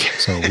 years,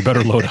 so we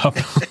better load up.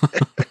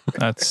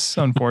 That's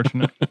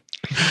unfortunate.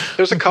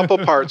 There's a couple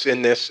parts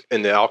in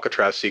the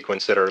Alcatraz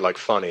sequence that are like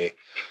funny.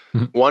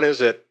 Mm-hmm. One is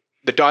that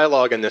the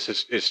dialogue in this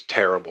is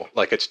terrible.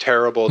 Like it's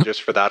terrible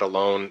just for that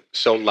alone.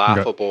 So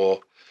laughable.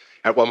 Okay.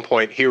 At one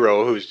point,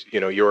 Hiro, who's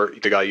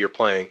the guy you're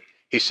playing,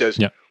 he says,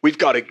 "We've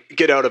got to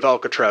get out of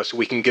Alcatraz so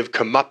we can give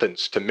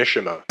comeuppance to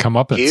Mishima."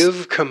 Comeuppance.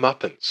 Give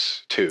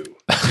comeuppance to.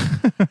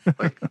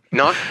 Like,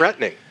 not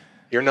threatening.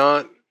 You're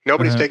not.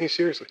 Nobody's taking you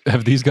seriously.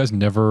 Have these guys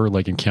never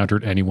like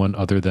encountered anyone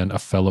other than a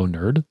fellow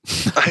nerd?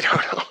 I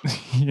don't know.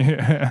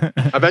 Yeah.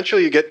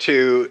 Eventually, you get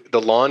to the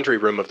laundry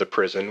room of the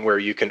prison where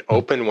you can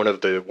open one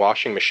of the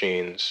washing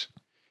machines,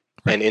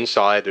 and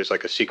inside there's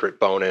like a secret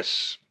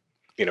bonus,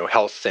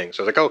 health thing.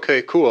 So I was like,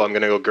 okay, cool. I'm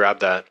going to go grab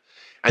that.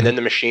 And then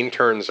the machine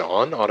turns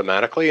on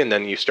automatically, and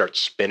then you start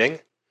spinning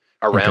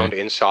around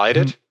inside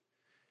it.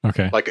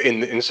 Okay. Like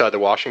inside the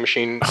washing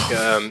machine.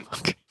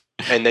 Okay.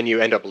 And then you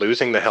end up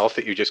losing the health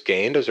that you just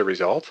gained as a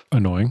result.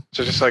 Annoying.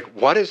 So just like,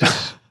 what is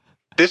this?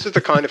 This is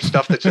the kind of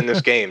stuff that's in this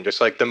game. Just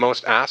like the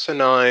most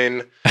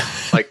asinine,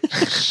 like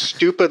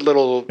stupid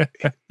little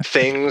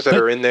things that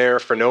are in there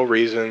for no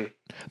reason.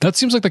 That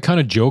seems like the kind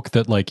of joke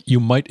that like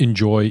you might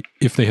enjoy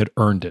if they had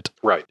earned it.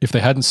 Right. If they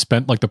hadn't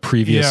spent like the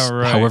previous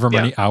however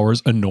many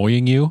hours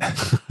annoying you.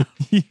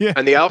 Yeah.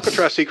 And the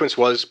Alcatraz sequence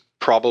was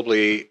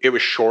it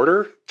was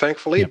shorter,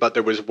 thankfully, but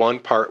there was one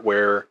part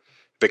where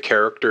the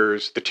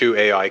two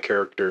AI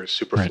characters,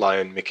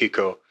 Superfly and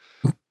Mikiko,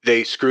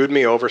 they screwed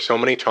me over so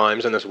many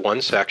times in this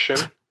one section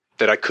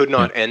that I could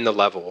not end the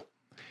level.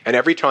 And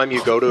every time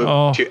you go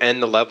to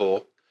end the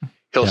level,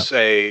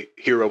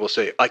 Hero will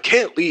say, "I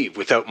can't leave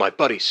without my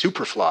buddy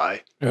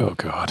Superfly," Oh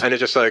God. and it's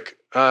just like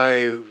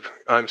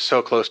I'm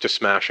so close to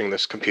smashing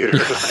this computer.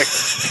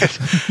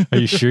 Are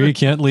you sure you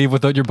can't leave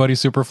without your buddy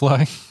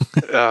Superfly?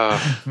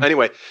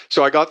 Anyway,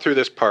 so I got through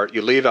this part.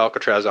 You leave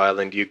Alcatraz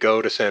Island. You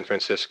go to San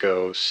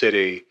Francisco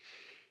City.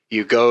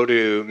 You go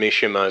to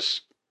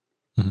Mishima's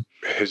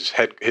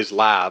his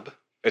lab.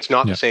 It's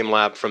not the same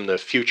lab from the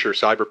future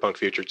cyberpunk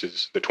future.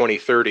 It's the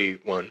 2030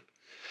 one.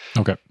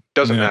 Okay.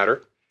 Doesn't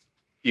matter.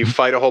 You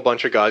fight a whole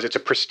bunch of guys. It's a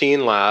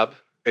pristine lab.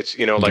 It's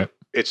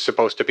it's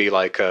supposed to be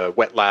like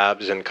wet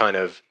labs and kind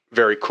of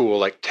very cool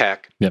like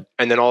tech. Yep.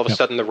 And then all of a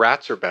sudden the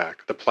rats are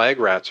back. The plague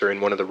rats are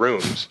in one of the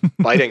rooms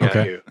biting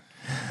at you.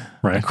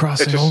 Right.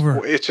 Crossing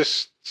over. It's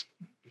just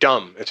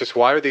dumb. It's just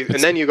why are these?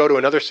 And then you go to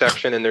another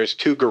section and there's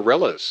 2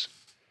 gorillas,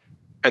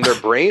 and their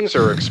brains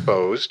are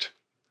exposed.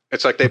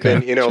 It's like they've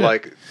been,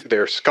 like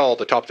their skull,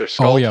 the top of their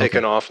skull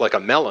taken off like a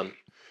melon.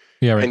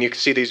 Yeah, right. And you can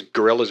see these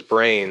gorillas'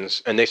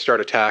 brains, and they start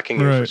attacking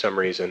you for some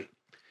reason.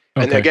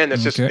 And again,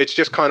 it's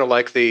just kind of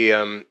like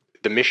the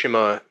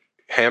Mishima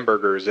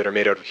hamburgers that are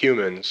made out of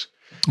humans.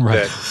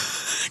 Right.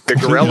 That the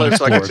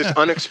gorillas, like it's this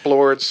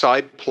unexplored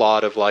side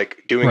plot of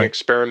like doing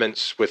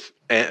experiments with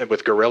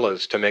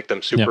gorillas to make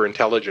them super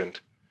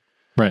intelligent.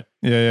 Right.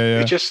 Yeah.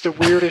 It's just the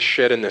weirdest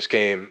shit in this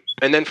game.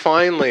 And then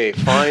finally,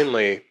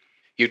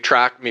 you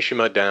track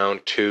Mishima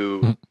down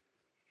to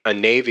a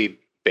Navy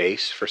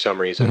base for some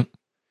reason.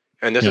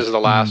 And this is the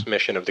last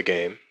mission of the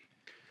game.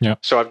 Yeah.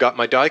 So I've got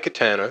my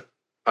Daikatana.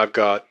 I've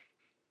got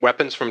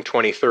weapons from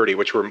 2030,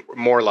 which were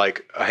more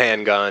like a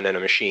handgun and a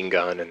machine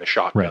gun and a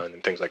shotgun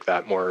and things like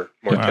that. More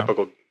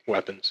typical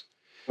weapons.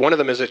 One of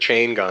them is a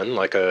chain gun,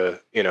 like a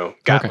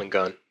Gatling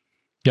gun.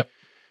 Yep.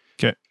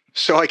 Okay.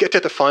 So I get to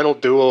the final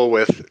duel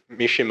with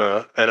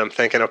Mishima, and I'm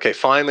thinking, okay,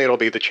 finally it'll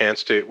be the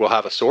chance we'll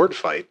have a sword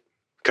fight,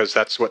 because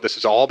that's what this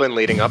has all been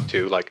leading up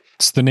to. Like,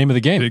 it's the name of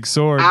the game. Big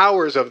sword.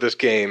 Hours of this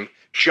game,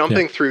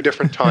 jumping through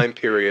different time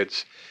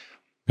periods.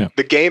 Yeah.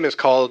 The game is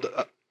called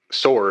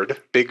Sword,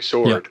 Big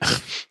Sword.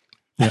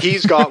 Yeah.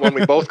 He's got one.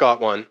 We both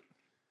got one.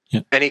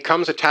 Yeah. And he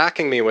comes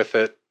attacking me with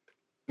it.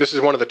 This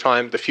is one of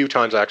the few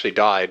times I actually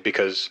died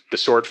because the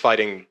sword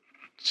fighting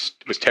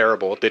was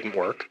terrible. It didn't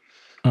work.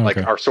 Like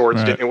our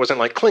swords didn't. It wasn't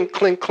like clink,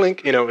 clink,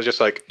 clink. It was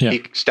just like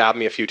he stabbed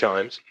me a few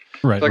times.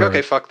 Right. Like,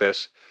 okay, fuck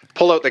this.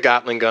 Pull out the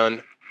Gatling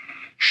gun.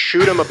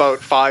 Shoot him about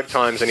 5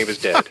 times and he was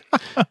dead.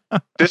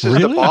 This is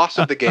the boss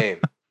of the game.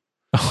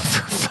 Oh,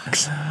 for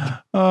fuck's sake.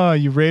 Oh,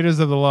 you Raiders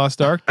of the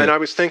Lost Ark. And I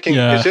was thinking,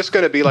 is this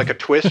going to be like a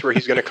twist where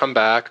he's going to come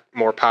back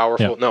more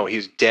powerful? Yeah. No,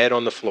 he's dead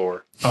on the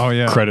floor. Oh,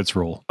 yeah. Credits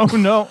roll. Oh,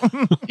 no.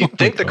 You'd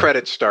think the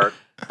credits start,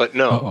 but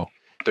no. Uh-oh.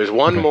 There's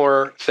one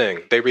more thing.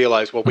 They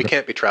realize, well, we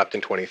can't be trapped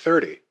in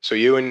 2030. So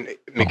you and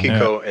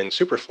Mikiko and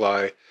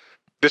Superfly,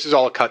 this is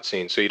all a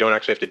cutscene, so you don't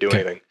actually have to do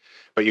anything.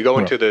 But you go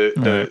into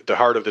the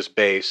heart of this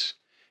base,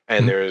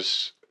 and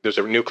there's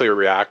a nuclear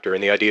reactor,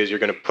 and the idea is you're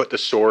going to put the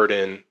sword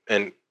in,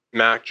 and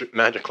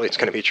magically it's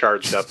going to be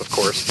charged up, of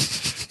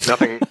course.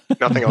 Nothing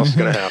else is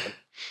going to happen.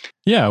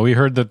 Yeah, we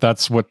heard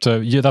that's what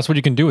that's what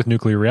you can do with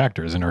nuclear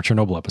reactors in our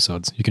Chernobyl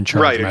episodes. You can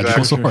charge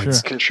magical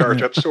swords. You can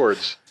charge up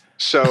swords.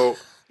 So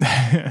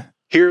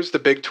here's the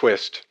big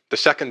twist, the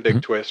second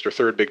big twist or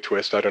third big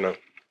twist, I don't know.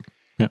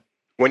 Yeah.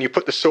 When you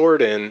put the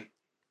sword in,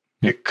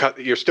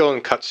 you're still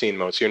in cutscene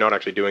mode, so you're not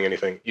actually doing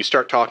anything. You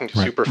start talking to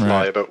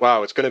Superfly about,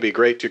 wow, it's going to be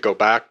great to go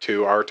back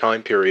to our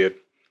time period.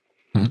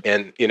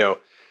 And,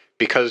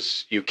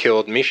 because you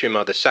killed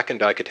Mishima, the second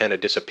Daikatana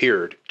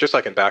disappeared, just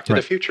like in Back to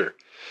the Future.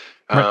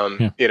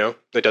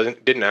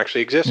 It didn't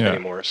actually exist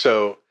anymore.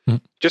 So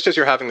just as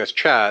you're having this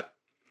chat,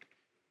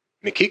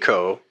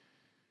 Mikiko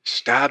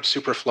stabs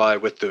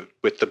Superfly with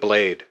the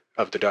blade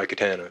of the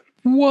Daikatana.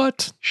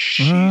 What?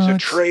 She's a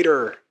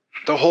traitor.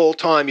 The whole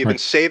time you've been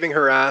saving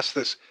her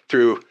ass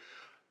through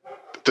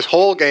this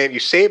whole game. You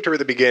saved her at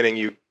the beginning.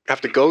 You have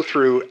to go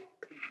through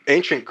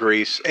ancient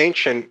Greece,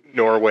 ancient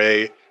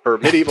Norway, or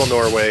medieval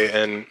Norway,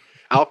 and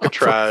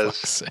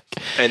Alcatraz,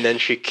 and then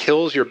she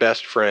kills your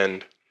best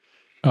friend,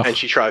 and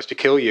she tries to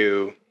kill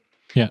you.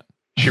 Yeah.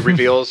 She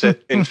reveals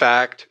that, in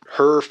fact,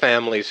 her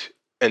family's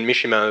and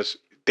Mishima's,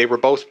 they were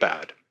both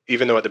bad,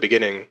 even though at the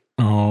beginning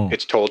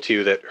it's told to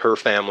you that her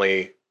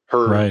family,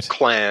 her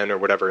clan or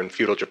whatever in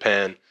feudal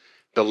Japan,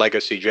 the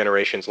legacy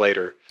generations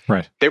later,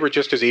 they were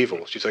just as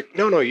evil. She's like,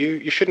 no,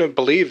 you shouldn't have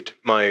believed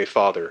my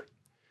father.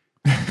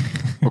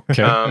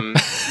 Okay.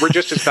 We're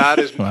just as bad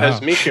as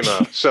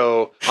Mishima.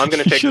 So I'm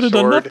going to take the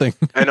sword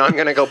and I'm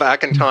going to go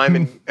back in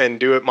time and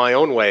do it my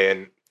own way.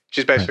 And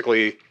she's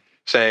basically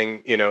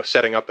saying,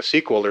 setting up a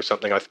sequel or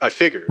something. I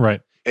figured.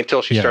 Right.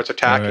 Until she starts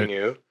attacking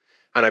you.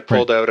 And I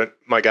pulled out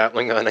my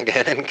Gatling gun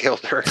again and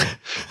killed her.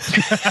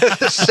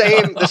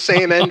 the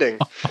same ending.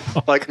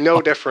 Like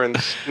no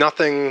difference.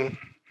 Nothing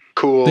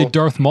cool. They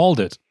Darth Mauled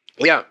it.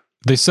 Yeah.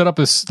 They set up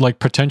this like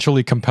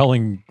potentially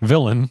compelling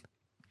villain.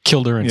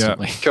 Killed her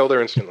instantly. Killed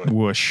her instantly.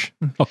 Whoosh.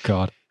 Oh,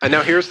 God. And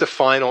now here's the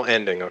final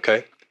ending,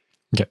 okay?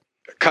 Okay.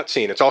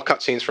 Cutscene. It's all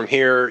cutscenes from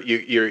here.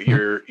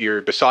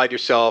 You're beside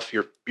yourself.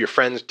 Your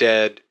friend's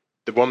dead.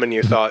 The woman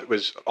you thought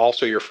was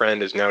also your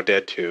friend is now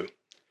dead too.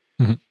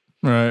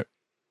 Right.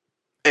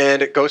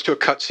 And it goes to a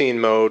cutscene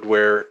mode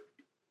where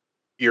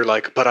you're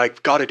like, but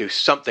I've got to do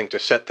something to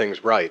set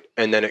things right.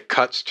 And then it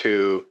cuts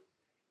to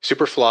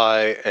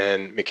Superfly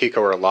and Mikiko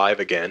are alive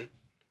again.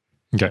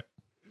 Okay.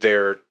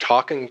 They're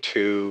talking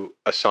to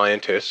a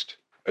scientist,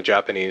 a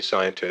Japanese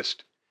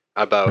scientist,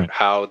 about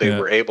how they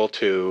were able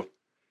to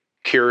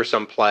cure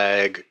some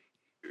plague,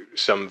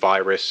 some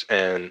virus,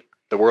 and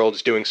the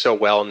world's doing so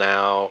well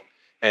now.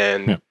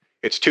 And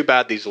it's too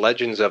bad these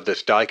legends of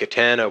this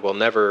Daikatana will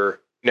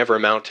never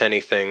amount to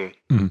anything.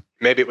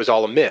 Maybe it was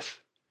all a myth.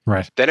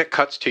 Right. Then it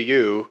cuts to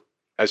you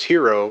as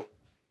Hero,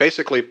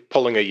 basically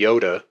pulling a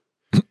Yoda.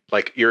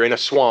 Like you're in a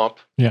swamp,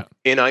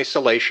 in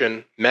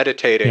isolation,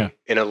 meditating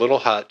in a little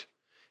hut,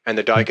 and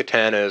the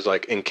Daikatana is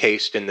like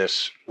encased in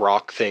this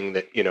rock thing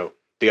that, you know,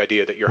 the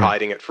idea that you're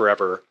hiding it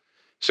forever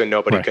so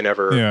nobody can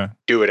ever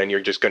do it, and you're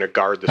just going to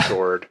guard the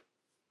sword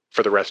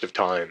for the rest of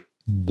time.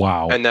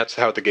 Wow. And that's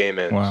how the game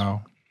ends.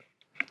 Wow.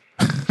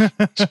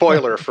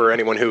 Spoiler for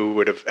anyone who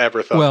would have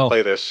ever thought to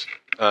play this.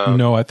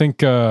 No, I think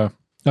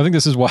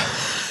this is why.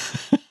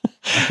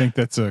 I think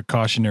that's a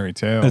cautionary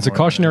tale. It's a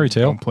cautionary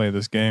tale. Don't play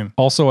this game.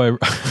 Also, I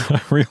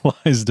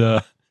realized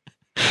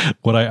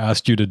what I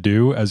asked you to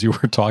do as you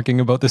were talking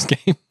about this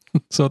game.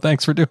 So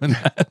thanks for doing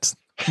that.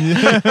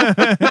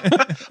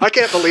 I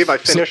can't believe I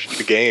finished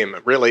the game.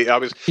 Really, there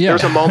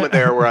was a moment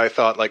there where I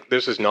thought, like,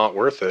 this is not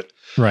worth it.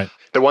 Right.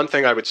 The one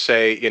thing I would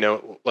say, you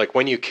know, like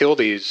when you kill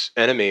these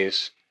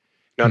enemies,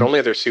 not only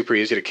are they super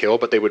easy to kill,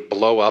 but they would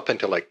blow up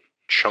into like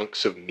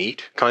chunks of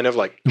meat, kind of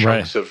like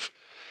chunks of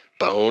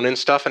bone and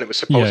stuff. And it was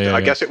supposed to,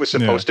 I guess it was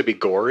supposed to be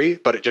gory,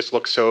 but it just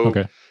looked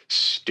so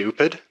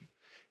stupid.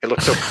 It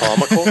looks so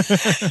comical.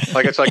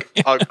 Like it's like,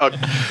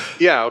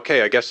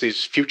 I guess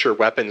these future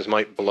weapons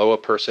might blow a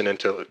person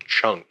into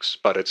chunks,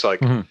 but it's like,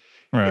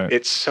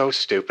 it's so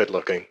stupid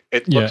looking.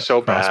 It looks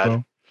so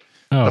bad.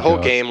 The whole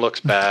game looks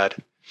bad.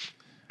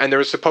 And there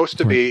was supposed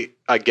to be,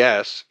 I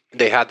guess,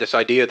 they had this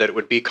idea that it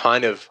would be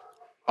kind of,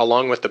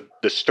 along with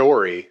the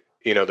story,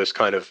 you know, this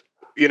kind of,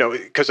 you know,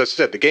 because as I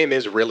said, the game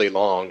is really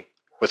long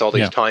with all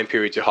these time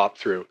periods you hop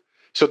through.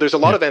 So there's a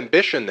lot of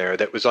ambition there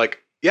that was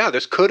like,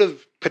 this could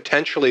have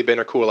potentially been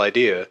a cool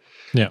idea.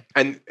 Yeah.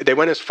 And they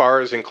went as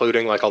far as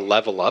including like a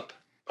level up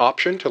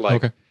option to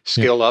like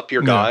skill up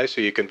your guy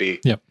so you can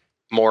be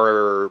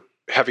more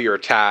heavier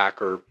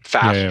attack or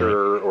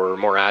faster or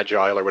more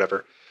agile or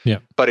whatever. Yeah.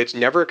 But it's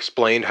never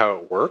explained how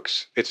it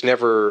works. It's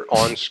never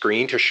on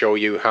screen to show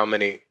you how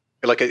many,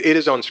 like it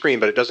is on screen,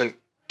 but it doesn't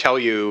tell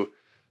you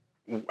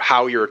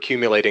how you're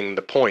accumulating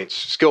the points,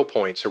 skill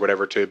points or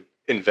whatever to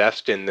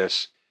invest in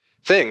this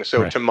thing.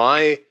 So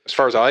as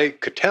far as I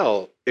could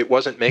tell, it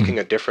wasn't making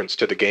a difference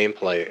to the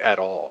gameplay at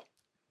all.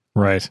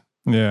 Right.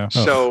 Yeah.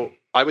 So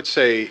I would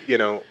say, you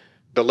know,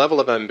 the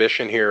level of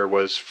ambition here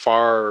was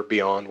far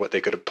beyond what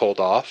they could have pulled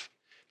off.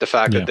 The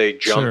fact that they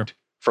jumped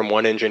from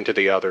one engine to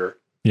the other.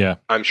 Yeah.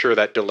 I'm sure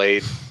that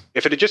delayed.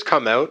 If it had just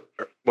come out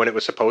when it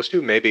was supposed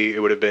to, maybe it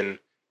would have been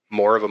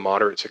more of a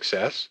moderate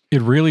success.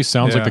 It really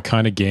sounds like the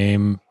kind of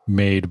game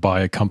made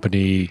by a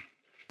company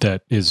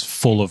that is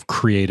full of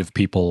creative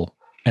people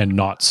and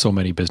not so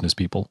many business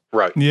people.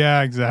 Right.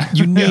 Yeah, exactly.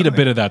 You need a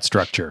bit of that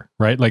structure,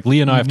 right? Like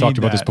Lee and I have talked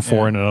about this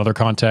before in another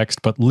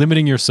context, but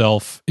limiting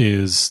yourself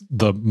is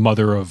the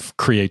mother of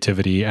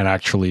creativity and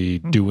actually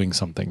doing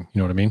something. You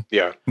know what I mean?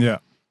 Yeah. Yeah.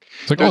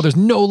 It's like, there's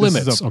no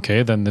limits.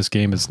 Okay, then this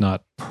game is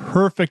not.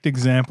 Perfect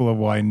example of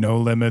why no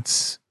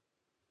limits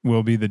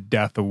will be the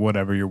death of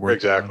whatever you're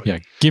working on. Yeah,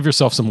 give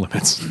yourself some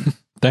limits.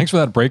 Thanks for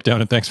that breakdown,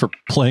 and thanks for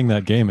playing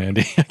that game,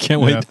 Andy. I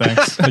can't wait.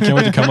 Thanks. I can't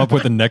wait to come up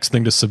with the next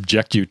thing to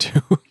subject you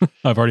to.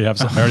 I already have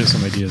some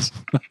ideas.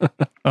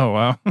 Oh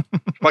wow!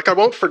 Like I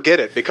won't forget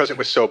it because it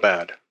was so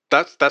bad.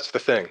 That's the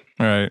thing.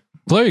 Right.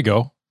 Well, there you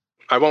go.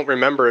 I won't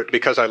remember it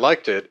because I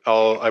liked it.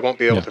 I won't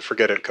be able to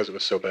forget it because it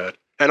was so bad.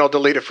 And I'll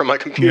delete it from my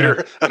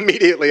computer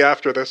immediately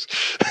after this.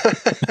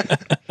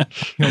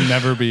 You'll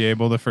never be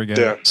able to forget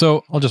it.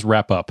 So I'll just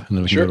wrap up and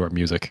then we can go to our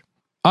music.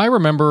 I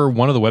remember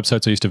one of the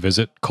websites I used to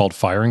visit called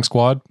Firing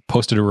Squad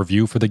posted a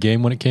review for the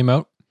game when it came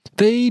out.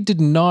 They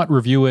did not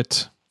review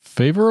it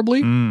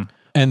favorably.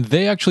 And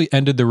they actually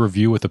ended the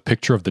review with a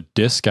picture of the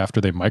disc after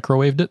they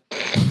microwaved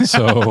it.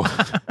 So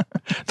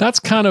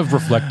that's kind of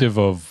reflective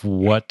of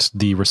what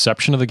the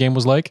reception of the game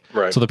was like.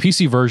 Right. So the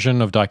PC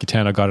version of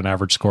Daikatana got an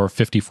average score of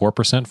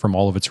 54% from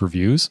all of its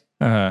reviews.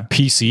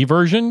 PC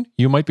version,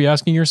 you might be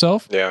asking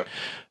yourself. Yeah.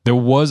 There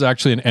was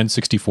actually an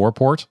N64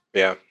 port.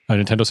 Yeah. A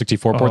Nintendo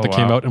 64 port that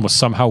came out and was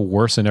somehow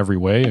worse in every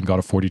way and got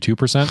a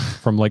 42%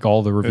 from like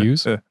all the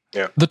reviews.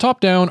 Yeah. The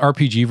top-down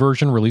RPG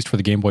version released for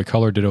the Game Boy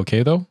Color did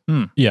okay, though.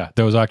 Yeah,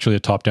 there was actually a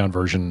top-down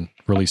version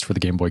released for the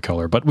Game Boy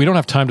Color, but we don't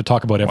have time to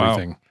talk about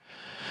everything.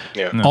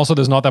 Yeah. No. Also,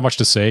 there's not that much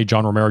to say.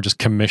 John Romero just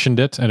commissioned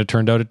it, and it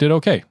turned out it did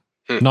okay.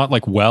 Not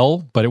like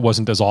well, but it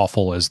wasn't as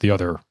awful as the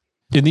other.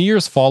 In the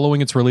years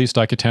following its release,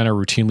 Daikatana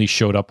routinely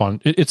showed up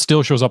on... It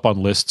still shows up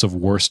on lists of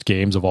worst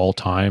games of all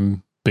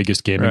time,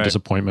 biggest gaming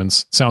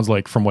disappointments. Sounds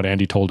like, from what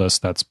Andy told us,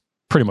 that's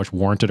pretty much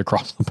warranted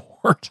across the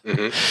board.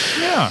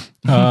 Yeah.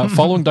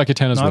 Following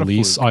Daikatana's Not a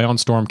release, fluke. Ion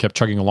Storm kept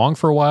chugging along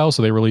for a while,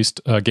 so they released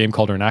a game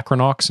called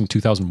Anachronox in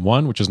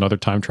 2001, which is another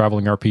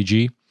time-traveling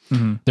RPG.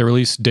 They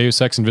released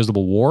Deus Ex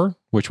Invisible War,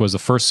 which was the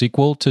first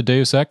sequel to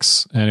Deus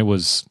Ex, and it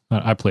was,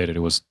 I played it, it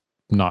was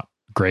not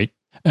great.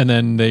 And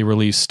then they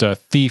released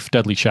Thief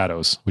Deadly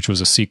Shadows, which was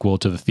a sequel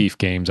to the Thief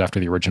games after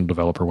the original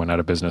developer went out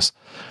of business.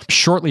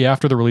 Shortly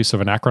after the release of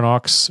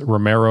Anachronox,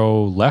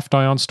 Romero left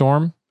Ion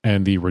Storm,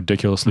 and the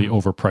ridiculously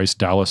overpriced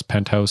Dallas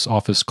Penthouse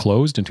office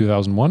closed in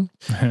 2001.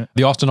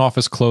 The Austin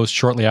office closed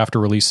shortly after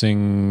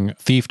releasing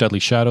Thief Deadly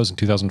Shadows in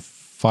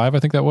 2005, I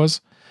think that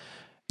was.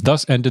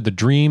 Thus ended the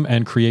dream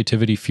and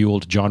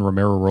creativity-fueled John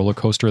Romero roller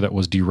coaster that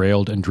was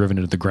derailed and driven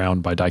into the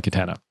ground by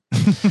Daikatana.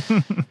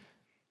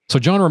 So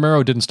John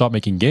Romero didn't stop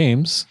making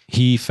games.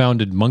 He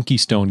founded Monkey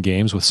Stone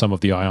Games with some of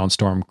the Ion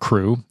Storm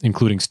crew,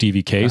 including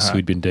Stevie Case, who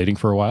he'd been dating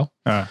for a while.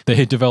 They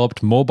had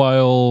developed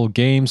mobile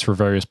games for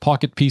various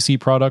pocket PC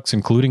products,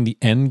 including the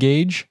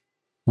N-Gage,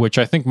 which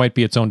I think might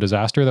be its own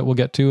disaster that we'll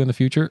get to in the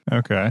future.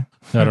 Okay.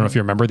 I don't know if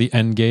you remember the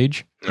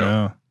N-Gage.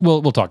 No.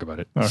 We'll talk about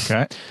it.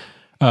 Okay.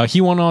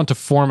 He went on to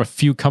form a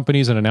few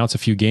companies and announce a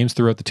few games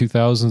throughout the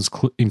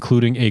 2000s,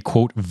 including a,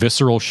 quote,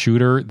 visceral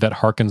shooter that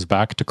harkens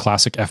back to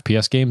classic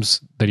FPS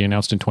games that he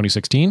announced in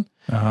 2016.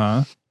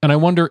 And I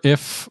wonder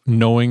if,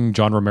 knowing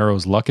John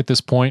Romero's luck at this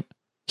point,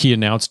 he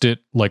announced it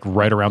like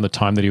right around the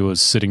time that he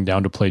was sitting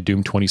down to play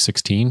Doom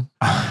 2016,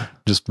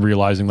 just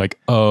realizing like,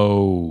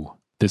 oh,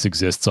 this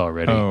exists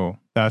already. Oh,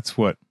 that's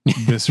what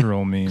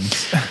visceral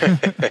means.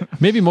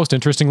 Maybe most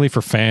interestingly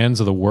for fans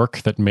of the work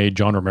that made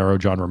John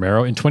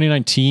Romero, in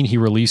 2019, he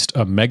released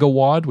a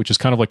Megawad, which is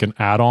kind of like an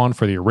add-on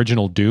for the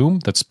original Doom.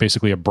 That's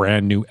basically a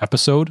brand new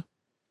episode,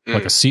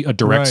 like a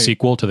direct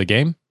sequel to the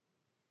game.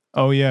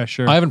 Oh, yeah,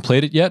 sure. I haven't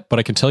played it yet, but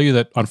I can tell you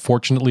that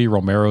unfortunately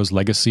Romero's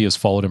legacy has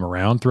followed him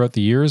around throughout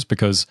the years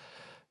because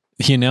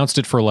he announced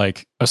it for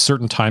like a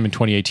certain time in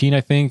 2018,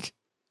 I think,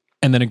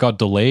 and then it got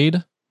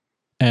delayed.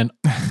 And,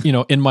 you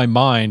know, in my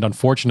mind,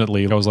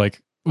 unfortunately, I was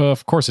like, well,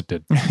 of course it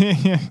did.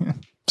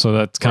 So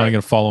that's kind of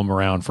going to follow him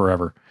around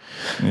forever.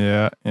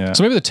 Yeah.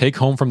 So maybe the take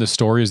home from this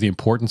story is the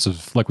importance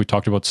of, like we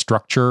talked about,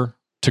 structure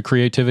to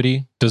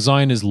creativity.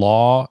 Design is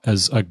law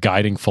as a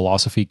guiding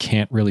philosophy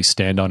can't really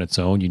stand on its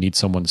own. You need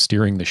someone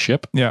steering the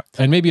ship. Yeah.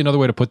 And maybe another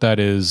way to put that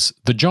is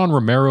the John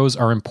Romeros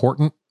are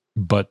important,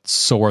 but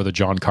so are the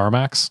John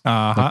Carmacks,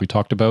 like we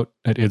talked about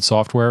at id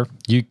Software.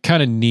 You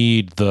kind of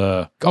need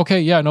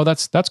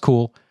that's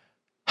cool.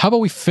 How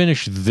about we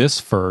finish this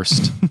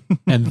first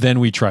and then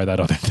we try that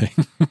other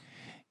thing?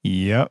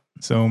 Yep.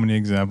 So many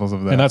examples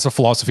of that. And that's a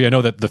philosophy. I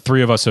know that the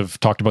three of us have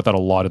talked about that a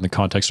lot in the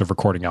context of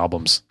recording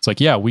albums. It's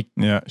like, yeah,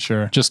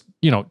 sure. Just,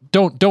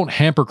 don't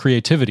hamper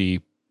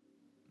creativity,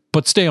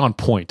 but stay on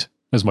point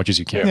as much as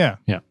you can.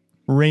 Yeah.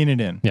 Rein it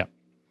in. Yeah.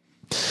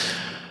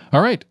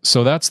 All right.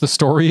 So that's the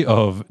story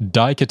of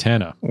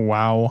Daikatana.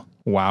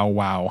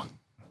 Wow.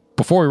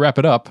 Before we wrap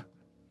it up,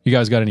 you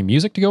guys got any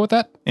music to go with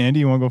that? Andy,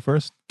 you want to go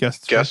first?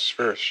 Guests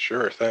first.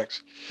 Sure,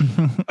 thanks.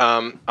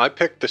 I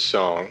picked the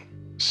song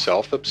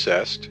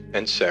Self-Obsessed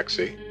and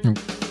Sexy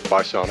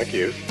by Sonic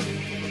Youth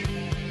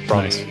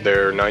from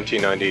their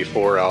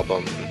 1994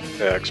 album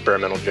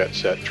Experimental Jet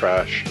Set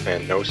Trash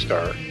and No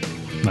Star.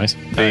 Nice.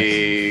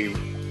 The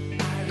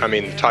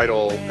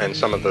title and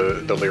some of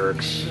the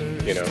lyrics,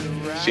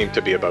 seem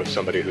to be about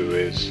somebody who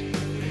is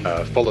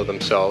full of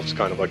themselves,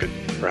 kind of like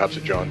perhaps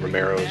a John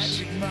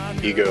Romero's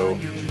ego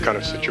kind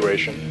of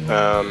situation.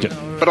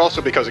 But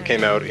also because it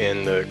came out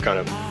in the kind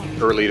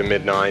of early to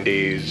mid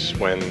 90s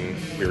when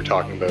we were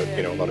talking about,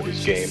 a lot of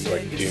these games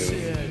like Doom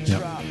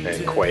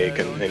and Quake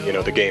and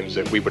the games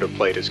that we would have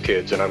played as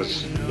kids. And I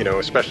was,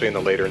 especially in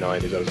the later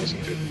 90s, I was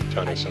listening to a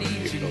ton of Sonic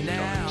Youth all the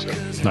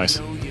time. So. Nice.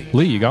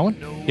 Lee, you got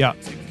one? Yeah.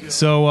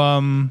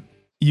 So,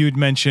 you'd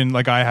mentioned,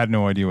 like, I had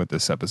no idea what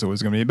this episode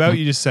was going to be about.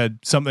 You just said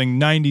something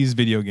 90s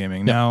video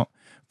gaming. Yeah. Now,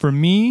 for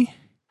me,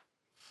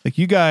 like,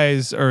 you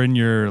guys are in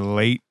your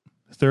late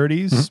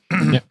 30s.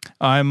 Yeah.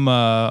 I'm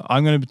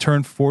going to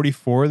turn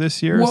 44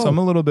 this year, so I'm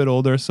a little bit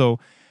older. So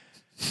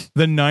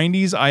the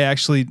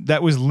 90s,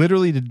 that was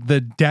literally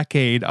the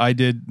decade I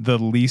did the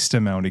least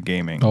amount of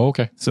gaming. Oh,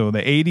 okay. So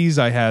the 80s,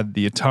 I had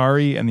the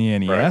Atari and the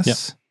NES. Right. Yep.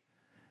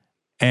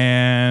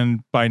 And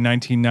by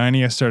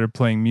 1990, I started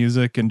playing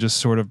music and just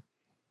sort of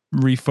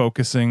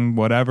refocusing,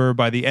 whatever.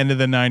 By the end of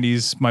the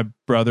 90s, my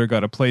brother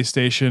got a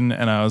PlayStation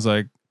and I was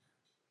like,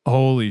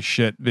 holy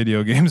shit,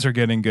 video games are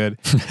getting good.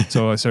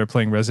 So I started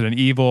playing Resident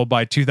Evil.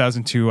 By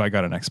 2002, I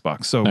got an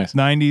Xbox. So Nice.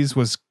 90s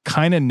was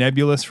kind of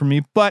nebulous for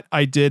me, but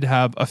I did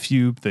have a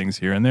few things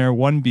here and there.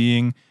 One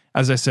being,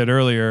 as I said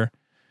earlier,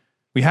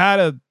 we had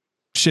a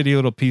shitty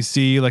little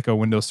PC, like a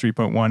Windows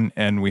 3.1,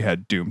 and we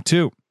had Doom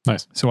 2.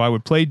 Nice. So I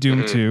would play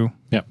Doom 2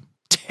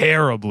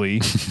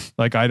 terribly.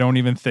 Like, I don't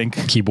even think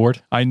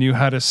Keyboard? I knew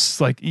how to,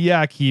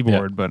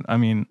 keyboard, but I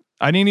mean,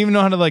 I didn't even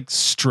know how to like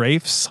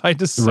strafe side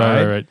to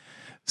side. Right.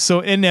 So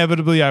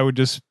inevitably, I would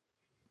just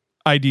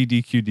ID,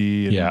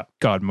 DQD, and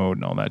God mode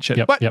and all that shit.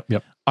 Yep.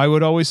 But I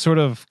would always sort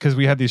of, because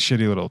we had these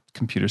shitty little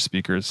computer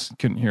speakers,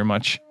 couldn't hear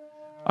much.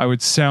 I would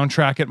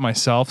soundtrack it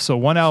myself. So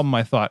one album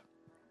I thought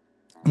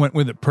went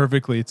with it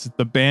perfectly.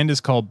 The band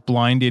is called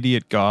Blind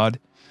Idiot God,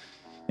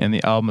 and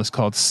the album is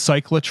called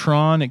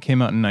Cyclotron. It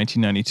came out in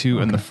 1992,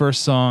 and the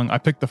first song, I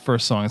picked the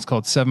first song. It's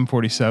called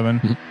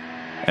 747,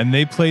 and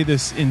they play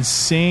this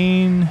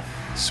insane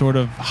sort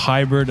of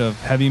hybrid of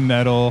heavy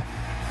metal,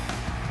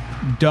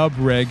 dub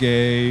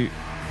reggae,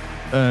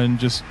 and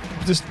just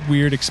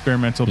weird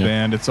experimental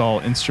band. It's all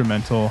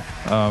instrumental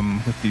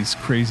with these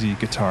crazy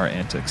guitar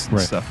antics and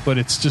stuff. But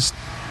it's just,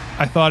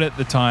 I thought at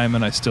the time,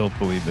 and I still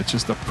believe it's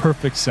just a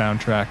perfect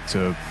soundtrack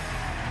to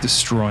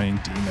destroying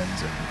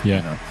demons. And,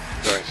 you know,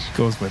 Nice.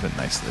 goes with it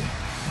nicely.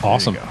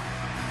 Awesome. There you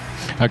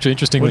go. Actually,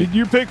 interestingly, What did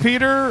you pick,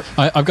 Peter?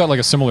 I've got like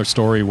a similar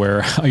story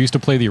where I used to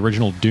play the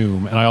original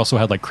Doom, and I also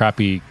had like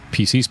crappy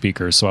PC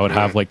speakers. So I would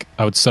have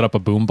I would set up a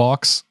boom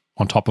box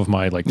on top of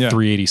my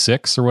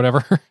 386 or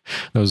whatever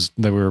that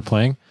we were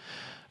playing,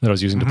 that I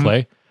was using to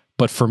play.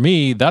 But for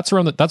me, that's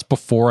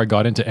before I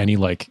got into any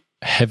like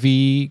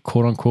heavy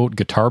quote unquote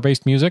guitar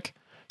based music.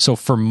 So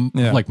for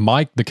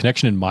the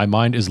connection in my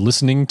mind is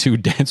listening to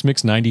Dance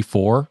Mix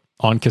 94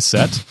 on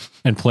cassette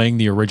and playing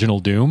the original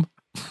Doom.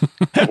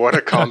 What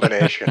a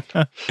combination.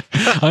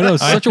 I know,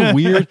 such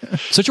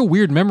a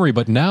weird memory,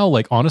 but now,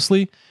 like,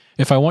 honestly,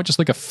 if I want just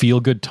like a feel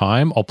good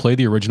time, I'll play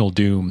the original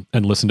Doom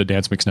and listen to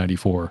Dance Mix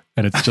 94,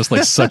 and it's just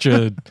like such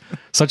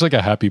like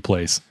a happy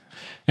place.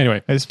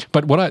 Anyway,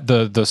 but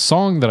the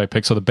song that I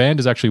picked, so the band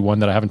is actually one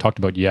that I haven't talked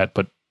about yet,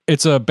 but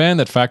it's a band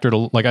that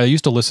factored, like, I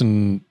used to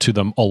listen to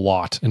them a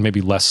lot, and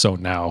maybe less so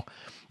now.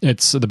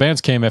 It's the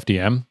band's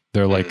KMFDM.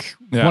 They're like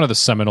one of the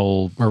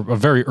seminal, or a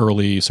very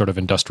early sort of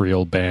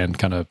industrial band,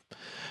 kind of.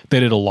 They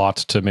did a lot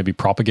to maybe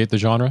propagate the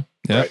genre.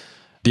 Yeah. Right.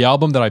 The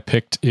album that I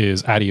picked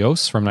is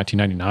Adios from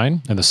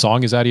 1999, and the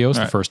song is Adios,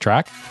 the first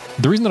track.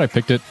 The reason that I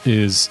picked it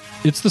is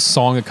it's the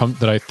song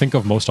that I think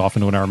of most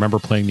often when I remember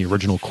playing the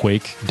original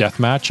Quake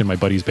deathmatch in my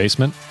buddy's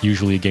basement,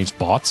 usually against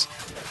bots.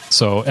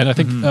 So, and I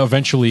think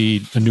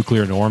eventually a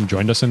Nuclear Norm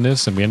joined us in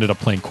this, and we ended up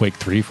playing Quake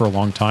 3 for a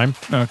long time.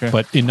 Okay.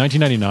 But in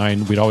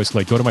 1999, we'd always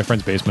like go to my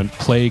friend's basement,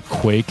 play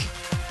Quake,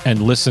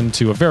 and listen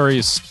to a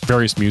various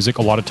music.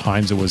 A lot of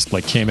times it was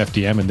like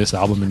KMFDM and this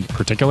album in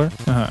particular.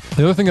 The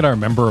other thing that I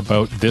remember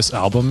about this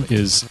album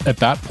is at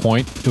that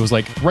point, it was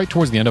like right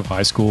towards the end of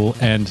high school,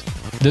 and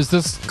there's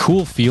this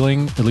cool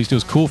feeling, at least it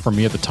was cool for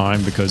me at the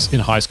time, because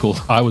in high school,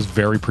 I was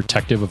very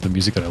protective of the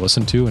music that I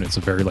listened to, and it's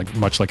a very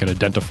much like an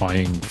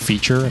identifying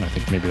feature, and I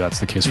think maybe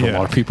that's the case for a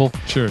lot of people.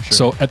 Sure.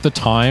 So at the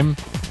time,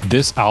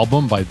 this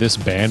album by this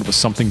band was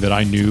something that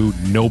I knew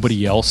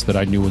nobody else that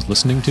I knew was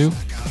listening to. You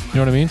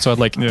know what I mean? So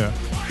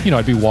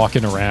I'd be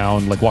walking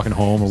around, like walking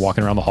home or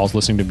walking around the halls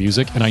listening to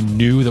music, and I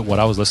knew that what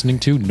I was listening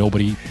to,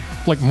 nobody,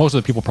 like most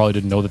of the people probably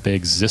didn't know that they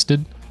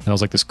existed. And I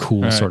was like this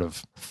cool sort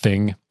of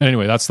thing. And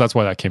anyway, that's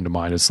why that came to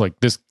mind. It's like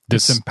this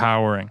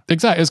empowering.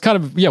 Exactly. It's kind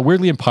of,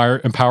 weirdly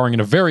empowering in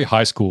a very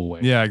high school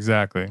way. Yeah,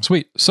 exactly.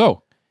 Sweet.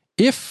 So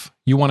if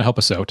you want to help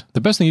us out, the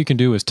best thing you can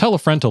do is tell a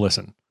friend to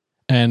listen.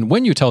 And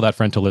when you tell that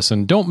friend to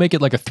listen, don't make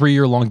it like a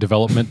 3-year-long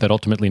development that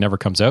ultimately never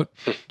comes out.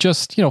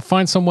 Just,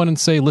 find someone and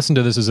say, listen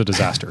to this as a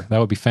disaster. That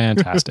would be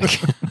fantastic.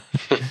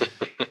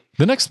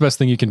 The next best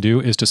thing you can do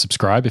is to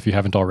subscribe if you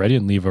haven't already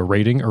and leave a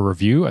rating or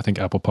review. I think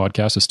Apple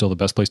Podcasts is still the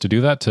best place to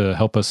do that to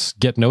help us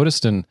get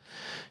noticed, and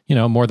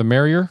more the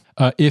merrier.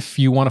 If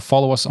you want to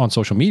follow us on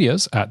social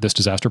medias at This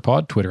Disaster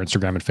Pod, Twitter,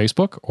 Instagram, and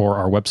Facebook, or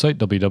our website,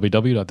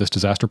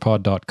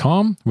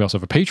 www.thisdisasterpod.com. We also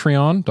have a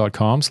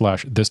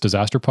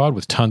patreon.com/thisdisasterpod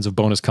with tons of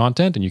bonus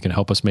content, and you can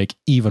help us make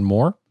even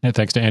more. And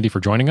thanks to Andy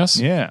for joining us.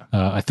 Yeah.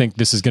 I think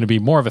this is going to be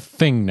more of a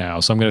thing now,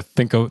 so I'm going to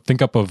think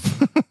up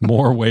of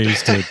more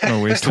ways to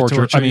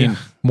torture. I mean,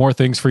 more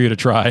things for you to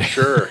try.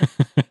 Sure.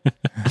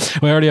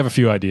 We already have a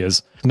few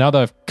ideas. Now that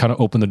I've kind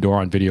of opened the door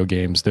on video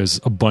games, there's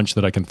a bunch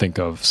that I can think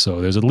of. So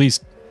there's at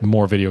least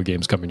more video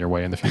games coming your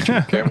way in the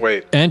future. Can't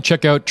wait. And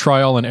check out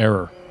Trial and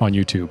Error on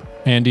YouTube.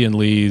 Andy and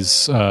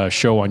Lee's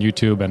show on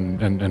YouTube,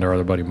 and our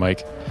other buddy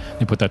Mike.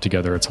 They put that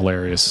together. It's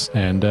hilarious.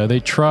 And they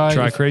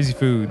try crazy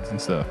foods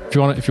and stuff.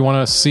 If you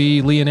want to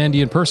see Lee and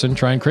Andy in person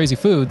trying crazy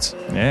foods,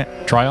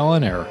 Trial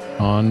and Error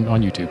on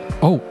YouTube.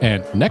 Oh,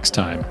 and next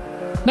time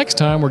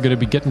we're going to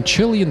be getting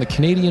chili in the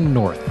Canadian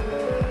North,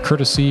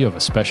 courtesy of a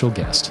special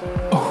guest.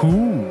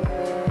 Ooh,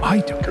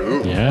 I don't.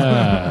 Ooh.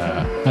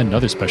 Yeah,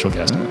 another special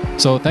guest.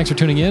 So thanks for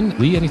tuning in.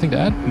 Lee, anything to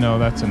add? No,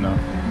 that's enough.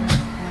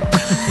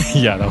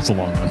 Yeah, that was a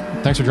long one.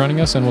 Thanks for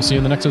joining us, and we'll see you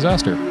in the next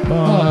disaster.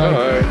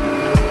 Bye. Bye.